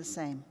you'll do the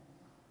same.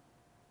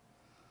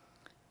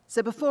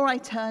 So before I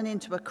turn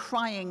into a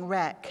crying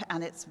wreck,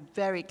 and it's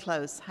very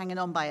close, hanging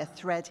on by a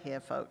thread here,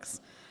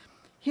 folks,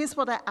 here's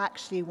what I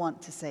actually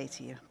want to say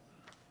to you.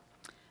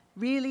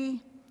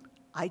 Really,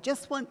 I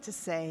just want to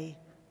say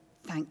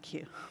thank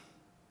you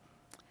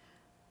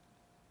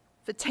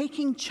for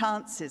taking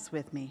chances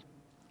with me,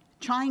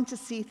 trying to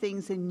see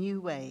things in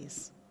new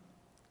ways.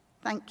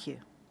 Thank you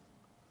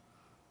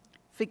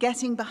for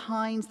getting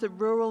behind the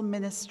Rural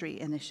Ministry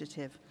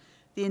Initiative,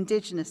 the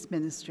Indigenous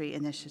Ministry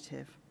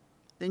Initiative,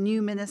 the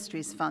New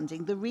Ministries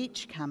Funding, the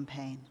REACH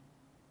campaign.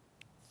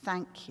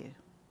 Thank you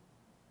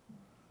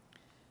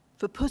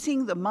for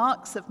putting the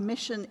marks of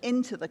mission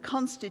into the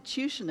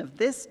constitution of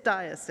this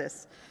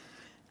diocese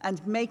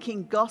and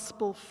making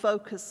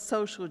gospel-focused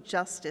social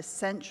justice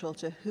central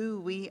to who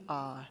we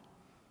are.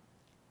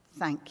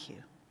 Thank you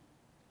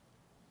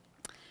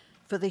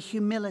for the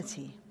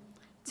humility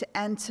to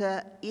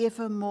enter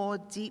ever more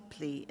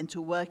deeply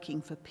into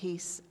working for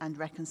peace and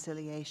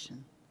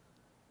reconciliation.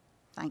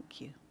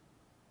 Thank you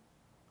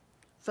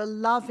for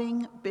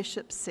loving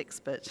Bishop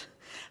Sixbert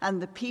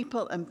and the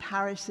people and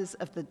parishes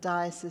of the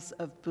Diocese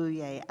of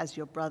Bouillé as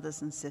your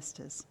brothers and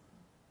sisters.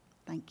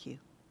 Thank you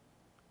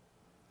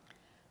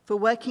for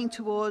working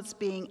towards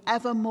being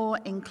ever more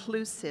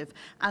inclusive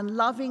and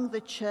loving the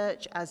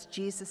church as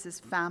Jesus'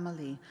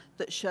 family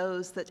that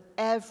shows that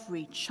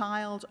every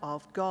child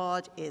of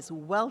God is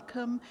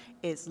welcome,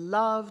 is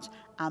loved,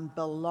 and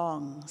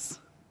belongs.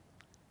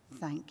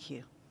 thank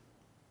you.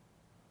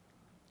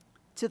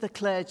 To the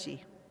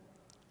clergy,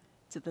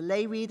 to the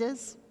lay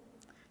readers,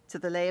 to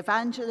the lay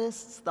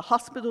evangelists, the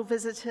hospital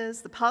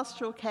visitors, the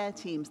pastoral care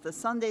teams, the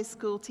Sunday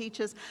school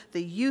teachers,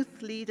 the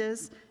youth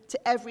leaders,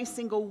 to every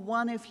single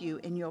one of you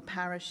in your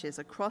parishes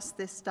across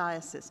this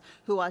diocese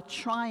who are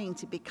trying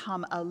to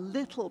become a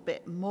little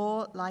bit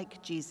more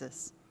like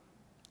Jesus,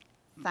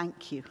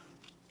 thank you.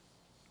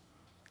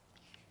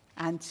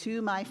 And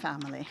to my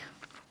family,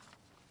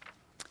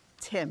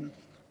 Tim,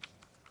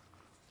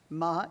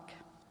 Mark,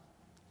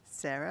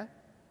 Sarah,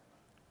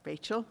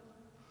 Rachel,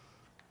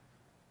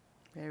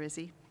 where is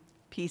he?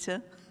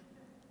 Peter,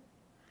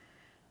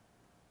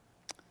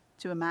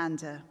 to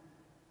Amanda,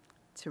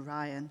 to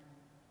Ryan,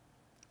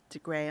 to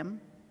Graham,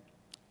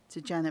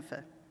 to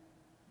Jennifer,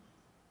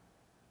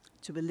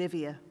 to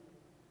Olivia,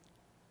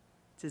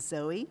 to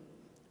Zoe,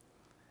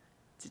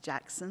 to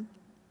Jackson,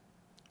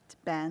 to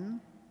Ben,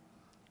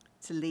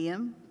 to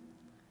Liam,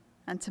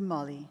 and to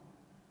Molly,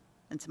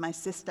 and to my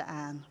sister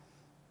Anne.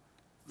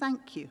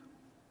 Thank you.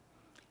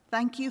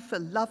 Thank you for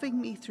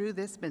loving me through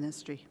this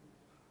ministry,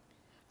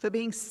 for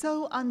being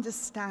so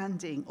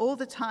understanding all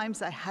the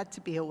times I had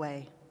to be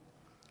away,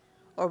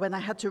 or when I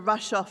had to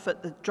rush off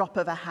at the drop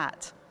of a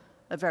hat,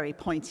 a very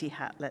pointy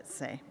hat, let's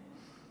say,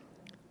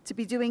 to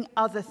be doing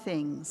other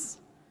things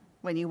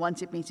when you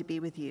wanted me to be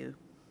with you.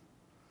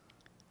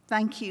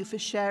 Thank you for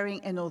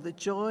sharing in all the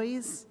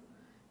joys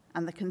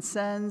and the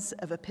concerns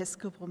of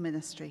Episcopal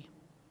ministry.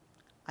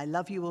 I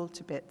love you all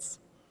to bits.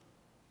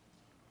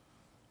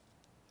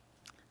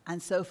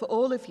 And so for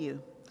all of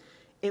you,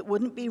 it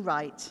wouldn't be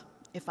right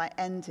if I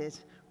ended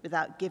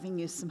without giving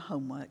you some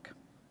homework.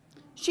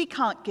 She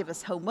can't give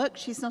us homework.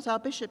 She's not our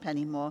bishop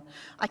anymore.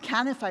 I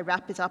can if I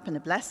wrap it up in a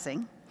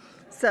blessing.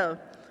 So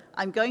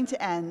I'm going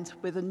to end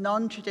with a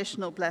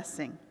non-traditional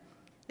blessing.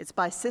 It's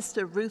by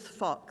Sister Ruth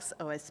Fox,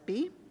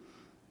 OSB.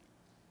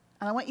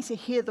 And I want you to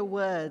hear the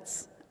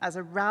words as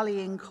a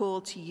rallying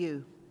call to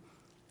you,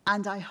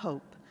 and I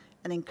hope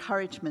an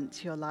encouragement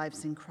to your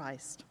lives in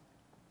Christ.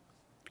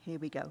 Here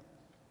we go.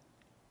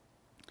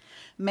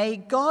 May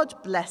God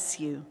bless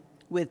you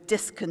with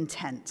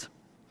discontent,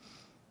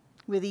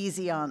 with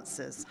easy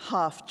answers,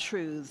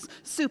 half-truths,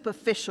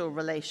 superficial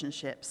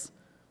relationships,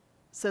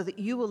 so that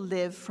you will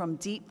live from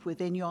deep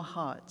within your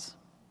heart.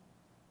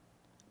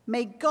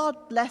 May God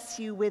bless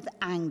you with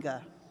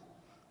anger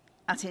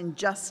at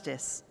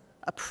injustice,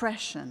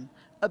 oppression,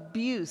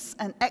 abuse,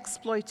 and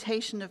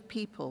exploitation of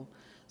people,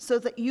 so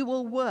that you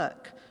will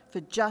work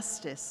for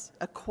justice,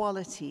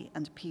 equality,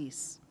 and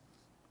peace.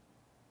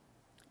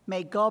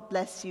 May God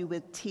bless you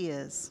with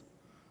tears,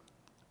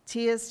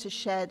 tears to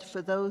shed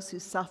for those who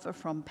suffer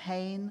from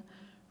pain,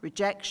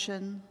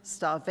 rejection,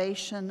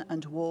 starvation,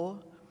 and war,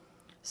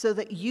 so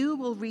that you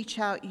will reach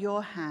out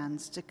your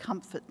hands to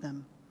comfort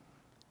them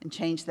and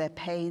change their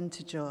pain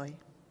to joy.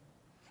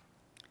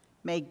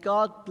 May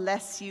God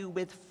bless you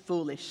with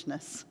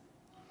foolishness,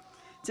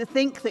 to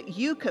think that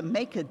you can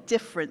make a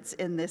difference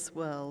in this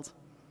world,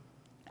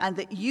 and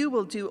that you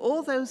will do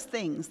all those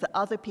things that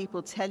other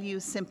people tell you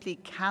simply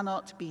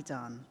cannot be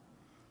done.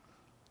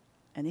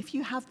 And if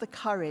you have the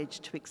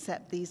courage to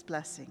accept these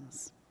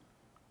blessings,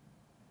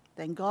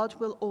 then God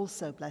will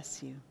also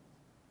bless you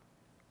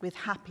with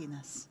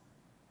happiness,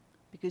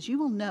 because you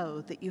will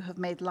know that you have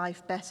made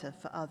life better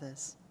for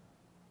others.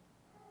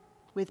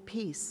 With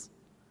peace,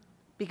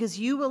 because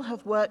you will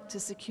have worked to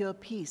secure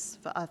peace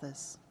for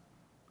others.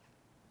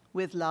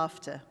 With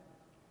laughter,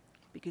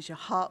 because your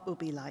heart will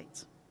be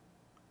light.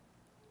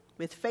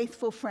 With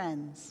faithful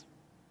friends,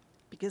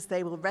 because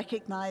they will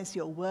recognize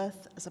your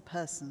worth as a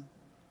person.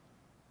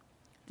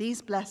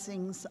 These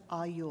blessings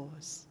are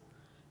yours,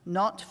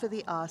 not for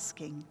the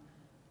asking,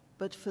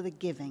 but for the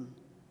giving,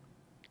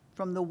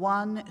 from the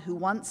one who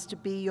wants to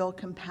be your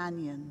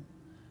companion,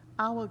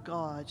 our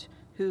God,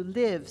 who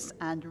lives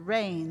and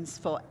reigns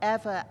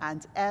forever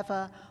and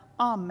ever.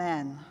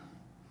 Amen.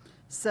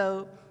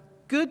 So,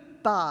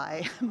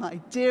 goodbye, my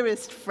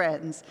dearest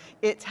friends.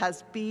 It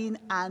has been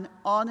an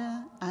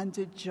honor and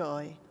a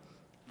joy.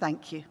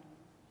 Thank you.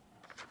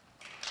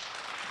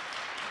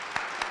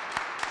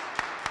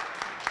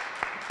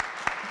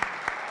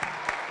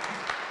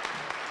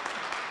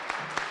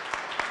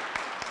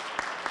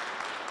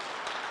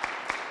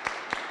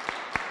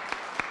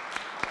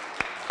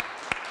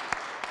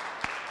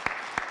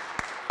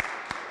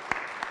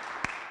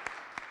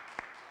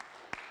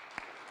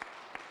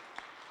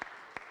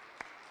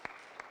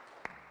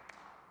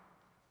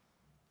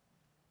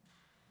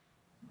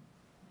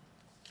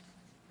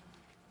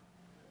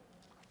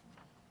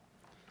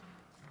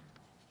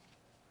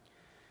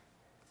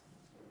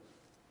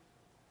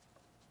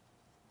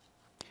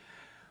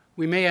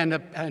 We may end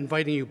up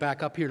inviting you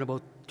back up here in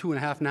about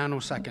 2.5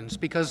 nanoseconds,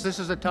 because this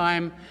is a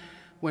time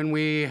when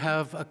we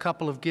have a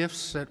couple of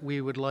gifts that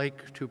we would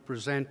like to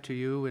present to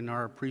you in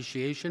our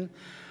appreciation.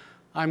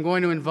 I'm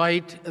going to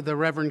invite the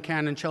Reverend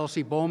Canon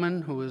Chelsea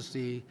Bowman, who is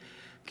the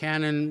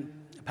Canon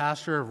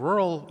Pastor of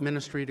Rural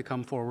Ministry, to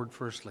come forward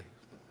firstly.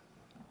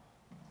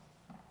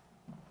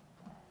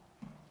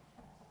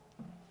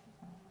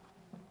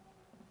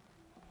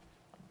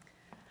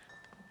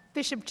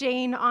 Bishop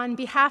Jane, on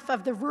behalf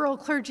of the rural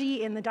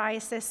clergy in the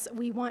diocese,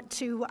 we want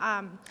to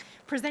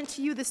present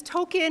to you this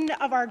token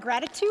of our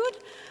gratitude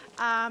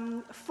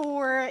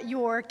for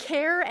your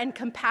care and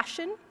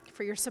compassion,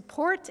 for your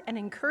support and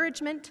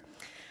encouragement,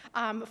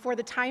 for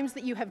the times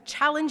that you have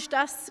challenged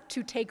us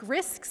to take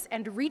risks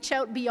and reach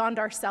out beyond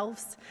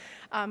ourselves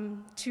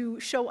to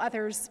show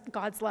others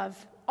God's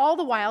love, all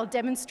the while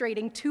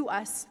demonstrating to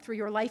us through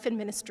your life and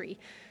ministry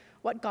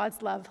what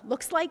God's love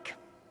looks like,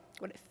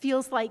 what it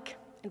feels like,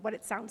 and what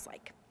it sounds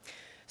like.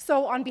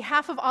 So on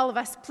behalf of all of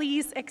us,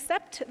 please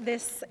accept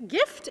this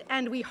gift,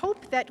 and we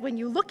hope that when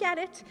you look at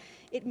it,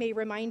 it may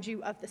remind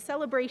you of the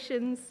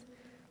celebrations,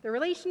 the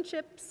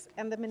relationships,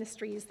 and the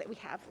ministries that we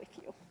have with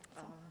you.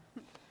 So,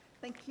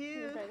 thank you.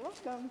 You're very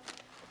welcome.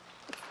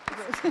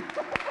 It's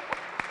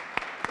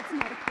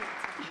not a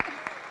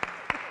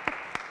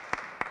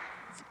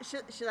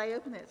cake. Should I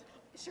open it?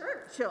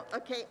 Sure. Sure.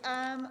 Okay.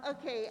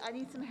 Okay. I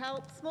need some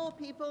help. Small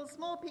people.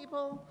 Small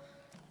people.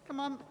 Come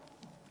on.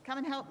 Come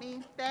and help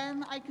me.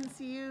 Ben, I can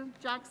see you.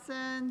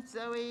 Jackson,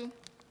 Zoe,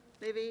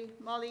 Livy,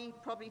 Molly.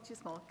 Probably too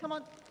small. Come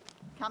on.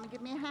 Come and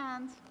give me a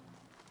hand.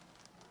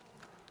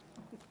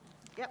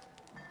 Yep.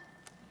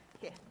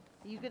 Here.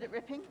 Are you good at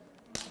ripping?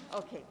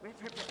 Okay. Rip,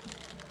 rip, rip.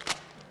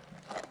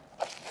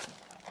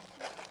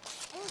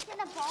 It's in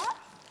a box?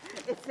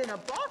 It's in a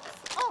box?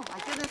 Oh my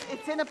goodness,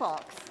 it's in a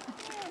box.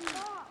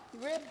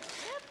 Rip, rip.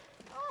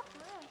 Oh.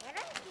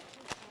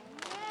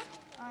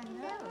 I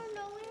know.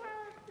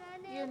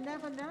 You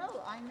never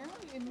know. I know.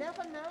 You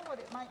never know what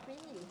it might be.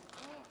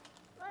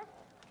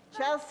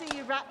 Chelsea,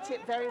 you wrapped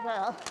it very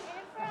well.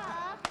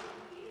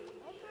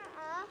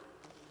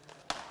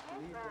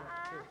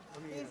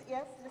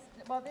 Yes,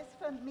 well, this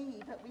for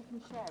me, but we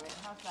can share it.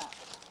 How's that?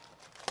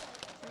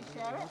 Can we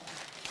share it?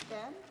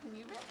 Ben, can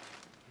you rip?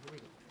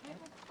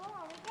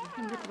 You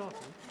can rip it off.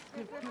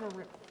 Give it a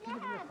rip. Give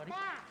it a rip, buddy.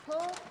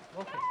 Pull.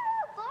 Okay.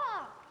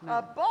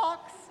 A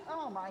box?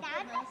 Oh my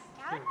goodness.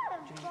 That's not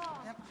a box.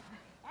 Yep.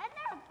 That's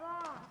not a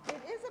box.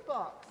 It is a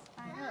box. I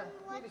know. Here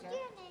we What's go.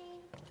 your name?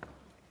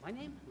 My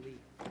name? Lee.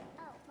 Oh,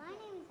 my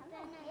name is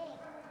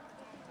Benedict.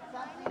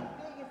 Something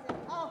big is in.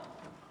 Oh,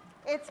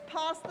 it's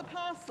past the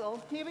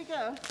parcel. Here we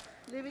go.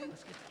 Livy.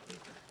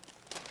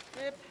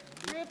 Rip,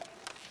 rip.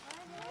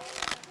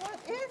 What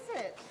is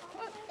it?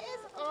 What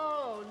is?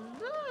 Oh,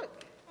 look.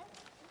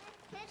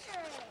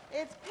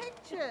 It's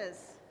pictures.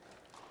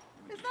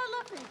 Isn't that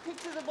lovely?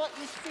 Pictures of what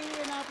you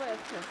see in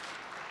Alberta.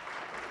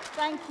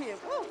 Thank you.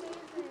 Woo.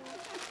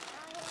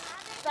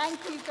 Thank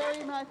you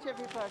very much,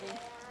 everybody.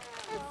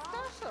 It's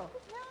special.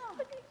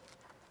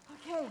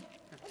 Yeah. Okay.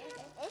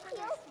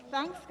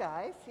 Thanks,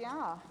 guys.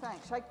 Yeah,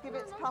 thanks. Shall I give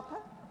it to Papa?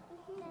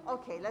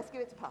 Okay, let's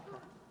give it to Papa.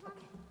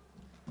 Okay.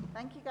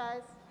 Thank you,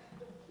 guys.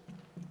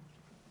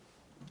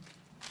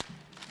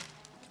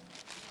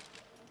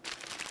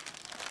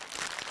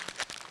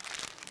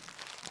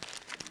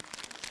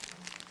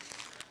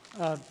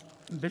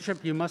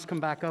 Bishop, you must come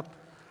back up.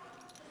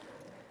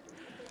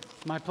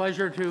 It's my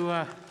pleasure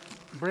to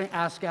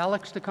ask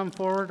Alex to come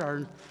forward,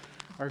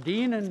 our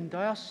Dean and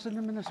Diocesan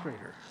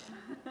Administrator.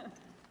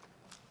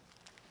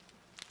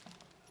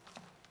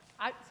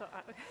 I'm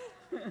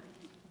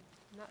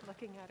not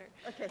looking at her.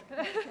 Okay.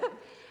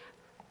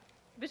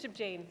 Bishop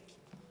Jane.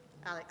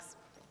 Alex.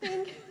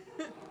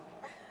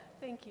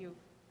 Thank you.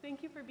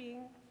 Thank you for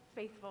being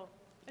faithful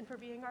and for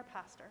being our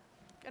pastor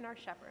and our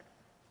shepherd.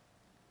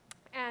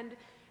 And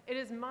it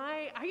is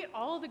I get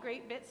all the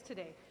great bits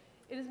today.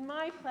 It is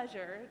my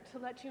pleasure to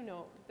let you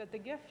know that the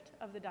gift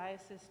of the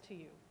diocese to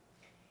you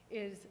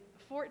is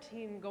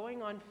 14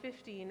 going on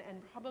 15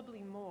 and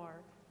probably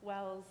more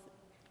wells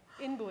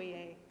in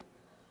Boyer.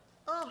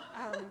 Oh,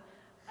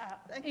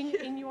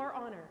 in your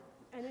honor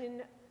and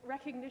in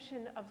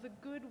recognition of the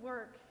good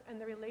work and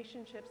the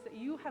relationships that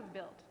you have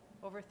built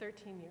over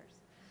 13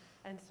 years.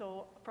 And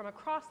so from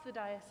across the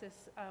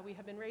diocese, we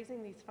have been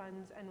raising these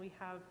funds, and we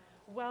have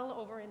well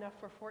over enough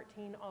for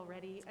 14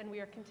 already, and we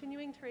are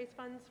continuing to raise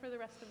funds for the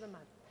rest of the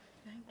month.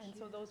 And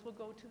so those will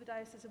go to the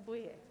Diocese of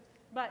Boyer.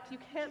 But you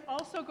can't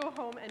also go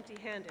home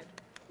empty-handed.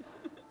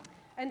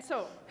 And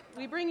so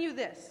we bring you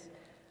this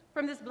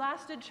from this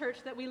blasted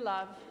church that we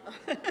love,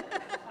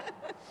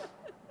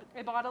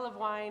 a bottle of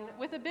wine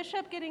with a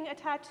bishop getting a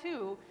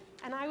tattoo,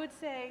 and I would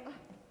say,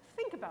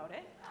 think about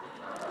it.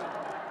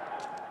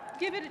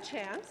 Give it a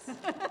chance.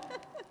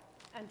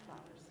 And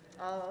flowers.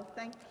 Oh,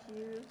 thank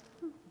you.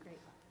 Great.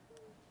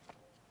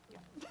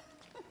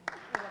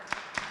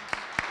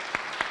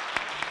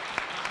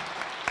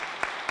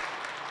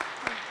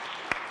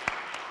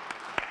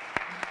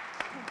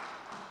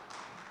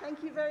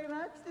 Thank you very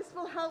much. This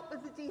will help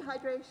with the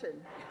dehydration.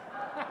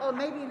 Or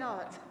maybe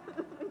not.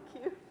 Thank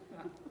you.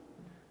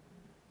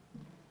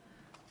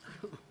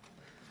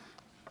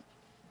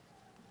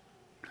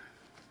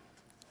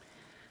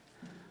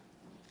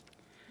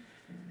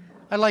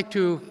 I'd like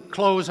to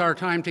close our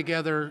time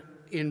together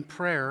in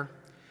prayer.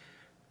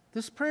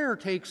 This prayer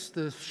takes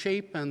the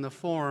shape and the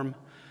form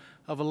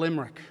of a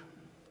limerick.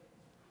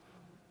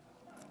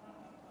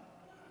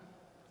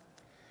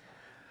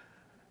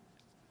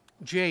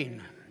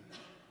 Jane,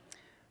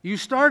 You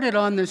started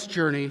on this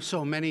journey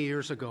so many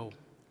years ago,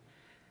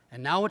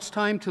 and now it's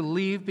time to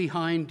leave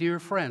behind dear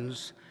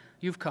friends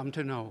you've come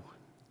to know.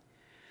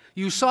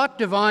 You sought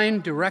divine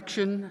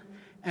direction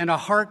and a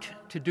heart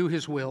to do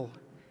His will.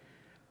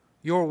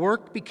 Your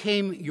work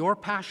became your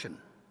passion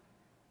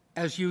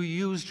as you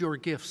used your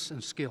gifts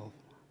and skill.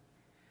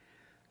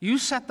 You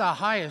set the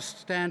highest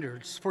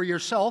standards for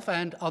yourself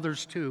and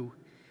others too,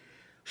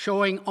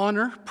 showing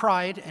honor,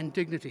 pride, and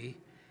dignity.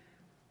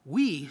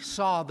 We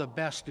saw the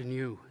best in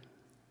you.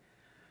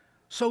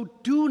 So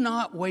do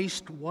not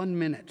waste 1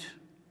 minute.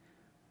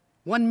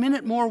 1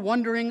 minute more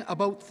wondering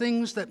about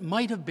things that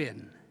might have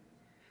been.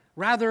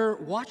 Rather,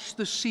 watch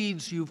the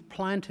seeds you've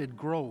planted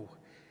grow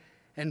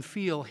and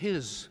feel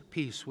His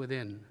peace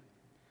within.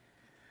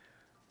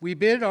 We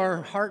bid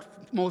our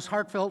most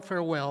heartfelt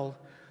farewell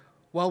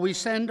while we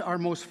send our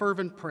most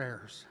fervent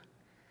prayers,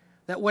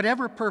 that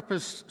whatever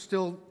purpose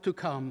still to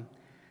come,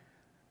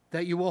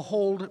 that you will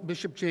hold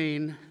Bishop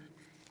Jane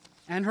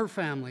and her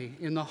family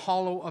in the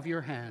hollow of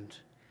your hand.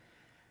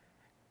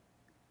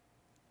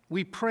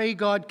 We pray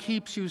God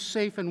keeps you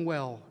safe and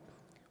well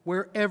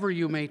wherever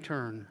you may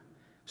turn,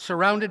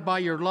 surrounded by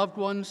your loved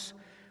ones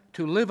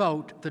to live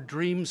out the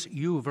dreams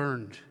you've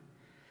earned.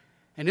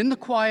 And in the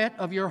quiet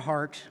of your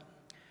heart,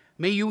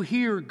 may you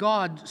hear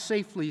God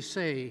safely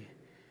say,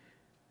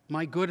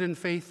 "My good and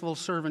faithful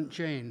servant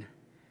Jane,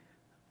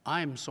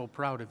 I'm so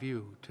proud of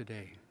you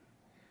today."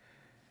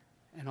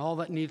 And all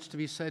that needs to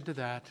be said to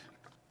that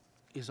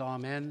is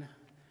amen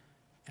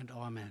and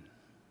amen.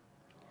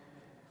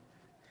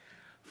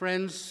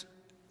 Friends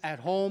at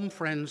home,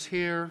 friends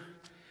here,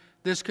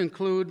 this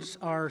concludes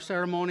our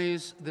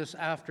ceremonies this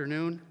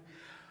afternoon.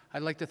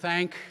 I'd like to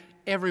thank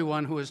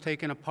everyone who has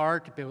taken a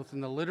part, both in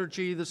the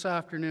liturgy this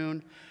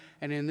afternoon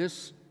and in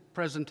this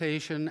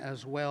presentation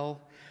as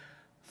well.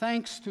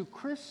 Thanks to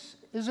Chris,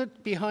 is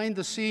it, behind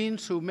the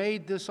scenes, who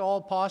made this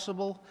all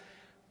possible.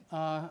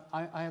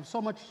 I have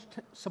so much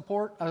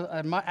support,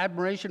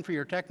 admiration for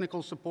your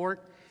technical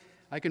support.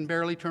 I can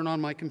barely turn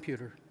on my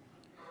computer.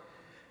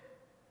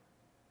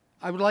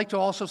 I would like to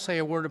also say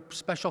a word of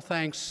special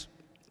thanks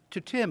to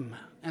Tim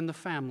and the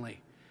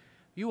family.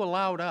 You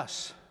allowed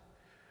us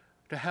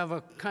to have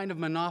a kind of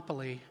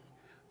monopoly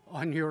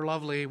on your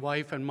lovely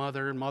wife and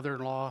mother and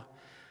mother-in-law,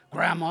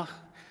 grandma,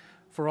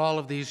 for all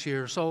of these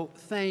years. So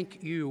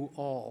thank you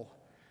all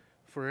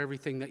for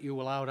everything that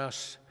you allowed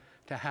us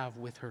to have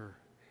with her.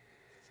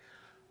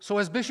 So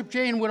as Bishop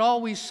Jane would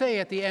always say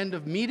at the end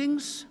of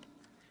meetings,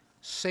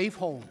 safe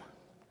home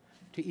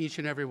to each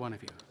and every one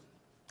of you.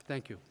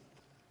 Thank you.